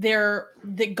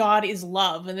that God is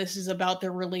love, and this is about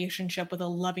their relationship with a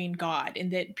loving God, and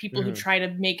that people who try to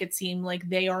make it seem like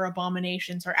they are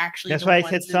abominations are actually that's why I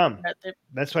said some.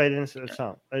 That's why I didn't say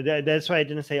some. That's why I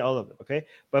didn't say all of them. Okay,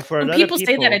 but for a lot of people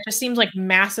say that, it just seems like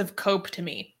massive cope to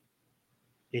me.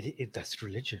 That's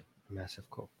religion, massive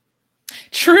cope.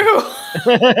 True.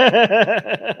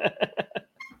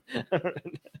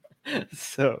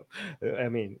 So, I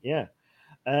mean, yeah.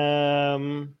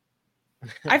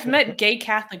 I've met gay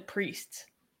Catholic priests,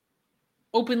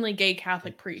 openly gay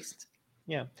Catholic priests.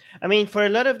 Yeah, I mean, for a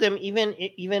lot of them, even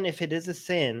if it is a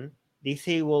sin, they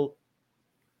say, "Well,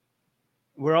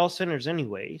 we're all sinners,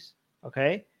 anyways."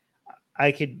 Okay,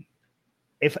 I could,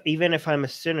 even if I'm a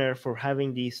sinner for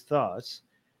having these thoughts,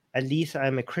 at least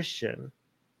I'm a Christian,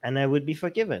 and I would be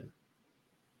forgiven.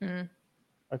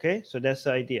 Okay, so that's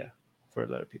the idea for a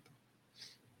lot of people.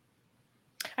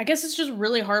 I guess it's just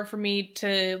really hard for me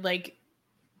to like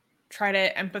try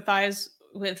to empathize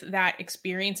with that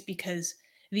experience, because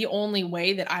the only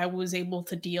way that I was able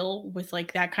to deal with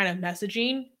like that kind of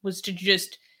messaging was to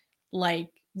just like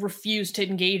refuse to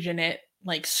engage in it.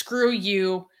 Like, screw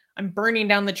you, I'm burning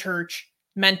down the church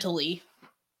mentally.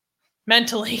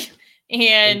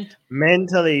 And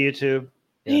mentally, YouTube.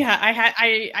 Yeah,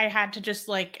 I had to just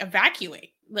like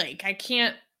evacuate. Like, I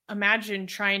can't imagine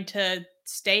trying to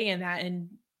stay in that and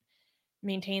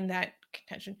maintain that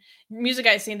contention. Music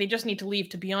guy is saying they just need to leave,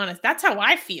 to be honest. That's how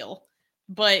I feel.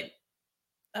 But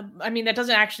I mean, that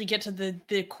doesn't actually get to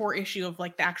the core issue of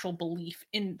like the actual belief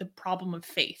in the problem of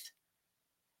faith.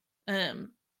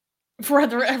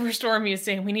 Brother Everstormy is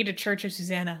saying we need a Church of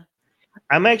Susanna.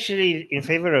 I'm actually in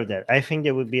favor of that. I think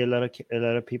there would be a lot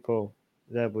of people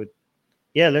that would.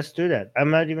 Yeah, let's do that. I'm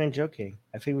not even joking.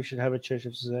 I think we should have a Church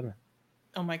of Susanna.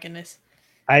 Oh my goodness.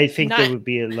 I think there would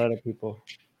be a lot of people.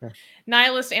 Yeah.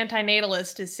 Nihilist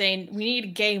Antinatalist is saying we need a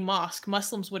gay mosque.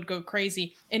 Muslims would go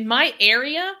crazy. In my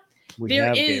area,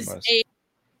 there is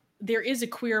a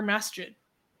queer masjid.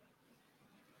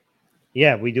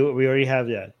 Yeah, we do. We already have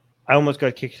that. I almost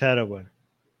got kicked out of one.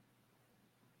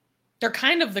 They're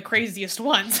kind of the craziest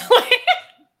ones.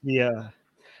 Yeah.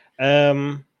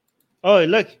 Oh,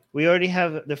 look, we already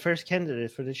have the first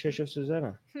candidate for the Church of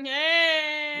Susanna.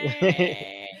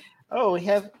 Yay! Oh, we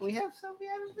have a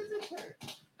visitor.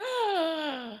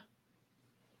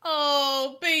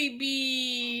 Oh,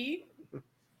 baby.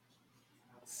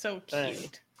 So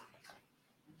cute.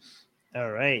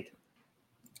 All right.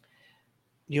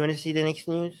 Do you want to see the next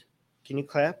news? Can you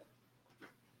clap?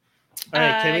 All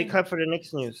right, can we clap for the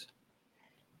next news?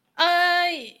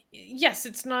 Yes,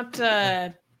 it's not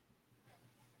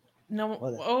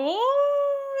no.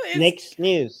 Next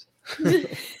news.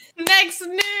 Next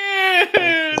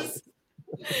news.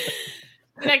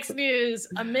 Next news.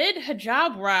 Amid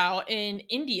hijab row in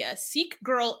India, Sikh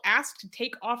girl asked to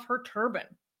take off her turban.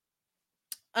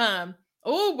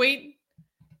 Oh, wait.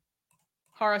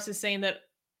 Horace is saying that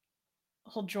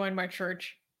he'll join my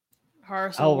church.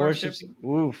 Horace will worship.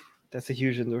 Oof, that's a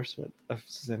huge endorsement of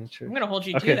Susanna Church. I'm going to hold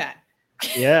you to that.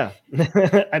 Yeah.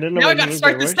 I don't know. Now I got to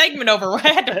start this segment over. I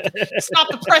had to stop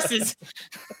the presses.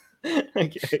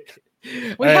 Okay.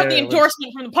 We have the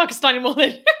endorsement from the Pakistani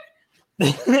woman.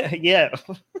 Yeah.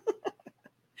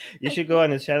 You should go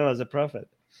on his channel as a prophet.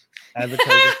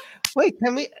 Advertising. Wait,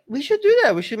 we should do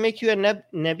that. We should make you a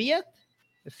Nebiyat,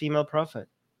 a female prophet.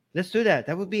 Let's do that.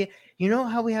 That would be, you know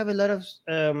how we have a lot of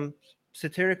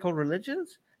satirical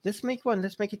religions? Let's make one.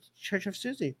 Let's make it Church of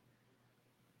Susie.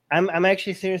 I'm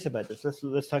actually serious about this.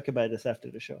 Let's talk about this after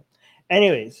the show.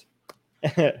 Anyways,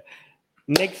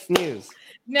 next news.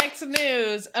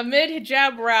 Amid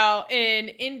hijab row in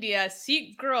India,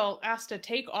 Sikh girl asked to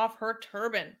take off her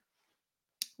turban.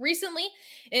 Recently,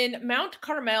 in Mount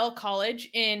Carmel College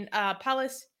in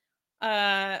Palace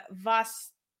Vasanth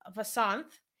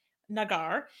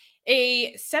Nagar,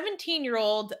 a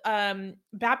 17-year-old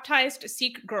baptized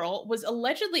Sikh girl was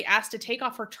allegedly asked to take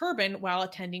off her turban while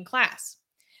attending class.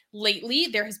 Lately,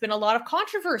 there has been a lot of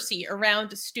controversy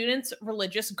around students'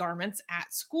 religious garments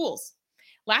at schools.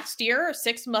 Last year,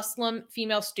 6 Muslim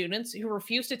female students who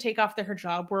refused to take off their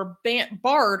hijab were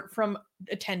barred from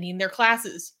attending their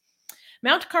classes.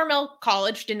 Mount Carmel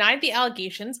College denied the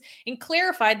allegations and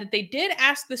clarified that they did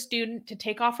ask the student to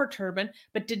take off her turban,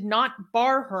 but did not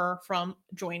bar her from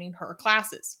joining her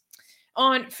classes.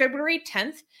 On February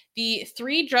 10th, the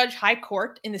 3-judge high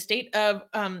court in the state of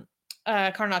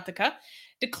Karnataka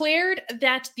declared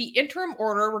that the interim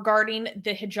order regarding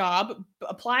the hijab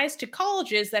applies to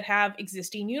colleges that have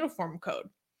existing uniform code.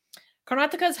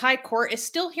 Karnataka's high court is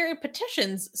still hearing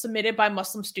petitions submitted by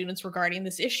Muslim students regarding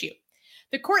this issue.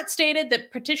 The court stated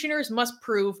that petitioners must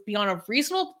prove beyond a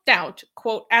reasonable doubt,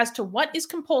 quote, as to what is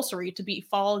compulsory to be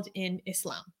followed in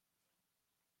Islam.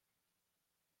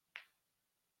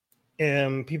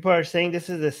 People are saying this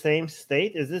is the same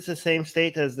state. Is this the same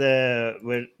state as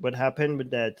what happened with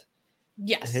that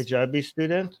hijabi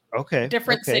student? Okay.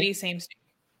 Different city, same state.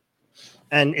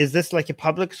 And is this like a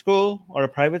public school or a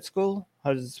private school?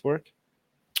 How does this work?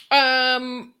 I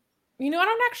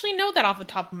don't actually know that off the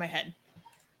top of my head.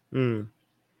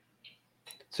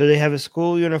 So they have a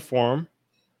school uniform.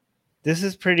 This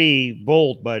is pretty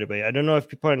bold, by the way. I don't know if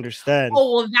people understand.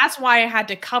 Oh, well, that's why I had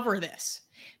to cover this.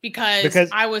 Because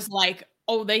I was like,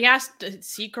 oh, they asked a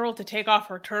Sikh girl to take off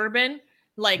her turban.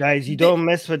 Like, guys, you don't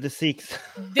mess with the Sikhs.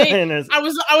 I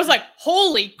was like,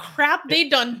 holy crap, they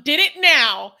done did it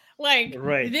now. Like,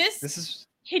 this is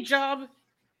hijab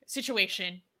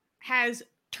situation has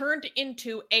turned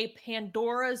into a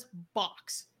Pandora's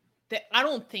box that I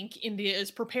don't think India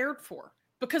is prepared for.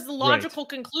 Because the logical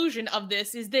conclusion of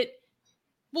this is that,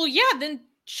 well, yeah, then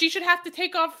she should have to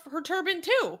take off her turban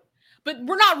too. But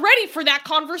we're not ready for that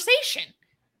conversation.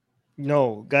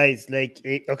 No, guys,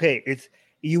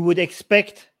 you would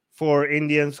expect for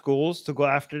Indian schools to go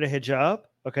after the hijab.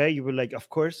 Okay, you would of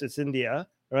course, it's India,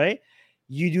 right?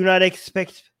 You do not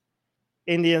expect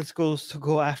Indian schools to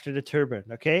go after the turban.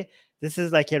 Okay, this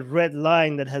is like a red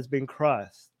line that has been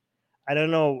crossed. I don't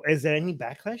know. Is there any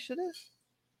backlash to this?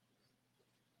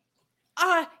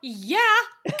 Yeah.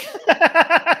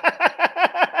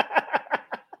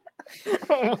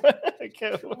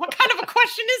 Okay. What kind of a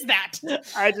question is that?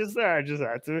 I just had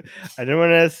to. I don't want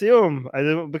to assume.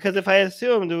 Because if I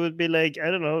assumed, it would be like,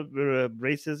 I don't know,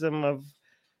 racism of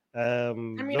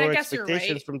lower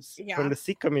expectations from the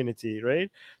Sikh community,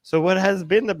 right? So what has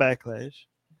been the backlash?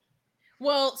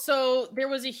 Well, so there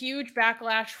was a huge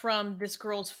backlash from this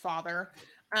girl's father.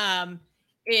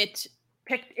 It's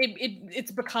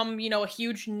become, a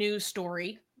huge news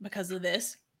story because of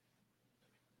this.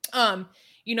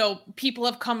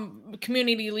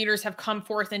 Community leaders have come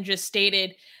forth and just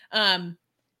stated, how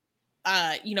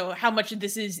much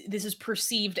this is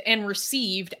perceived and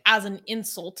received as an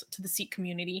insult to the Sikh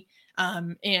community.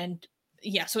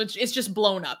 So it's just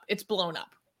blown up. It's blown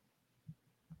up.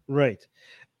 Right.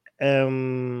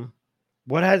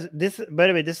 What has this, by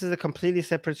the way, this is a completely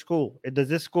separate school. Does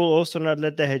this school also not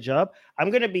let the hijab?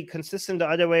 I'm going to be consistent the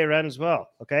other way around as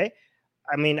well. Okay.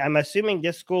 I mean, I'm assuming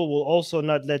this school will also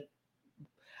not let.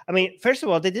 I mean, first of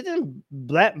all, they didn't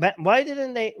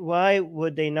why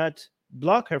would they not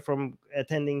block her from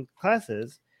attending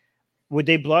classes? Would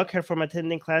they block her from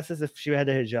attending classes if she had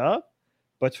a hijab?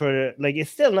 But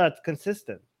it's still not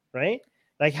consistent, right?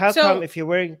 Like, how come if you're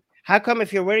wearing a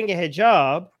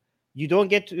hijab, you don't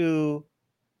get to?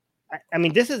 I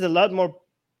mean, this is a lot more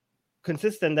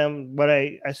consistent than what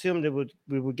I assumed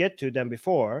we would get to than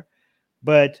before.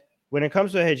 But when it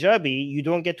comes to a hijabi, you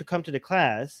don't get to come to the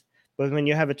class. But when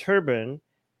you have a turban,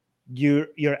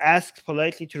 you're asked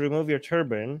politely to remove your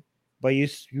turban, but you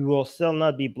will still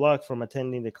not be blocked from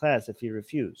attending the class if you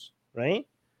refuse, right?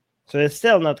 So it's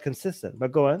still not consistent.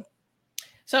 But go on.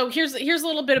 So here's a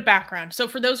little bit of background. So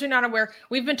for those who are not aware,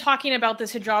 we've been talking about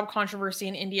this hijab controversy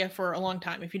in India for a long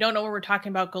time. If you don't know what we're talking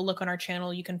about, go look on our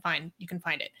channel. You can find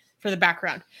it for the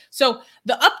background. So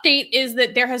the update is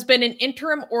that there has been an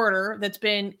interim order that's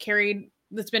been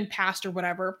passed or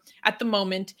whatever at the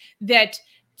moment that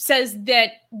says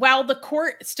that while the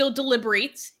court still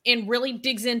deliberates and really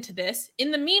digs into this,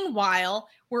 in the meanwhile,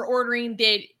 we're ordering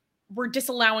that we're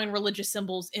disallowing religious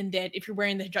symbols in that if you're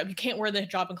wearing the hijab, you can't wear the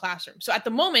hijab in classroom. So at the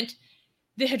moment,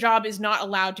 the hijab is not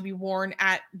allowed to be worn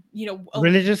at,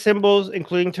 religious symbols,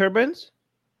 including turbans.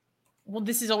 Well,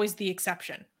 this is always the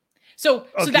exception. So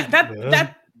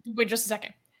that wait just a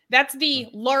second. That's the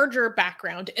larger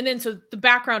background. And then so the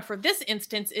background for this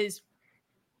instance is,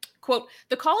 quote,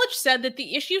 the college said that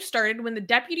the issue started when the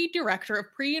deputy director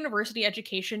of pre-university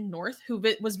education North, who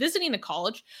was visiting the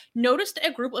college, noticed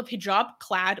a group of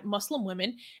hijab-clad Muslim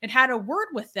women and had a word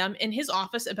with them in his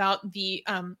office about the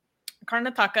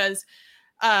Karnataka's,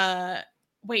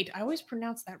 wait, I always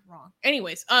pronounce that wrong.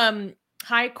 Anyways,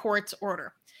 High Court's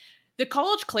order. The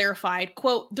college clarified,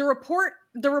 quote, the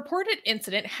reported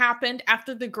incident happened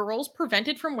after the girls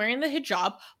prevented from wearing the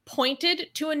hijab pointed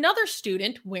to another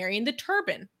student wearing the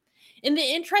turban. In the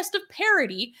interest of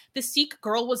parity, the Sikh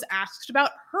girl was asked about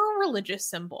her religious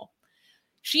symbol.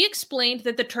 She explained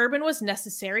that the turban was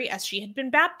necessary as she had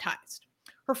been baptized.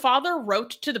 Her father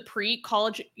wrote to the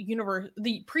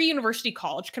pre-university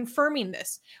college confirming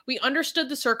this. We understood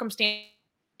the circumstances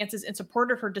and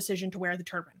supported her decision to wear the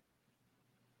turban.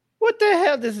 What the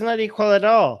hell? This is not equal at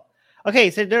all. Okay,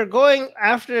 so they're going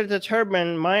after the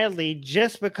turban mildly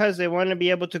just because they want to be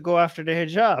able to go after the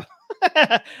hijab.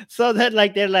 So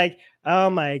that they're like, oh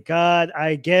my God,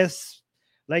 I guess,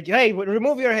 hey,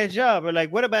 remove your hijab. Or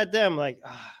what about them?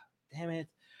 Damn it.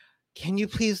 Can you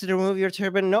please remove your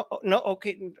turban? No,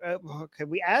 okay. Okay,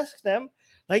 we asked them.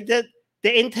 The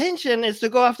intention is to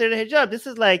go after the hijab. This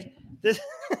is this,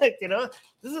 this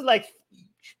is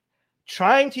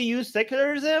trying to use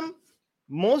secularism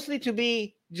mostly to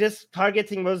be just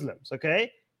targeting Muslims,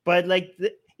 okay? But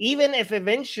even if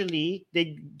eventually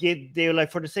they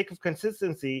for the sake of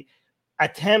consistency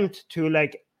attempt to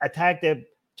attack the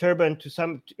turban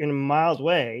in a mild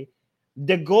way,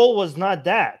 the goal was not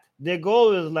that. The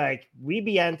goal was we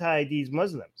be anti these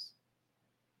Muslims.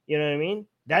 You know what I mean?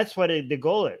 That's what the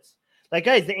goal is.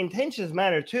 Guys, the intentions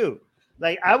matter too.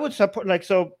 I would support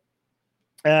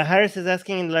Harris is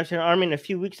asking in the election, Armin, a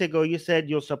few weeks ago, you said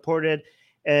you'll support it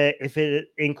if it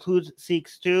includes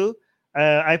Sikhs too.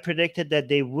 I predicted that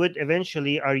they would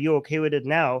eventually. Are you okay with it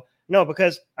now? No,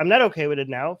 because I'm not okay with it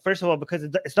now. First of all, because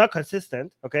it's not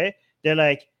consistent. Okay.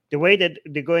 They're the way that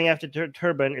they're going after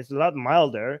turban is a lot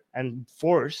milder and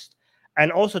forced. And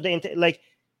also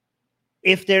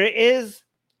if there is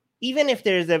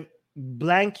a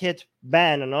blanket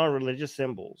ban on all religious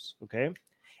symbols, okay,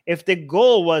 if the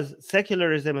goal was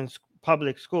secularism in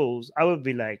public schools, I would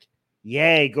be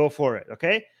yay, go for it,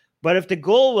 okay? But if the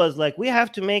goal was we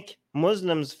have to make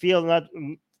Muslims feel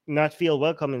not feel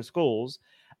welcome in schools,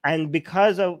 and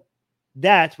because of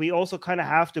that, we also kind of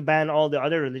have to ban all the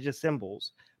other religious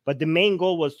symbols, but the main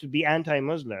goal was to be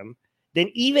anti-Muslim,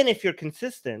 then even if you're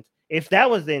consistent, if that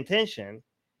was the intention,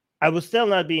 I would still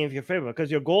not be in your favor because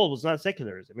your goal was not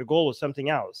secularism. Your goal was something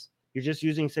else. You're just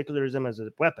using secularism as a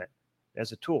weapon,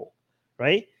 as a tool,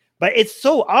 right? But it's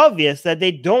so obvious that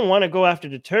they don't want to go after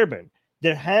the turban.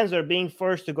 Their hands are being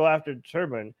forced to go after the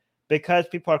turban because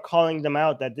people are calling them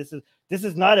out that this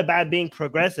is not about being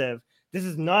progressive. This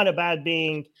is not about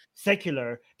being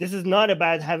secular. This is not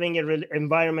about having a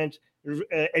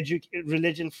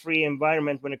religion-free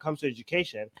environment when it comes to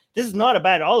education. This is not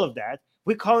about all of that.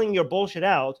 We're calling your bullshit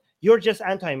out. You're just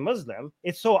anti-Muslim.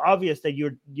 It's so obvious that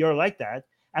you're like that.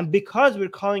 And because we're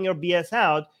calling your BS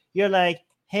out, you're like,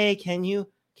 hey, can you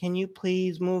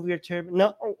please move your turban?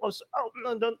 No,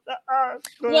 no, don't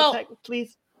attack,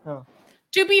 please. Oh.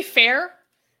 To be fair,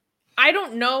 I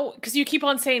don't know, because you keep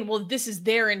on saying, well, this is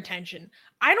their intention.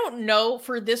 I don't know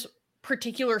for this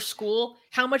particular school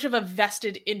how much of a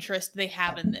vested interest they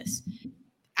have in this.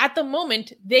 At the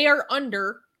moment, they are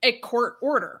under a court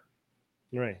order.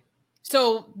 Right.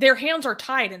 So their hands are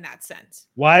tied in that sense.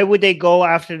 Why would they go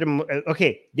after them?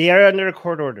 Okay, they are under a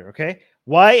court order, okay?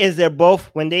 Why is there both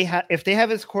when they have, if they have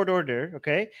this court order,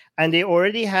 okay, and they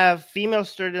already have female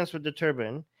students with the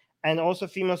turban and also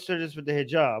female students with the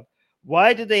hijab,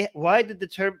 why did the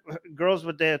girls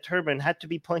with the turban had to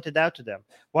be pointed out to them?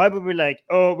 Why would we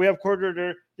we have court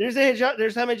order, there's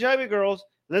some hijabi girls,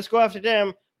 let's go after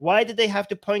them. Why did they have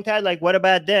to point out what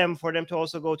about them for them to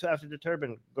also go to after the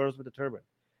turban, girls with the turban?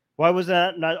 Why was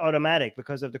that not automatic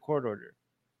because of the court order?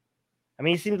 I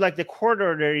mean, it seems like the court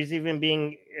order is even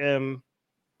being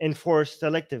enforced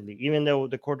selectively, even though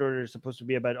the court order is supposed to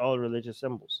be about all religious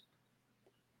symbols.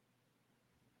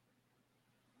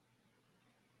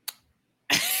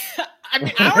 I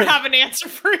mean, I don't have an answer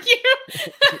for you.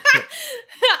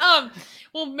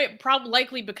 Well, probably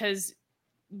likely because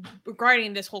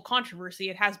regarding this whole controversy,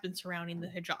 it has been surrounding the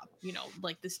hijab. You know,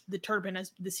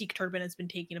 the Sikh turban has been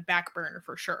taking a back burner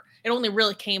for sure. It only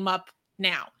really came up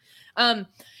now.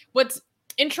 What's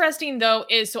interesting though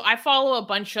is, so I follow a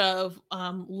bunch of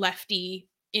lefty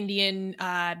Indian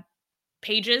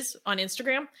pages on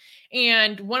Instagram,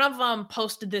 and one of them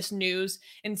posted this news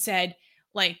and said,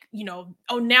 like, you know,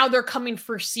 oh, now they're coming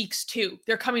for Sikhs too.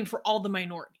 They're coming for all the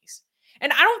minorities.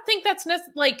 And I don't think that's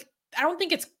like, I don't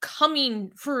think it's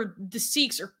coming for the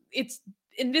Sikhs, or it's,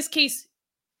 in this case,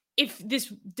 if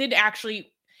this did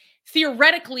actually,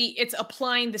 theoretically, it's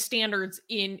applying the standards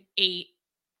in a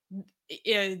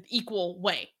equal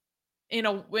way. In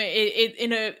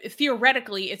a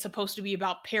theoretically, it's supposed to be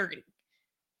about parity.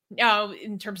 Now,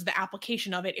 in terms of the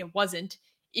application of it, it wasn't.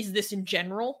 Is this in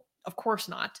general? Of course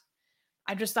not.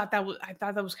 I just thought that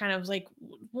was kind of like,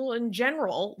 well, in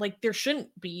general, like, there shouldn't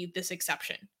be this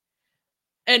exception.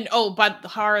 And but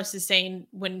Harris is saying,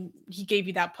 when he gave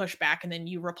you that pushback and then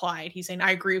you replied, he's saying,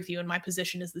 I agree with you and my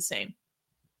position is the same.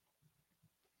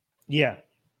 Yeah.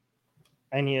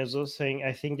 And he is also saying,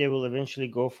 I think they will eventually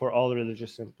go for all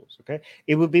religious symbols. Okay.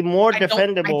 It would be more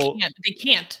defendable. They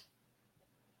can't.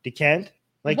 They can't?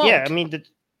 Like, yeah, I mean,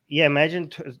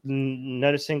 imagine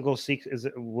not a single Sikh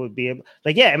would be able,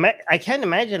 like, yeah, I can't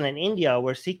imagine in India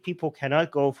where Sikh people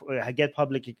cannot go get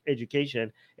public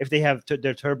education if they have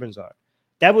their turbans on.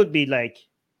 That would be like,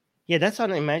 yeah, that's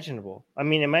unimaginable. I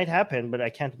mean, it might happen, but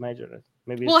I can't imagine it.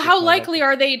 Maybe. Well, how likely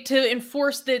are they to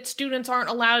enforce that students aren't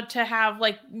allowed to have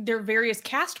like their various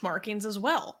caste markings as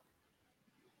well?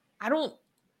 I don't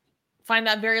find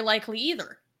that very likely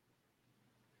either.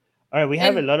 All right, we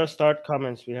have a lot of start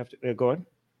comments. We have to go on.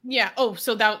 Yeah. Oh,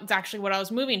 so that's actually what I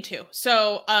was moving to.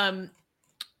 So,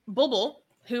 Bulbul,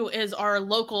 who is our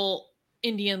local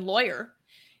Indian lawyer,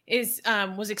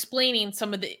 was explaining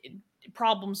some of the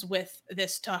problems with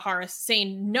this to Harris,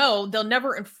 saying no, they'll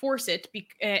never enforce it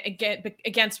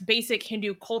against basic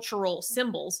Hindu cultural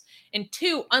symbols. And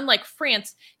two, unlike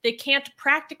France, they can't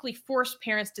practically force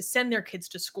parents to send their kids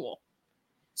to school.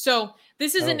 So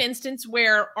this is an instance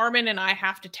where Armin and I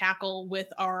have to tackle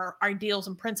with our ideals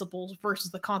and principles versus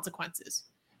the consequences.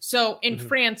 So in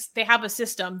France, they have a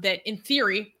system that, in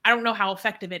theory, I don't know how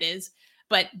effective it is,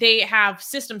 but they have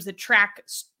systems that track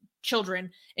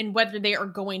children and whether they are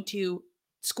going to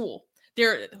school.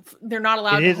 They're not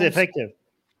allowed. It is effective.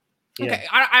 Yeah. Okay,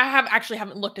 I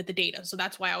haven't looked at the data, so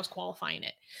that's why I was qualifying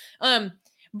it.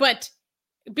 But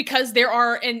because the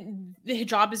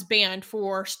hijab is banned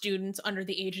for students under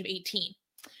the age of 18.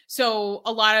 So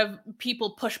a lot of people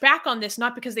push back on this,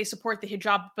 not because they support the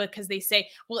hijab, but because they say,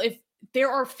 well, if there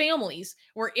are families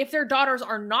where if their daughters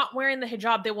are not wearing the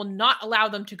hijab, they will not allow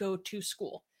them to go to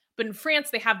school. But in France,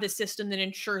 they have this system that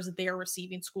ensures that they are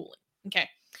receiving schooling. Okay.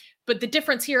 But the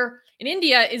difference here in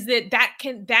India is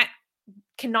that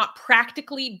cannot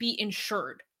practically be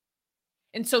ensured.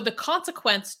 And so the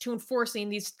consequence to enforcing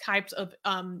these types of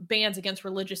bans against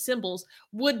religious symbols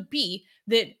would be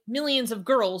that millions of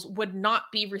girls would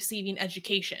not be receiving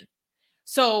education.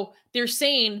 So they're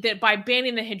saying that by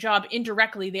banning the hijab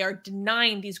indirectly, they are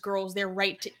denying these girls their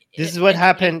right to. This is what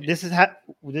happened. This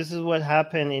is what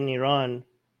happened in Iran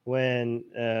when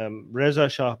Reza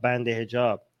Shah banned the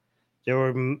hijab. There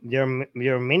were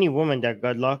many women that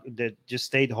got locked, that just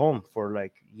stayed home for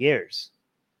like years,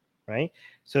 right?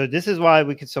 So this is why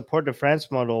we could support the France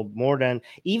model more than,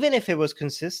 even if it was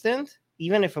consistent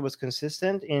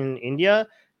in India,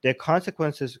 the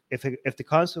consequences, if the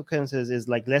consequences is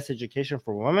like less education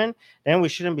for women, then we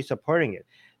shouldn't be supporting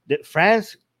it.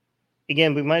 France,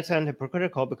 again, we might sound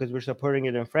hypocritical because we're supporting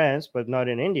it in France, but not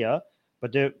in India.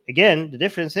 But the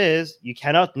difference is you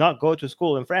cannot not go to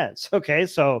school in France. Okay,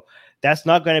 so that's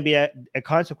not going to be a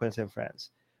consequence in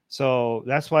France. So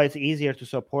that's why it's easier to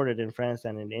support it in France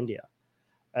than in India.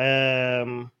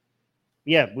 The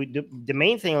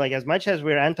main thing, like, as much as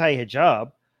we're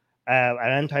anti-hijab,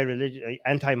 anti-religion,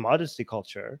 anti-modesty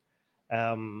culture,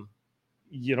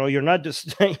 you're not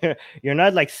just you're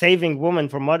not like saving women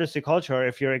from modesty culture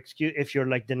if you're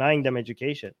like denying them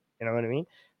education. You know what I mean?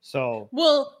 So,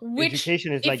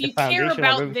 education is like the foundation. If you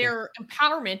care about their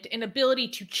empowerment and ability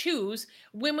to choose,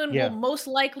 women will most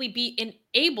likely be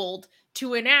enabled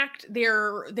to enact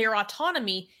their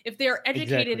autonomy if they're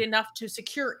educated enough to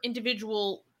secure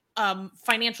individual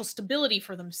financial stability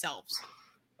for themselves.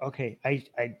 Okay,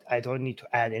 I don't need to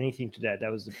add anything to that.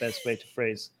 That was the best way to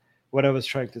phrase what I was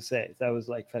trying to say. That was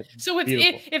like so.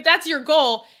 If that's your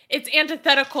goal, it's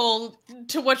antithetical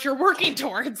to what you're working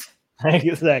towards.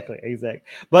 Exactly.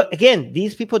 But again,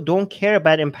 these people don't care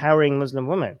about empowering Muslim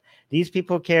women. These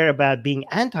people care about being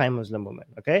anti-Muslim women.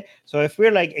 Okay, so if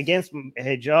we're like against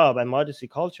hijab and modesty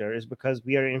culture, is because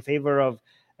we are in favor of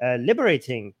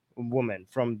liberating women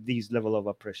from these level of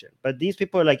oppression. But these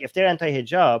people, like, if they're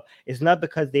anti-hijab, it's not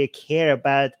because they care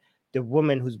about the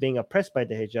woman who's being oppressed by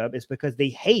the hijab is because they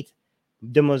hate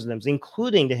the Muslims,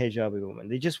 including the hijabi woman.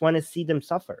 They just want to see them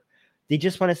suffer. They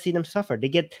just want to see them suffer. They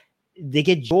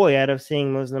get joy out of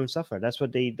seeing Muslims suffer. That's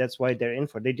why they're in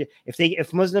for.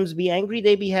 If Muslims be angry,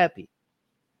 they be happy.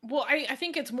 Well, I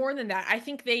think it's more than that. I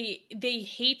think they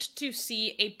hate to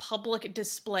see a public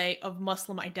display of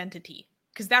Muslim identity,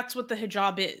 because that's what the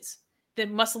hijab is.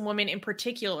 That Muslim women in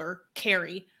particular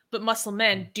carry, but Muslim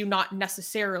men do not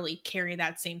necessarily carry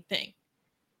that same thing.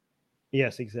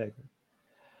 Yes, exactly.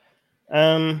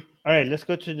 All right, let's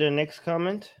go to the next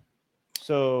comment.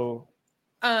 So,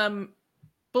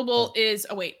 Bulbul is.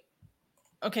 Oh wait.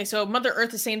 Okay, so Mother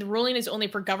Earth is saying the ruling is only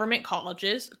for government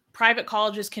colleges. Private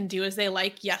colleges can do as they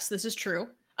like. Yes, this is true.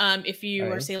 If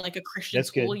you are, say, like a Christian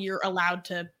school, you're allowed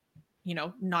to,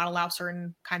 not allow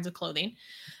certain kinds of clothing.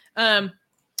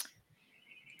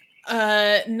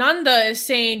 Nanda is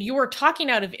saying you are talking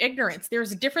out of ignorance.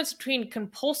 There's a difference between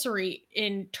compulsory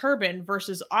in turban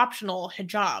versus optional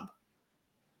hijab.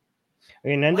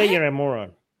 Okay, Nanda, you're a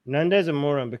moron. Nanda is a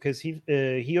moron because he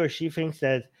or she thinks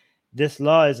that this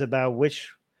law is about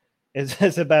which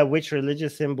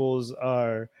religious symbols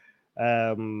are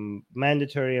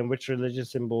mandatory and which religious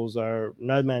symbols are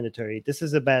not mandatory. This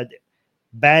is about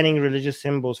banning religious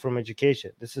symbols from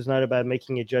education. This is not about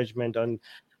making a judgment on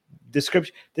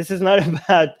description. This is not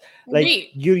about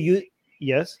you.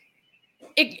 Yes,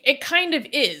 it kind of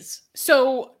is.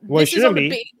 So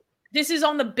this is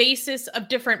on the basis of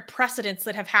different precedents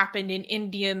that have happened in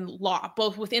Indian law,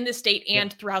 both within the state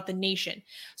and throughout the nation.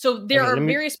 So there are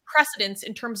various precedents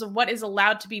in terms of what is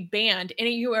allowed to be banned, and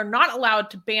you are not allowed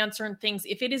to ban certain things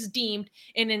if it is deemed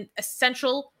an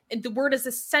essential, and the word is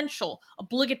essential,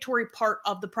 obligatory part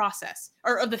of the process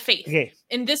or of the faith. Okay.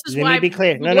 And this is why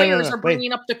lawyers are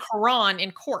bringing up the Quran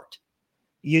in court.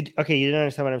 You don't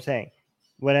understand what I'm saying.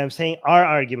 What I'm saying, our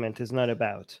argument is not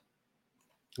about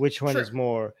which one is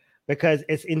more. Because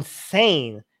it's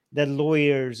insane that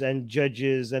lawyers and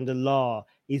judges and the law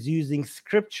is using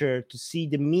scripture to see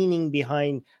the meaning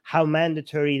behind how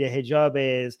mandatory the hijab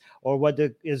is or what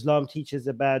the Islam teaches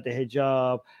about the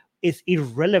hijab is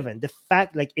irrelevant. The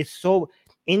fact, it's so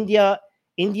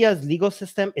India's legal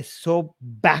system is so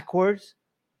backwards,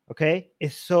 okay?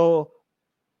 It's so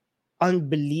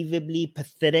unbelievably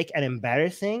pathetic and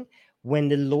embarrassing when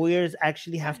the lawyers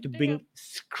actually have to bring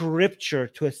scripture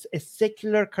to a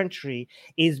secular country,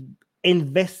 is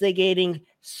investigating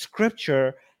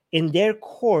scripture in their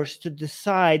course to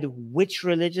decide which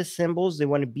religious symbols they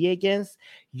want to be against.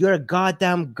 You're a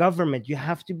goddamn government. You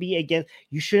have to be against.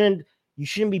 You shouldn't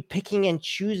be picking and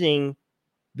choosing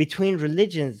between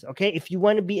religions. Okay, if you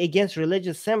want to be against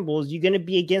religious symbols, you're going to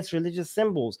be against religious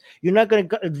symbols. You're not going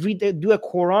to do a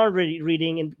Quran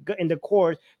reading in the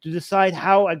court to decide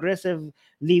how aggressively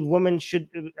Islam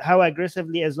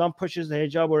pushes the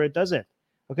hijab or it doesn't.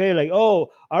 Okay, our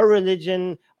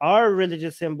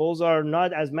religious symbols are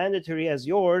not as mandatory as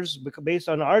yours based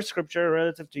on our scripture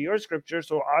relative to your scripture,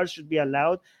 so ours should be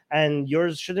allowed and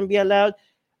yours shouldn't be allowed.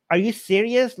 Are you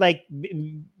serious?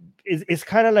 It's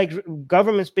kind of like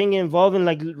governments being involved in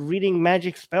reading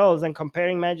magic spells and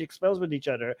comparing magic spells with each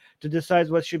other to decide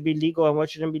what should be legal and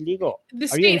what shouldn't be legal. The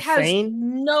state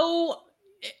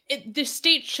the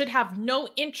state should have no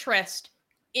interest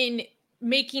in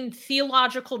making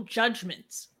theological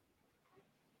judgments.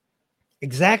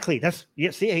 Exactly.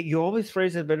 See, you always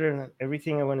phrase it better than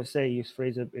everything I want to say. You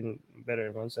phrase it better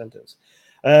in one sentence.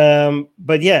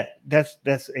 But yeah, that's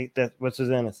what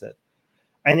Susanna said.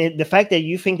 And the fact that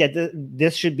you think that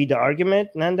this should be the argument,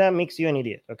 Nanda, makes you an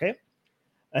idiot, okay?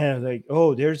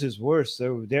 Theirs is worse,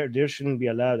 so there shouldn't be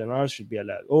allowed, and ours should be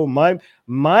allowed. Oh, my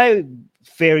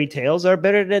fairy tales are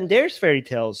better than theirs fairy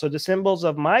tales, so the symbols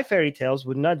of my fairy tales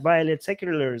would not violate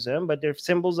secularism, but the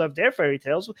symbols of their fairy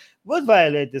tales would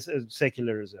violate this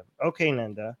secularism. Okay,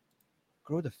 Nanda,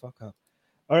 grow the fuck up.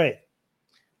 All right.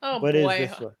 Oh, what boy. Is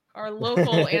this one? Our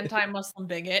local anti-Muslim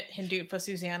bigot, Hindutva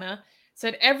Susanna,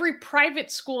 said every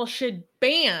private school should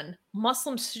ban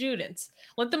Muslim students.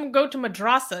 Let them go to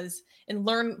madrasas and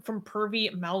learn from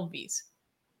pervy Malvis.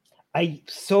 I'm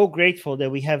so grateful that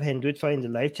we have Hindutva in the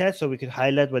live chat so we could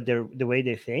highlight the way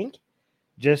they think,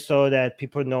 just so that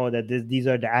people know that these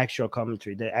are the actual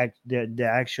commentary, the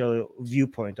actual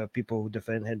viewpoint of people who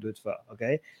defend Hindutva.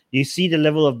 Okay, you see the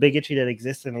level of bigotry that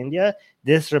exists in India.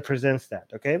 This represents that.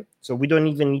 Okay, so we don't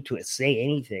even need to say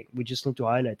anything. We just need to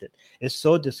highlight it. It's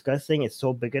so disgusting. It's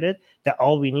so bigoted that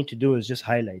all we need to do is just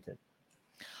highlight it.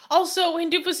 Also,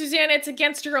 Hindutva Susanna, it's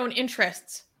against your own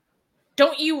interests.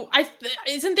 Don't you?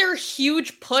 Isn't there a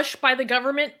huge push by the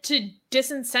government to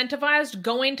disincentivize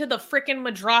going to the frickin'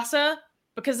 madrasa?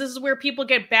 Because this is where people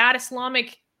get bad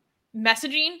Islamic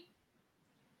messaging.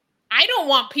 I don't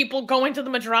want people going to the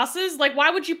madrasas. Like, why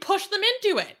would you push them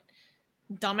into it?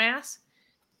 Dumbass.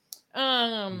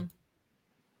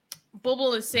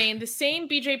 Bulbul is saying the same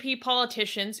BJP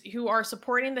politicians who are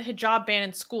supporting the hijab ban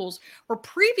in schools were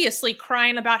previously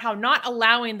crying about how not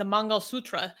allowing the Mangal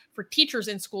Sutra for teachers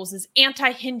in schools is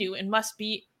anti-Hindu and must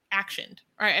be actioned.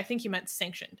 All right, I think you meant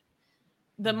sanctioned.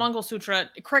 The Mangal Sutra,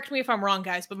 correct me if I'm wrong,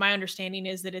 guys, but my understanding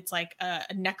is that it's like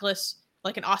a necklace,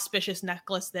 like an auspicious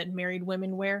necklace that married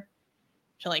women wear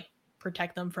to like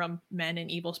protect them from men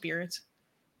and evil spirits.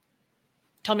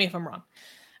 Tell me if I'm wrong.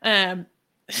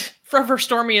 Forever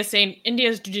Stormy is saying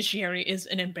India's judiciary is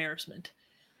an embarrassment.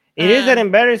 It is an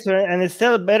embarrassment, and it's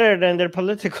still better than their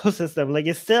political system. Like,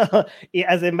 it's still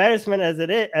as embarrassment as it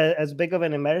is, as big of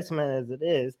an embarrassment as it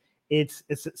is. It's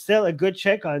still a good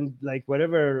check on like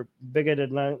whatever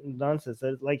bigoted nonsense.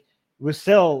 Like, we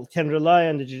still can rely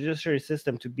on the judiciary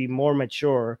system to be more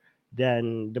mature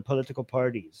than the political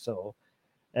parties. So,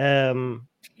 in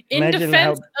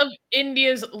defense of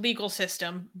India's legal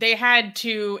system, they had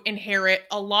to inherit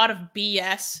a lot of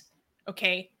BS,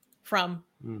 okay, from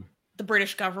the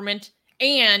British government.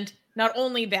 And not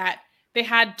only that, they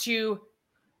had to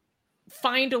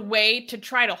find a way to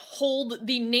try to hold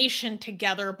the nation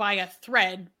together by a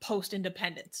thread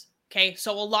post-independence. Okay,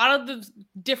 so a lot of the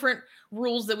different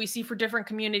rules that we see for different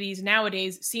communities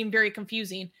nowadays seem very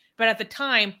confusing, but at the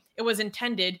time, it was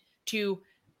intended to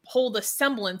hold a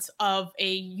semblance of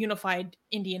a unified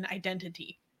Indian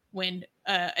identity when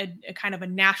a kind of a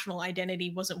national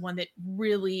identity wasn't one that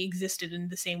really existed in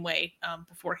the same way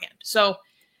beforehand. So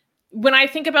when I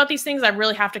think about these things, I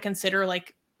really have to consider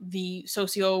like the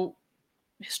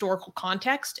socio-historical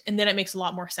context, and then it makes a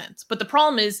lot more sense. But the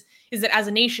problem is that as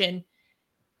a nation,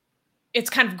 it's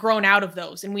kind of grown out of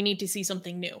those, and we need to see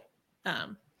something new.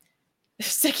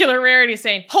 Secular Rarity is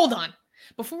saying, hold on.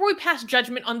 Before we pass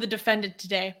judgment on the defendant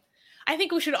today, I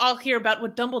think we should all hear about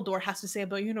what Dumbledore has to say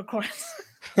about unicorns.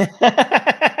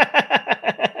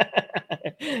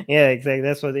 Yeah, exactly.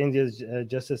 That's what India's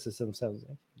justice system sounds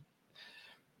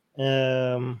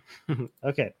like.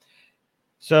 Okay.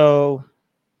 So,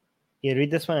 yeah,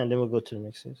 read this one, and then we'll go to the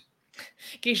next news.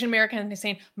 Geisha American is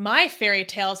saying, my fairy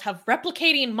tales have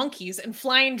replicating monkeys and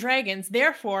flying dragons,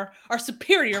 therefore are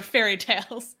superior fairy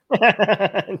tales.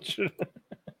 True.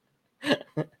 All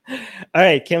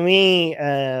right, can we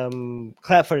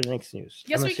clap for the next news?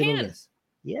 Yes, we can.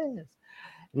 Yes.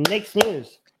 Next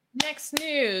news.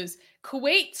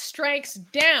 Kuwait strikes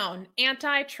down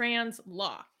anti-trans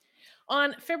law.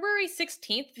 On February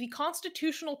 16th, the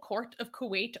Constitutional Court of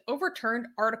Kuwait overturned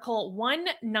Article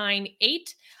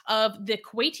 198 of the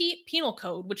Kuwaiti Penal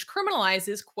Code, which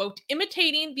criminalizes, quote,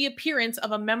 imitating the appearance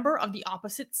of a member of the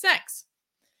opposite sex.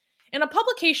 In a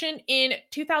publication in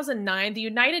 2009, the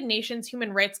United Nations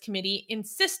Human Rights Committee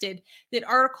insisted that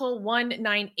Article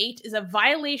 198 is a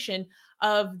violation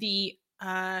of the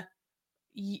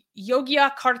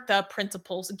Yogyakarta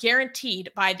principles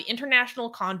guaranteed by the International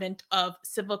Convent of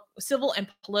Civil and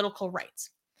Political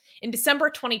Rights. In December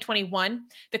 2021,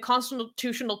 the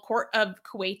Constitutional Court of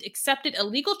Kuwait accepted a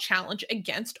legal challenge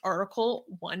against Article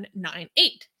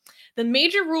 198. The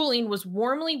major ruling was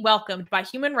warmly welcomed by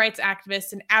human rights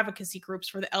activists and advocacy groups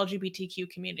for the LGBTQ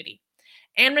community.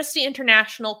 Amnesty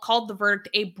International called the verdict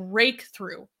a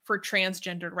breakthrough for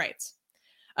transgender rights.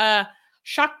 Sheikha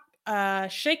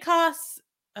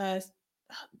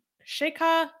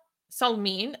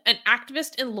Salmin, an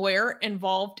activist and lawyer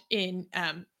involved in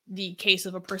the case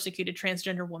of a persecuted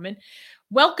transgender woman,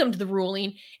 welcomed the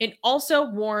ruling and also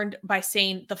warned by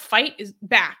saying the fight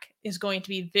is going to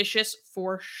be vicious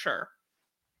for sure.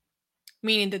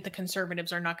 Meaning that the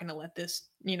conservatives are not going to let this,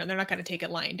 they're not going to take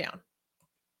it lying down.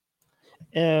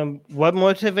 What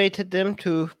motivated them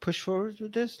to push forward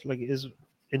with this? Like, is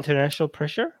international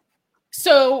pressure?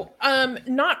 So,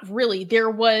 not really. There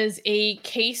was a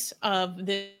case of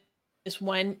this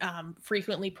one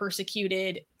frequently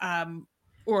persecuted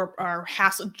or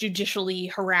judicially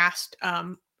harassed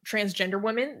transgender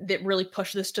women that really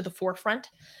pushed this to the forefront.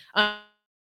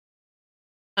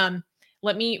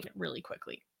 Let me really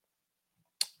quickly.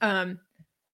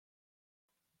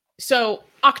 So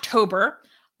October,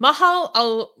 Mahal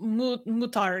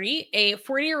al-Mutari, a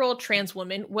 40-year-old trans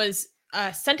woman, was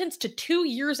sentenced to 2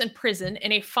 years in prison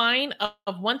and a fine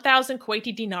of 1,000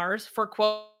 Kuwaiti dinars for,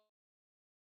 quote,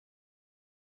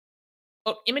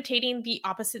 imitating the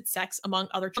opposite sex, among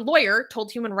other. A lawyer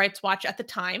told Human Rights Watch at the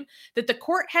time that the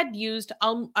court had used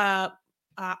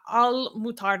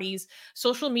al-Mutari's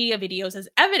social media videos as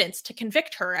evidence to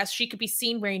convict her, as she could be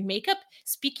seen wearing makeup,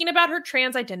 speaking about her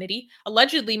trans identity,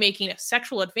 allegedly making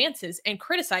sexual advances, and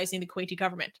criticizing the Kuwaiti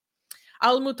government.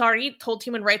 Al-Mutari told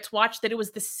Human Rights Watch that it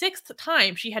was the 6th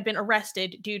time she had been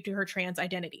arrested due to her trans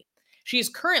identity. She is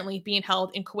currently being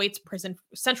held in Kuwait's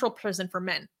central prison for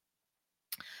men.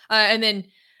 And then,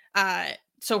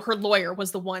 so her lawyer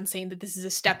was the one saying that this is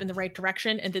a step in the right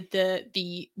direction, and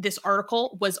that this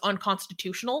article was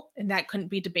unconstitutional and that couldn't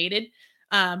be debated.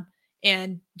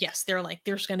 And yes, they're like,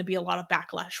 there's going to be a lot of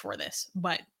backlash for this,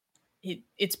 but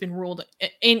it's been ruled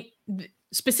in.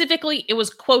 Specifically, it was,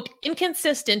 quote,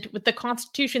 inconsistent with the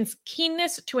Constitution's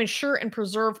keenness to ensure and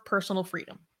preserve personal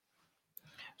freedom.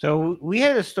 So we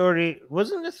had a story,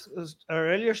 wasn't this our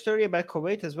earlier story about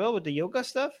Kuwait as well with the yoga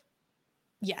stuff?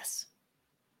 Yes.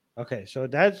 Okay, so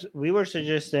we were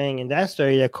suggesting in that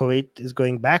story that Kuwait is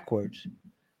going backwards,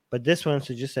 but this one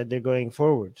suggests that they're going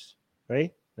forwards,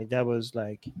 right? Like that was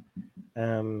like,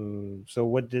 so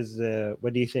what do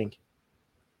you think?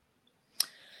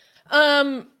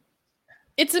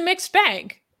 It's a mixed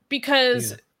bag,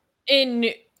 because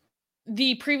in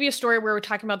the previous story where we're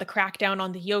talking about the crackdown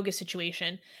on the yoga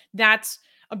situation, that's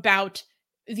about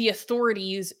the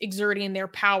authorities exerting their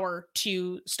power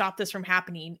to stop this from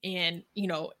happening. And,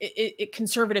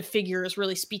 conservative figures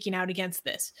really speaking out against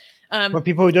this. For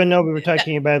people who don't know, we were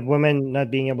talking about women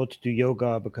not being able to do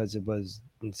yoga because it was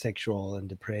sexual and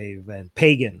depraved and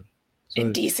pagan. So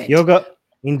indecent.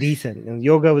 Indecent. And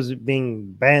yoga was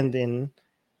being banned in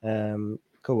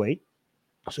Kuwait.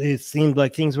 So it seemed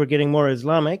like things were getting more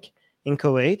Islamic in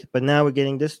Kuwait, but now we're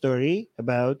getting this story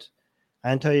about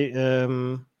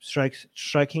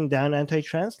striking down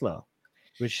anti-trans law,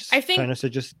 which I think kind of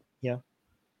suggests,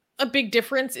 a big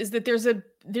difference is that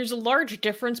there's a large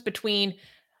difference between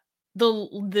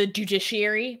the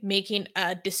judiciary making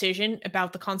a decision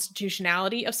about the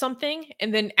constitutionality of something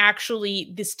and then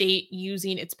actually the state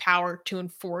using its power to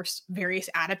enforce various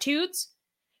attitudes,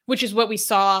 which is what we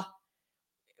saw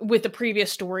with the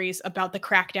previous stories about the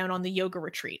crackdown on the yoga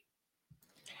retreat.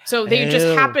 So they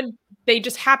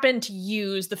just happened to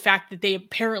use the fact that they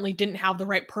apparently didn't have the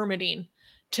right permitting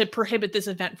to prohibit this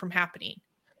event from happening.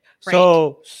 Right?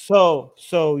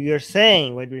 So you're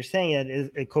saying what you're saying is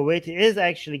Kuwait is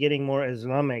actually getting more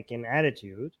Islamic in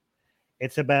attitude.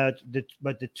 It's about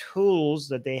the tools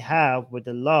that they have with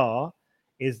the law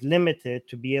is limited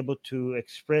to be able to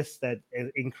express that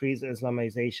increased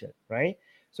Islamization, right?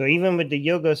 So even with the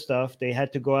yoga stuff, they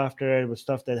had to go after it with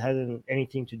stuff that hadn't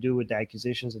anything to do with the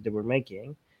accusations that they were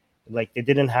making. Like they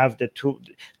didn't have the tool.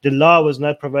 The law was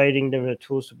not providing them the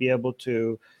tools to be able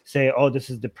to say, "Oh, this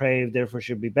is depraved, therefore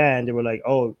should be banned." They were like,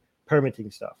 "Oh,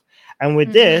 permitting stuff." And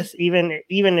with this, even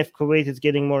if Kuwait is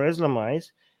getting more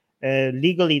Islamized,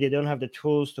 legally they don't have the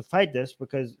tools to fight this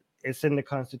because it's in the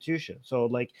constitution. So,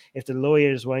 like, if the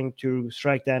lawyers want to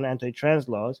strike down anti-trans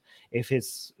laws, if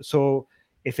it's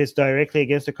directly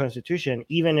against the constitution,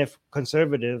 even if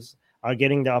conservatives are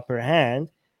getting the upper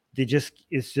hand,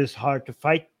 it's just hard to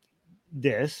fight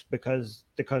this because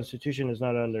the constitution is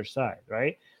not on their side,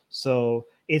 right? So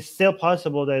it's still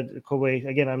possible that Kuwait,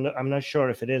 again, I'm not sure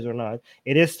if it is or not,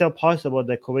 it is still possible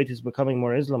that Kuwait is becoming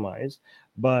more Islamized,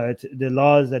 but the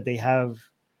laws that they have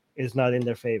is not in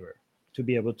their favor to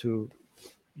be able to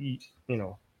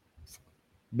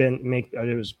make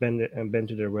others bend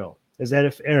to their will. Is that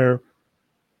a fair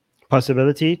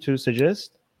possibility to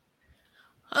suggest?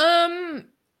 I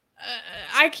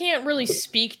can't really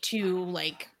speak to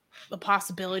like the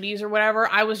possibilities or whatever.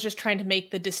 I was just trying to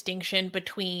make the distinction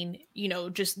between,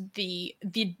 just the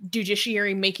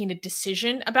judiciary making a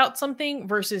decision about something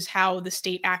versus how the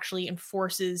state actually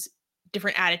enforces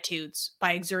different attitudes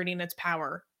by exerting its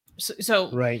power. So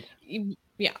right.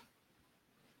 Yeah.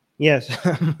 Yes.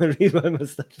 Read what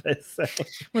Mustafa is saying.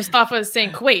 Mustafa is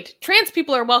saying, Kuwait, trans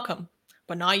people are welcome,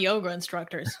 but not yoga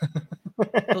instructors.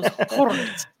 Those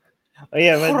horrors. Oh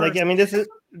yeah, but like I mean, this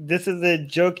is a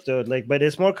joke though. Like, but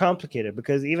it's more complicated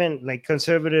because even like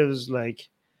conservatives, like,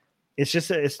 it's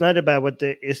not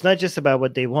just about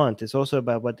what they want. It's also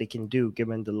about what they can do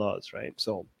given the laws, right?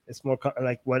 So it's more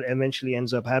like what eventually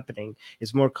ends up happening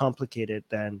is more complicated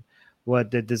than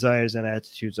what the desires and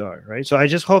attitudes are, right? So I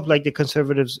just hope like the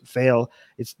conservatives fail.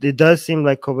 It does seem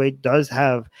like Kuwait does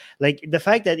have like the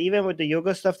fact that even with the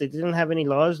yoga stuff, they didn't have any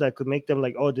laws that could make them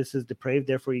like, oh, this is depraved,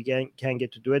 therefore you can't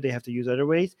get to do it. They have to use other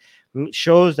ways.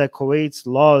 Shows that Kuwait's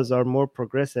laws are more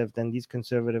progressive than these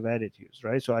conservative attitudes,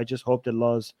 right? So I just hope the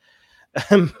laws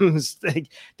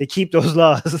they keep those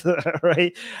laws,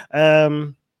 right?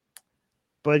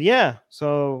 But yeah,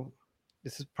 so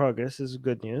this is progress. This is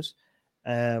good news.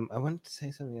 I wanted to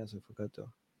say something else. I forgot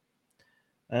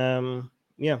though.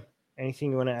 Yeah.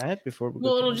 Anything you want to add before we go?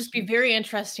 Well, it'll just be very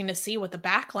interesting to see what the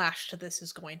backlash to this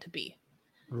is going to be.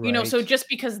 Right. So just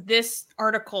because this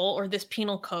article or this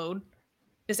penal code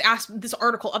this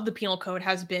article of the penal code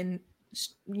has been,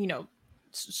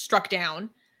 struck down,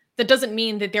 that doesn't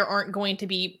mean that there aren't going to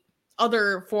be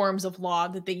other forms of law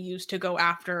that they use to go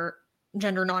after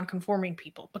gender nonconforming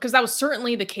people, because that was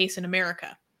certainly the case in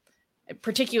America,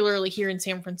 particularly here in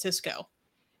San Francisco.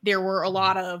 There were a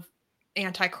lot of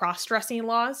anti-cross-dressing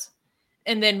laws,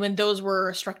 and then when those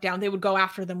were struck down, they would go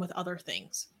after them with other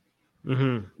things,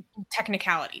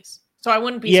 technicalities. So I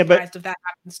wouldn't be surprised if that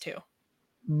happens too.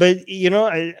 But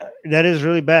that is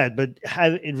really bad. But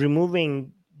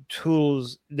removing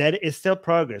tools, that is still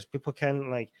progress. People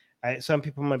can some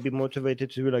people might be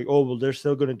motivated to be like, oh well, they're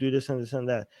still going to do this and this and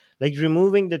that. Like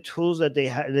removing the tools that they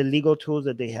have, the legal tools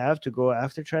that they have to go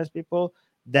after trans people,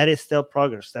 that is still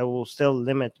progress. That will still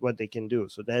limit what they can do.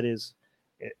 So that is,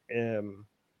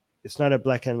 it's not a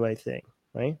black and white thing,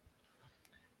 right?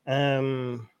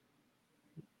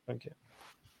 Okay.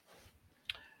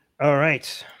 All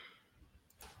right.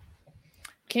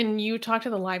 Can you talk to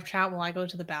the live chat while I go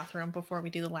to the bathroom before we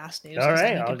do the last news? All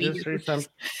right, I'll just read some.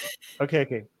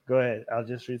 Okay, go ahead. I'll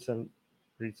just read some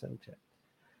chat.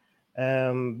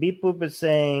 Beep Boop is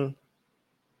saying,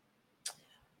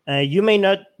 you may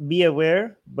not be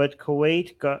aware, but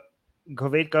Kuwait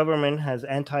government has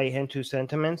anti-Hindu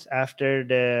sentiments after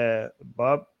the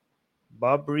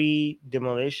Babri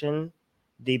demolition.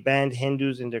 They banned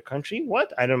Hindus in their country.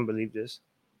 What? I don't believe this.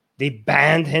 They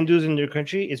banned Hindus in their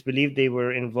country. It's believed they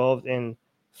were involved in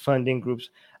funding groups.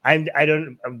 I'm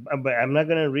not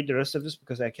going to read the rest of this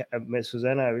because I can't.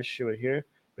 Susanna, I wish she were here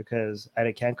because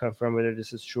I can't confirm whether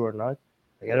this is true or not.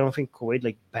 I don't think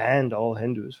Kuwait banned all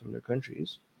Hindus from their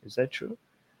countries. Is that true?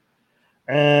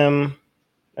 Okay,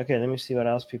 let me see what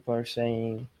else people are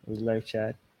saying in the live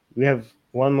chat. We have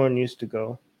one more news to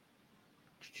go.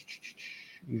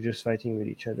 You're just fighting with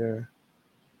each other.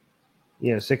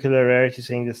 Yeah, Secular Rarity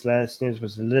saying this last news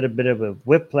was a little bit of a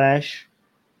whiplash.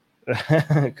 But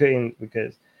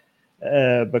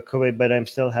I'm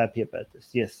still happy about this.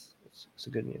 Yes, it's a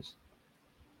good news.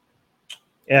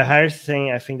 Yeah, Harris is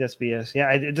saying I think that's BS.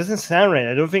 Yeah, it doesn't sound right.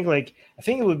 I don't think I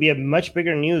think it would be a much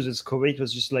bigger news if Kuwait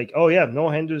was just oh yeah, no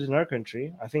Hindus in our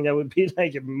country. I think that would be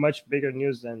a much bigger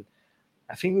news than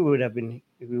I think we would have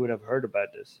heard about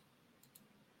this.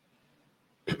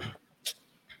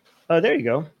 Oh, there you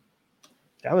go.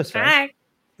 That was fast.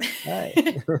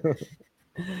 Hi.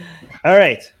 All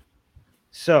right.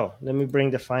 So let me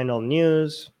bring the final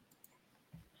news.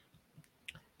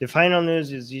 The final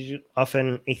news is usually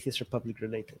often Atheist Republic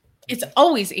related. It's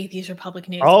always Atheist Republic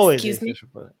news. Always Atheist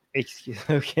Republic.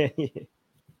 Okay.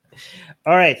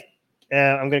 All right.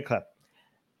 I'm going to clap.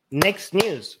 Next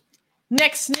news.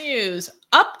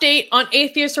 Update on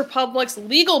Atheist Republic's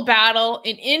legal battle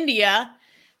in India.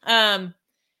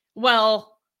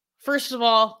 Well, first of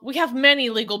all, we have many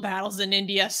legal battles in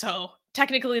India, so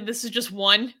technically this is just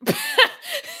one.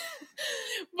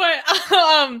 But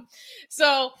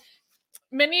so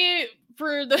many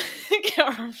for the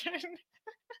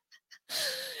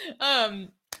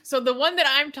so the one that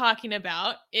I'm talking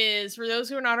about is, for those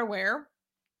who are not aware,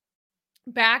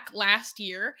 back last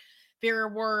year there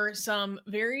were some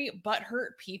very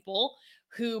butthurt people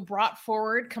who brought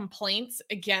forward complaints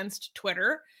against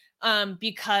Twitter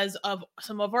because of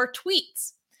some of our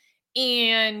tweets.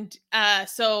 And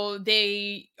so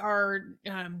they are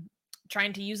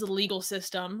trying to use the legal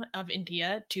system of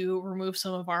India to remove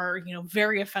some of our,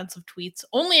 very offensive tweets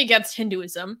only against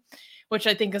Hinduism, which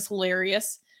I think is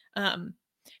hilarious.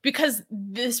 Because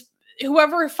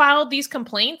whoever filed these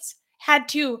complaints had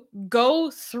to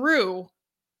go through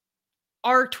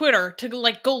our Twitter to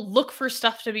go look for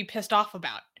stuff to be pissed off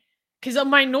about, because a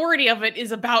minority of it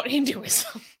is about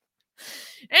Hinduism.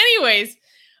 Anyways,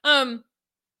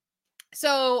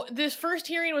 so this first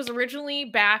hearing was originally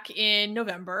back in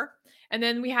November, and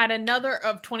then we had another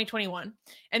of 2021,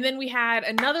 and then we had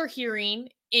another hearing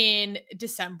in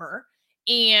December,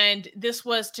 and this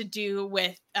was to do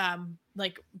with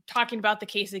talking about the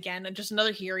case again, and just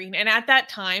another hearing. And at that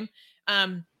time,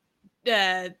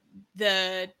 the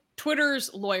Twitter's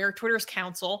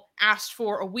counsel asked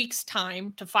for a week's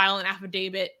time to file an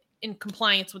affidavit in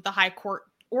compliance with the High Court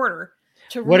order.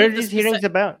 What are these hearings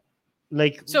about? We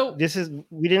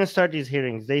didn't start these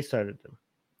hearings; they started them.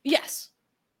 Yes.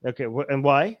 Okay, and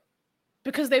why?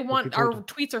 Because they want our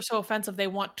tweets are so offensive, they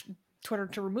want Twitter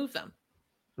to remove them.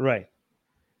 Right,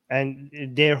 and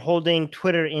they're holding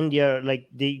Twitter India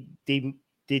they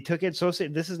took it so.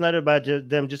 This is not about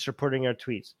them just reporting our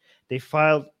tweets. They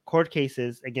filed court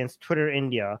cases against Twitter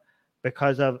India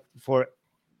because of and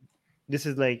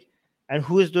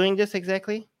who is doing this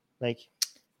exactly? Do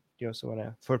you also want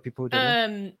to, for people who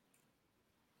don't know?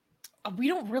 We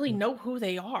don't really know who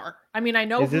they are. I mean, I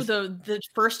know who the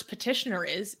first petitioner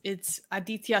is. It's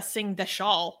Aditya Singh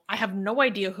Deshal. I have no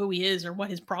idea who he is or what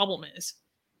his problem is.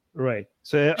 Right.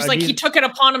 So just like he took it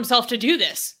upon himself to do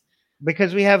this.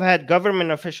 Because we have had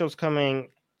government officials coming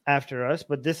after us,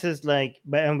 but this is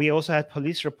and we also had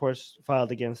police reports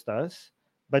filed against us.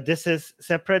 But this is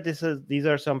separate. These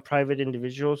are some private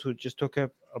individuals who just took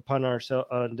it upon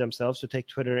themselves to take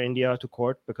Twitter India to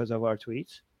court because of our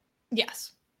tweets.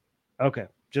 Yes. Okay.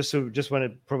 Just want to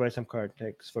provide some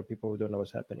context for people who don't know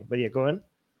what's happening. But yeah, go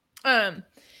on.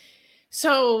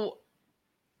 So,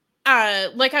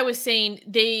 like I was saying,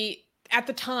 at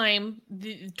the time,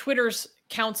 the Twitter's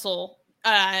counsel,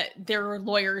 their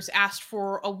lawyers asked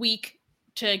for a week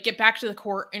to get back to the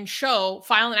court and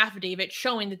file an affidavit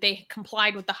showing that they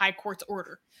complied with the high court's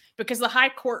order, because the high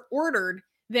court ordered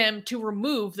them to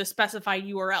remove the specified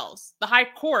URLs. The high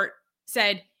court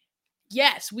said,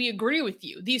 yes, we agree with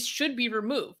you. These should be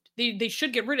removed. They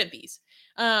should get rid of these.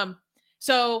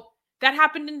 So that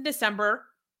happened in December.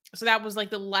 So that was like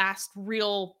the last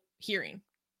real hearing.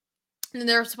 And then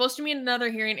there was supposed to be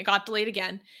another hearing. It got delayed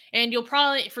again. And you'll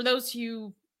probably, for those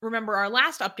who remember our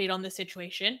last update on this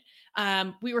situation,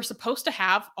 we were supposed to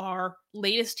have our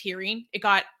latest hearing. It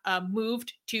got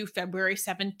moved to February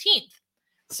 17th.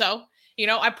 So,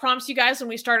 I promised you guys when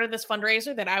we started this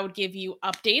fundraiser that I would give you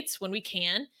updates when we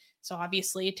can. So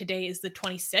obviously today is the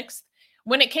 26th.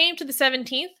 When it came to the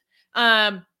 17th,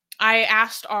 I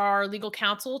asked our legal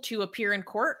counsel to appear in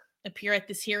court, appear at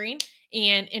this hearing,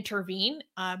 and intervene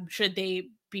should they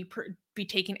be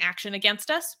taking action against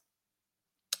us.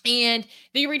 And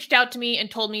they reached out to me and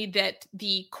told me that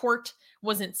the court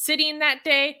wasn't sitting that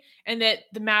day and that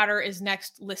the matter is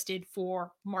next listed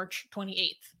for March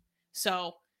 28th.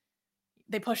 So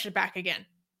they pushed it back again.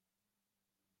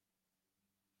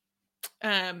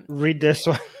 Read this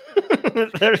one.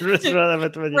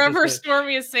 Rever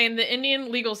Stormy is saying the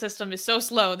Indian legal system is so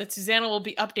slow that Susanna will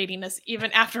be updating us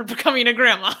even after becoming a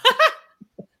grandma.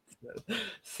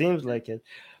 Seems like it.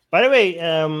 By the way,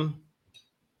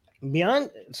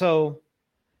 so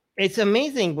it's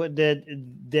amazing what the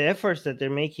efforts that they're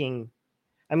making.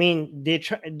 I mean,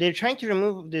 they're trying to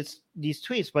remove these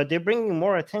tweets, but they're bringing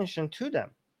more attention to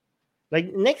them.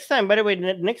 Like next time, by the way,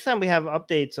 next time we have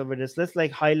updates over this, let's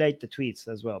highlight the tweets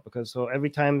as well, because the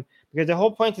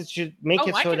whole point is to make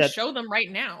it so that I can show them right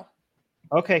now.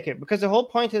 Okay. Because the whole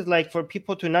point is for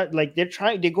people to not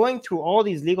they're going through all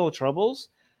these legal troubles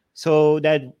so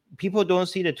that people don't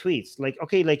see the tweets.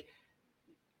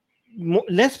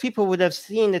 Less people would have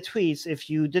seen the tweets if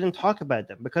you didn't talk about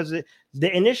them, because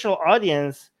the initial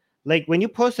audience, when you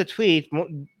post a tweet,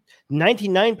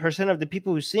 99% of the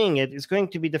people who are seeing it is going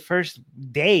to be the first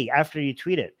day after you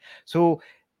tweet it. So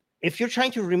if you're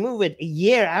trying to remove it a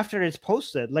year after it's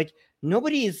posted,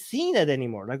 nobody is seeing it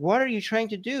anymore. What are you trying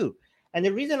to do? And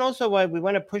the reason also why we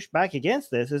want to push back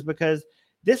against this is because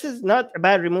this is not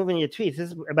about removing your tweets.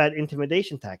 This is about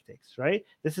intimidation tactics, right?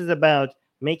 This is about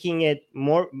making it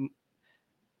more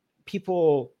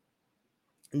people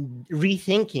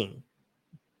rethinking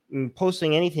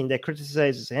posting anything that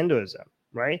criticizes Hinduism,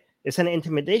 right? It's an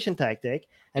intimidation tactic.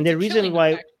 And the reason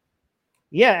why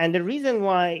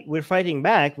we're fighting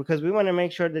back, because we want to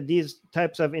make sure that these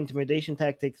types of intimidation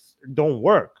tactics don't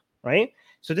work, right?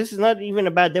 So this is not even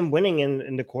about them winning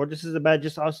in the court. This is about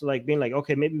just us being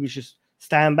okay, maybe we should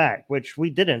stand back, which we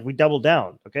didn't. We doubled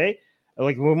down, okay?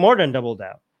 We're more than doubled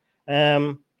down.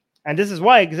 And this is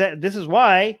why,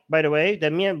 by the way,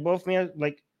 that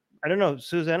I don't know,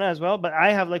 Susanna as well, but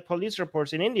I have police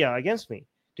reports in India against me.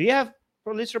 Do you have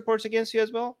police reports against you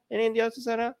as well in India,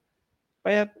 Susanna?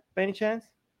 By any chance?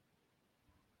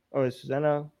 Oh, is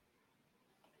Susanna?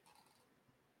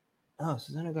 Oh,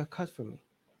 Susanna got cut from me.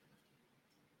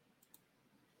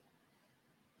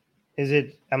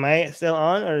 Am I still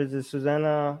on, or is it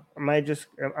Susanna? Am I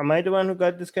the one who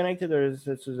got disconnected, or is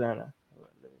it Susanna?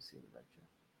 Let me see.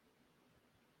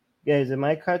 Yeah, is it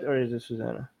my cut or is it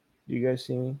Susanna? Do you guys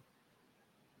see me?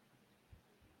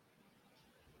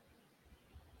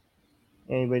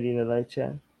 Anybody in the live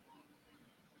chat?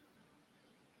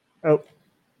 Oh,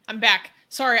 I'm back.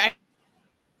 Sorry, I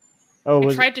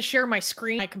tried to share my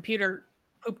screen. My computer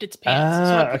pooped its pants.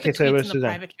 So I put the tweets in the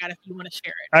private chat if you want to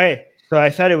share it. All right. So I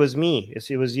thought it was me.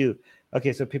 It was you.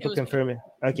 Okay, so people confirm it.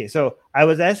 Okay, so I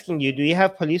was asking you, do you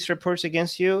have police reports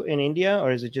against you in India,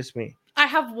 or is it just me? I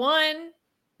have one.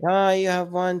 Oh, you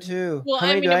have one too. Well,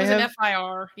 it was an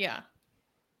FIR. Yeah.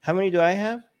 How many do I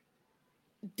have?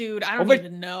 Dude, I don't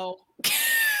even know.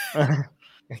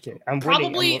 Okay, I'm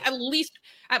probably winning.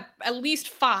 At least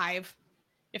 5,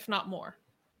 if not more.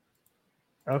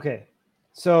 Okay,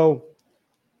 so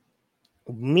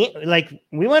we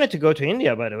wanted to go to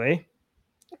India, by the way,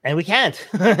 and we can't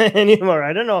anymore.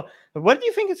 I don't know. But what do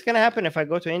you think is going to happen if I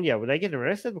go to India? Would I get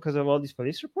arrested because of all these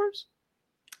police reports?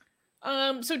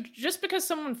 So just because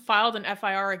someone filed an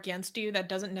FIR against you, that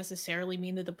doesn't necessarily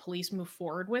mean that the police move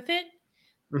forward with it.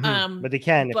 But they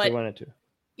can if they wanted to.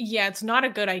 Yeah, it's not a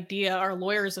good idea. Our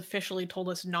lawyers officially told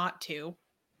us not to.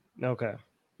 Okay.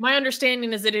 My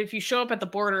understanding is that if you show up at the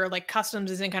border, like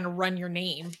customs isn't going to run your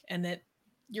name, and that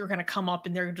you're going to come up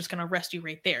and they're just going to arrest you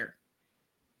right there.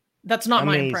 That's not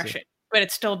my impression, but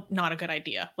it's still not a good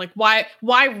idea. Like, why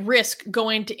risk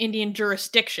going to Indian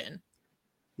jurisdiction?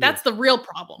 That's the real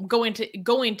problem. Going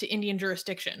to Indian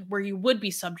jurisdiction where you would be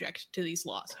subject to these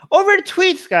laws. Over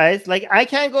tweets, guys. Like, I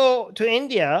can't go to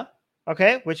India,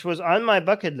 okay, which was on my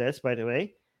bucket list, by the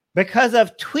way, because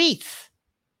of tweets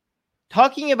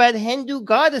talking about Hindu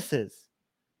goddesses,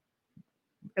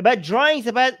 about drawings,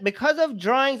 because of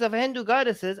drawings of Hindu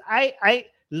goddesses.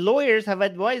 Lawyers have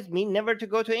advised me never to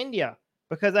go to India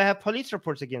because I have police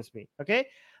reports against me. Okay,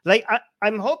 like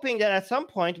I'm hoping that at some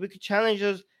point we could challenge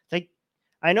those. Like,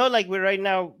 I know, like, we're right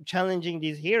now challenging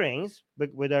these hearings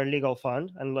with our legal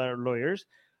fund and our lawyers,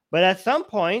 but at some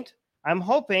point, I'm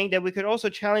hoping that we could also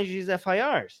challenge these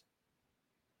FIRs.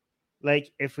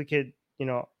 Like, if we could,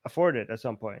 afford it at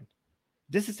some point.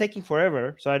 This is taking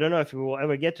forever, so I don't know if we will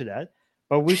ever get to that,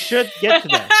 but we should get to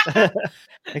that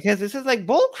because this is like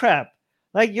bull crap.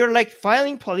 Like, you're like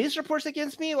filing police reports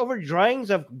against me over drawings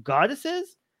of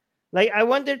goddesses. Like, I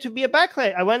want there to be a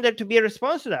backlash. I want there to be a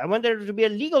response to that. I want there to be a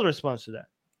legal response to that.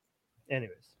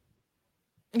 Anyways.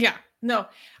 Yeah, no,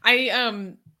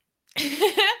 I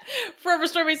Forever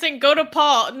Stormy saying, go to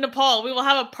Nepal. We will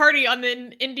have a party on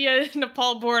the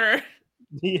India-Nepal border.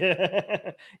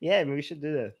 Yeah, yeah, we should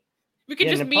do that. We could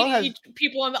just meet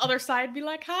people on the other side, be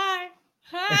like, hi.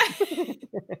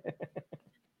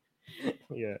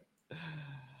 Yeah.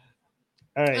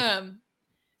 All right.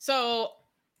 So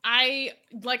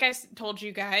like I told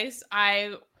you guys,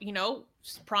 I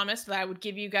promised that I would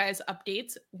give you guys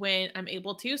updates when I'm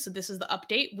able to. So this is the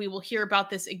update. We will hear about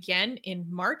this again in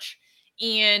March.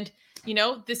 And,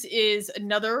 this is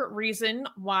another reason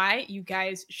why you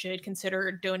guys should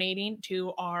consider donating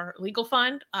to our legal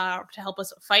fund to help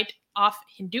us fight off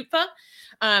Hindutva.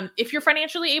 If you're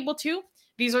financially able to,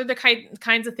 these are the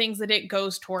kinds of things that it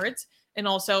goes towards. And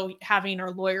also having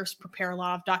our lawyers prepare a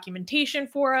lot of documentation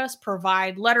for us,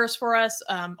 provide letters for us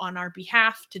on our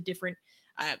behalf to different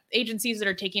agencies that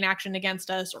are taking action against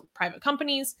us or private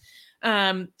companies.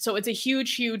 So it's a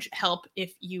huge, huge help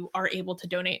if you are able to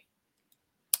donate.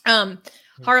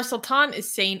 Hara Sultan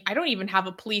is saying, I don't even have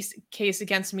a police case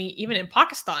against me, even in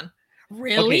Pakistan.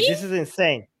 Really? Okay,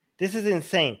 this is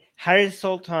insane. Hara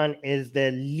Sultan is the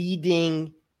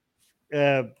leading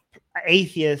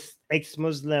atheist,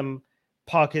 ex-Muslim,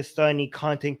 Pakistani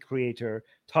content creator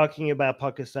talking about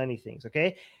Pakistani things.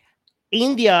 Okay,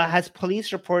 India has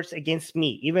police reports against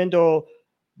me, even though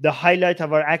the highlight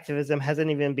of our activism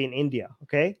hasn't even been India.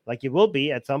 Okay, like, it will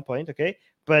be at some point. Okay,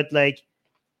 but like,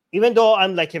 even though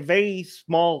I'm like a very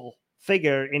small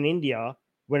figure in India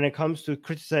when it comes to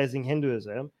criticizing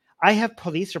Hinduism, I have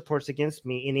police reports against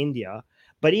me in India.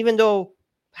 But even though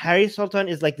Harry Sultan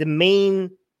is like the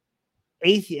main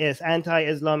atheist,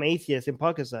 anti-Islam atheist in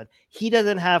Pakistan, he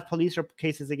doesn't have police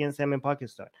cases against him in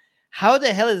Pakistan. How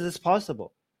the hell is this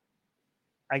possible?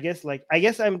 I guess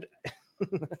I'm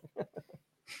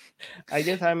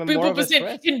People more of a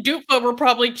threat. Hindutva were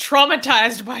probably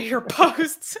traumatized by your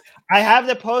posts. I have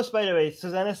the post, by the way.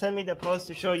 Susanna sent me the post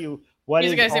to show you what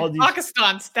is guys all in these...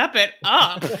 Pakistan. Step it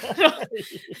up. Yes.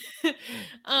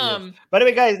 By the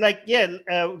way, guys,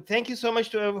 thank you so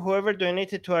much to whoever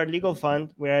donated to our legal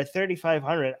fund. We're at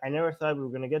 3,500. I never thought we were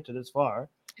going to get to this far.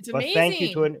 It's amazing. Thank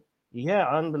you to it. Yeah,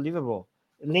 unbelievable.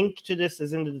 Link to this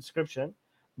is in the description.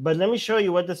 But let me show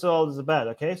you what this all is about.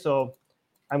 Okay, so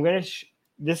I'm gonna.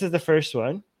 This is the first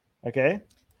one. Okay,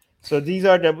 so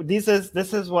this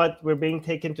is what we're being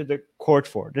taken to the court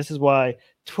for. This is why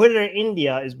Twitter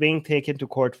India is being taken to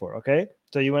court for. Okay,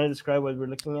 so you want to describe what we're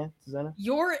looking at, Susanna?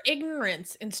 Your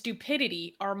ignorance and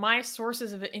stupidity are my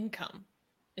sources of income.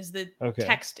 Is the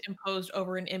text imposed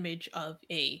over an image of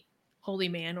a holy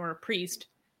man or a priest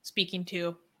speaking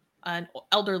to an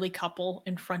elderly couple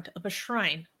in front of a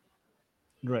shrine.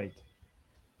 Right.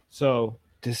 So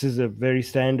this is a very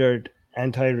standard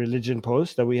anti-religion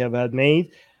post that we have had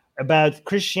made about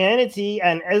Christianity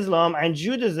and Islam and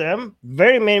Judaism.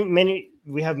 Very many.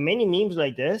 We have many memes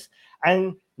like this,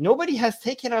 and nobody has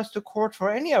taken us to court for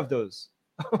any of those.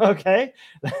 Okay,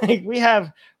 like we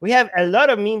have a lot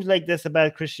of memes like this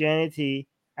about Christianity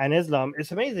and Islam.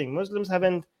 It's amazing. Muslims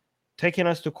haven't taken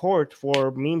us to court for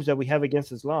memes that we have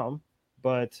against Islam.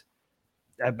 but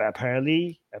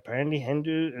apparently a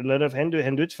lot of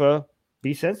Hindutva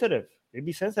be sensitive. They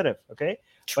be sensitive, okay?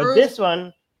 True. But this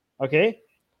one, okay,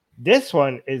 this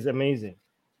one is amazing.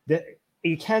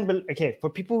 You can't okay, for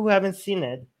people who haven't seen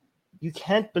it, you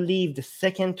can't believe the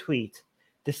second tweet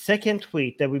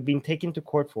that we've been taken to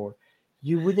court for.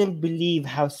 You wouldn't believe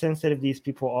how sensitive these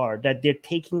people are, that they're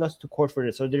taking us to court for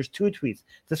this. So there's 2 tweets.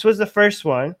 This was the first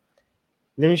one.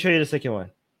 Let me show you the second one.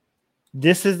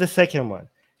 This is the second one.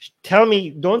 Tell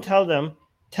me, don't tell them.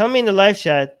 Tell me in the live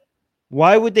chat,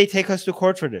 why would they take us to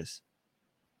court for this?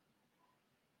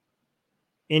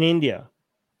 In India.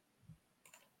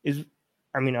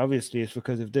 Obviously it's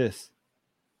because of this.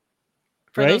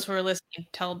 For those who are listening,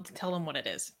 tell them what it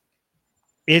is.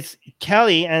 It's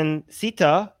Kali and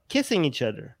Sita kissing each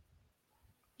other.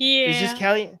 Yeah. It's just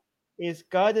Kali. It's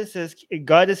goddess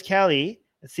Kali.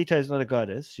 Sita is not a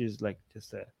goddess. She's like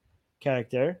just a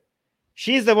character.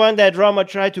 She's the one that Rama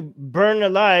tried to burn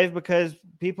alive because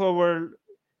people were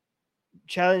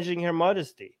challenging her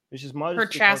modesty, which is modesty her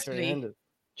chastity. Culture in Hindu.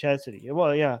 Chastity.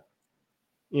 Well, yeah.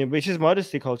 Which is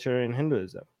modesty culture in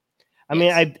Hinduism. I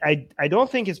mean, I don't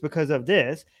think it's because of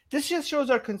this. This just shows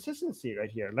our consistency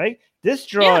right here. Like this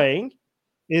drawing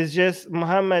is just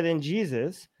Muhammad and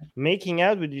Jesus making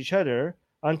out with each other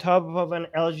on top of an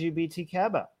LGBT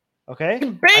Kaaba. Okay?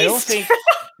 Based. I don't think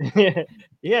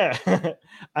yeah.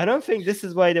 I don't think this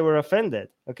is why they were offended.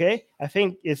 Okay? I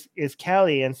think it's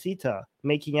Kali and Sita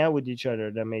making out with each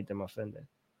other that made them offended.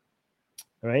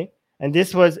 All right? And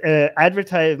this was an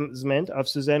advertisement of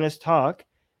Susanna's talk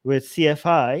with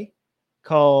CFI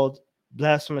called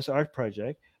Blasphemous Art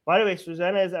Project. By the way,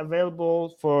 Susanna is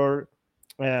available for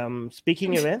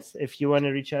speaking events if you want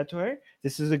to reach out to her.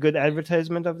 This is a good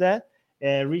advertisement of that.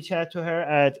 Reach out to her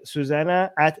at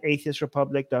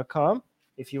Susanna@atheistrepublic.com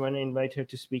if you want to invite her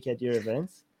to speak at your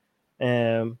events.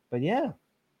 But yeah,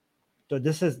 so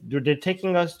they're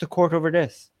taking us to court over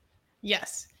this.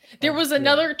 Yes. There was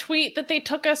another tweet that they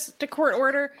took us to court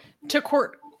over.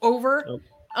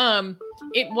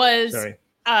 It was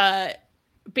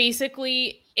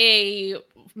basically a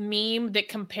meme that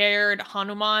compared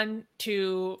Hanuman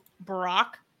to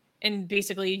Barack and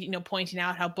basically, pointing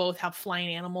out how both have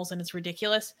flying animals and it's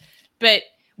ridiculous. But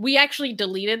we actually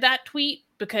deleted that tweet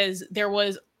because there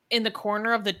was in the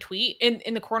corner of the tweet,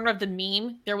 in the corner of the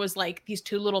meme, there was like these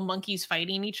 2 little monkeys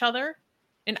fighting each other.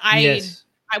 And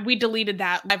we deleted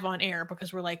that live on air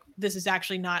because we're like, this is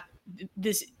actually not,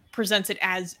 this presents it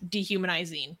as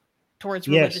dehumanizing towards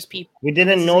religious people. We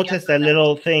didn't notice that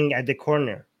little thing at the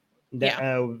corner.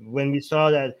 When we saw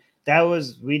that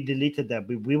we deleted that.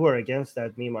 We were against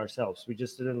that meme ourselves. We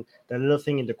just didn't, that little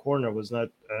thing in the corner was not,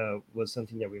 was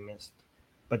something that we missed.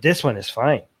 But this one is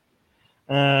fine.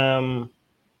 They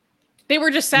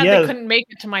were just sad they couldn't make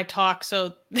it to my talk,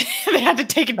 so they had to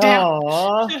take it down.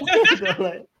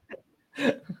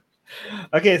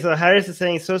 Okay, so Harris is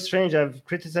saying, it's so strange. I've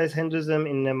criticized Hinduism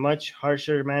in a much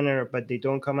harsher manner, but they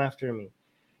don't come after me.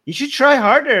 You should try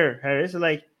harder, Harris.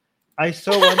 Like, I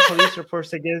saw 1 police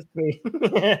reports against me.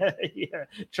 Yeah,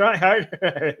 try harder,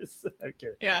 Harris.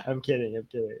 Okay. Yeah. I'm kidding.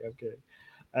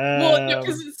 Well,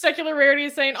 because Secular Rarity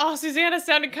is saying, Susanna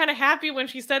sounded kind of happy when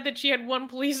she said that she had 1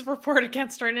 police report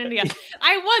against her in India.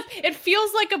 It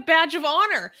feels like a badge of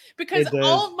honor because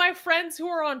all of my friends who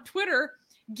are on Twitter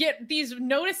get these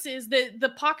notices that the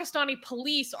Pakistani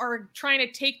police are trying to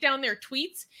take down their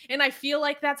tweets. And I feel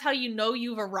like that's how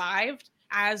you've arrived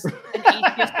as an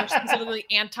atheist or specifically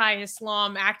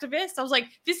anti-Islam activist. I was like,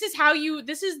 this is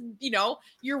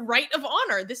your right of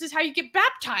honor. This is how you get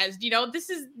baptized. This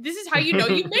is how you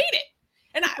made it.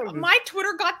 And my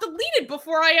Twitter got deleted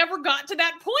before I ever got to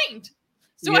that point.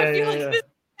 So I feel like this is the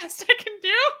best I can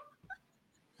do.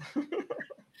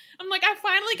 I'm like, I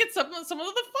finally get some of the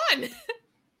fun.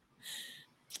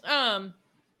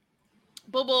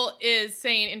 Bubble is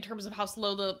saying, in terms of how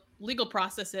slow the legal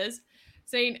process is,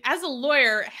 saying, as a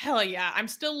lawyer, hell yeah, I'm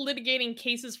still litigating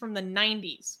cases from the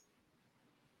 90s.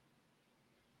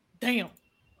 Damn.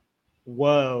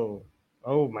 Whoa.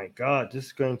 Oh my God. This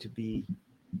is going to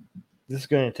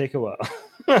take a while.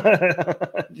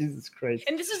 Jesus Christ.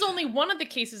 And this is only one of the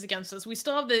cases against us. We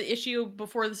still have the issue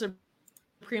before the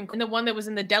Supreme Court and the one that was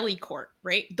in the Delhi court,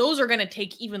 right? Those are going to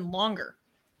take even longer.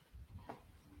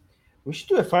 We should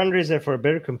do a fundraiser for a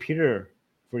better computer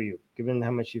for you, given how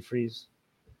much you freeze.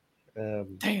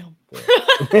 Damn.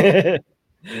 But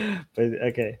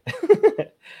okay.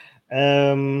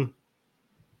 Oh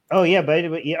yeah, by the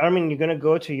way, Armin, you're gonna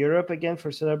go to Europe again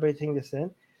for celebrating the Sin?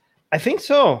 I think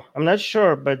so. I'm not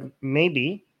sure, but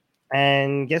maybe.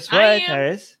 And guess what,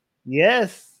 Harris?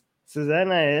 Yes,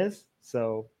 Susanna is.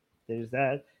 So there's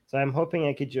that. So I'm hoping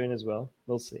I could join as well.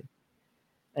 We'll see.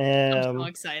 I'm so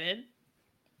excited.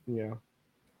 Yeah.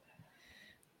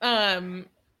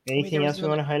 Anything else you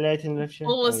want to highlight in the lecture?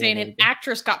 Bull was saying an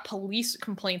actress got police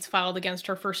complaints filed against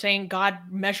her for saying God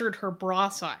measured her bra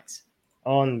size.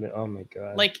 Oh my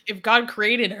God. Like, if God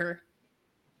created her,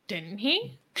 didn't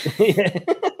he?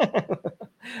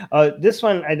 This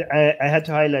one I had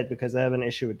to highlight because I have an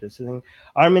issue with this. I think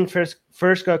Armin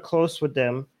first got close with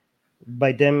them.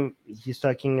 By them, he's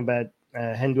talking about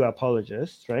Hindu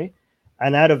apologists, right?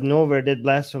 And out of nowhere, did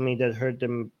blasphemy that hurt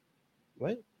them.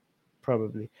 What?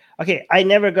 Probably. Okay, I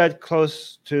never got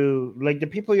close to, like, the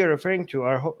people you're referring to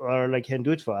are like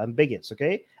Hindutva and bigots,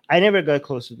 okay? I never got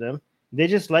close to them. They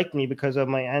just liked me because of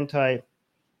my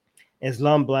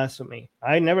anti-Islam blasphemy.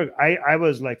 I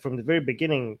was like, from the very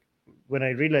beginning, when I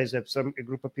realized that a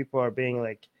group of people are being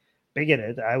like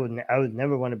bigoted, I would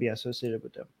never want to be associated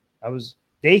with them.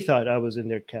 They thought I was in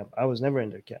their camp. I was never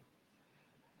in their camp.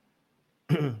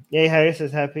 Yay, Harris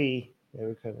is happy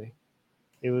they're coming.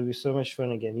 It would be so much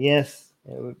fun again. Yes,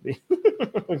 it would be.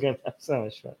 We're gonna have so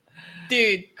much fun,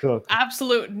 dude. Cool.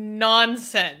 Absolute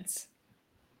nonsense.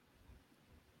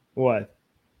 What?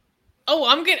 Oh,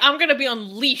 I'm gonna be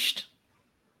unleashed.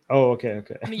 Oh, okay.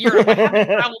 In Europe, I haven't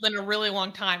traveled in a really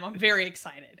long time. I'm very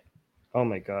excited. Oh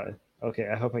my God. Okay,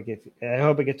 I hope I get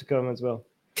to come as well.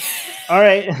 All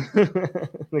right.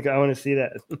 Look, I want to see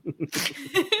that.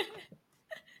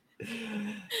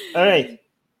 All right.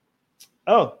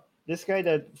 Oh, this guy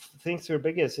that thinks we're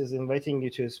biggest is inviting you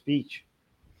to a speech.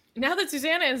 Now that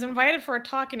Susanna is invited for a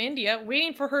talk in India,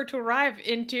 waiting for her to arrive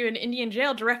into an Indian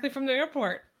jail directly from the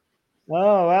airport.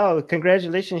 Oh, wow.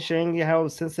 Congratulations, showing you how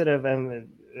sensitive and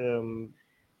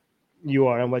you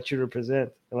are and what you represent.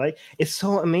 Like, it's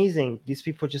so amazing. These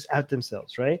people just out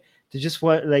themselves, right? To just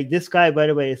want, like, this guy, by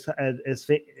the way, is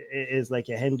like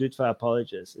a Hindutva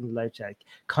apologist in the live chat,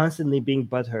 constantly being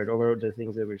butthurt over the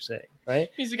things that we're saying, right?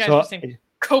 These guys are saying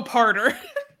co-parter.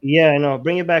 Yeah, I know.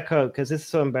 Bring it back up because it's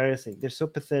so embarrassing. They're so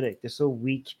pathetic. They're so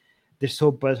weak. They're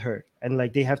so butthurt, and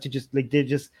like they have to just like they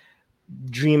just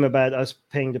dream about us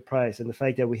paying the price, and the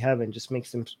fact that we haven't just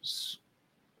makes them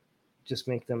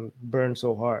burn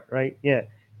so hard, right? Yeah,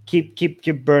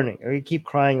 keep burning, or you keep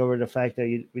crying over the fact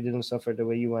that we didn't suffer the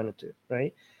way you wanted to,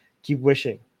 right? Keep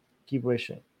wishing,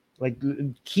 like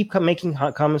keep making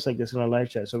comments like this in our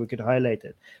live chat so we could highlight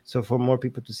it, so for more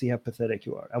people to see how pathetic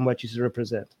you are and what you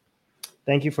represent.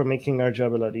 Thank you for making our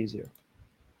job a lot easier.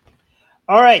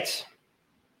 All right.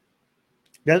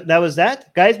 That was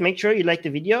that. Guys, make sure you like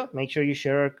the video. Make sure you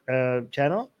share our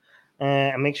channel.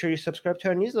 And make sure you subscribe to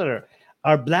our newsletter.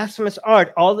 Our blasphemous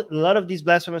art, a lot of these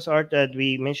blasphemous art that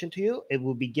we mentioned to you, it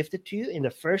will be gifted to you in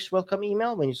the first welcome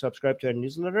email when you subscribe to our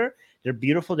newsletter. They're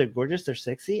beautiful, they're gorgeous, they're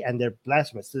sexy, and they're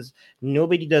blasphemous.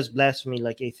 Nobody does blasphemy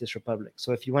like Atheist Republic.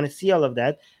 So if you want to see all of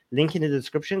that, link in the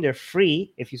description. They're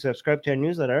free. If you subscribe to our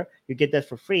newsletter, you get that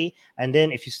for free. And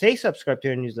then if you stay subscribed to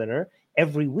our newsletter,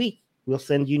 every week we'll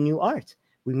send you new art.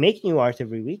 We make new art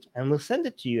every week, and we'll send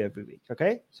it to you every week,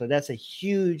 okay? So that's a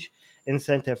huge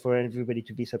incentive for everybody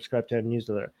to be subscribed to our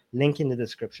newsletter. Link in the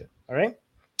description, all right?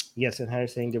 Yes, and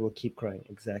Harry's saying they will keep crying.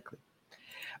 Exactly.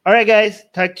 All right, guys.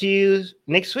 Talk to you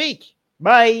next week.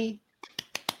 Bye.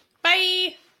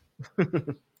 Bye.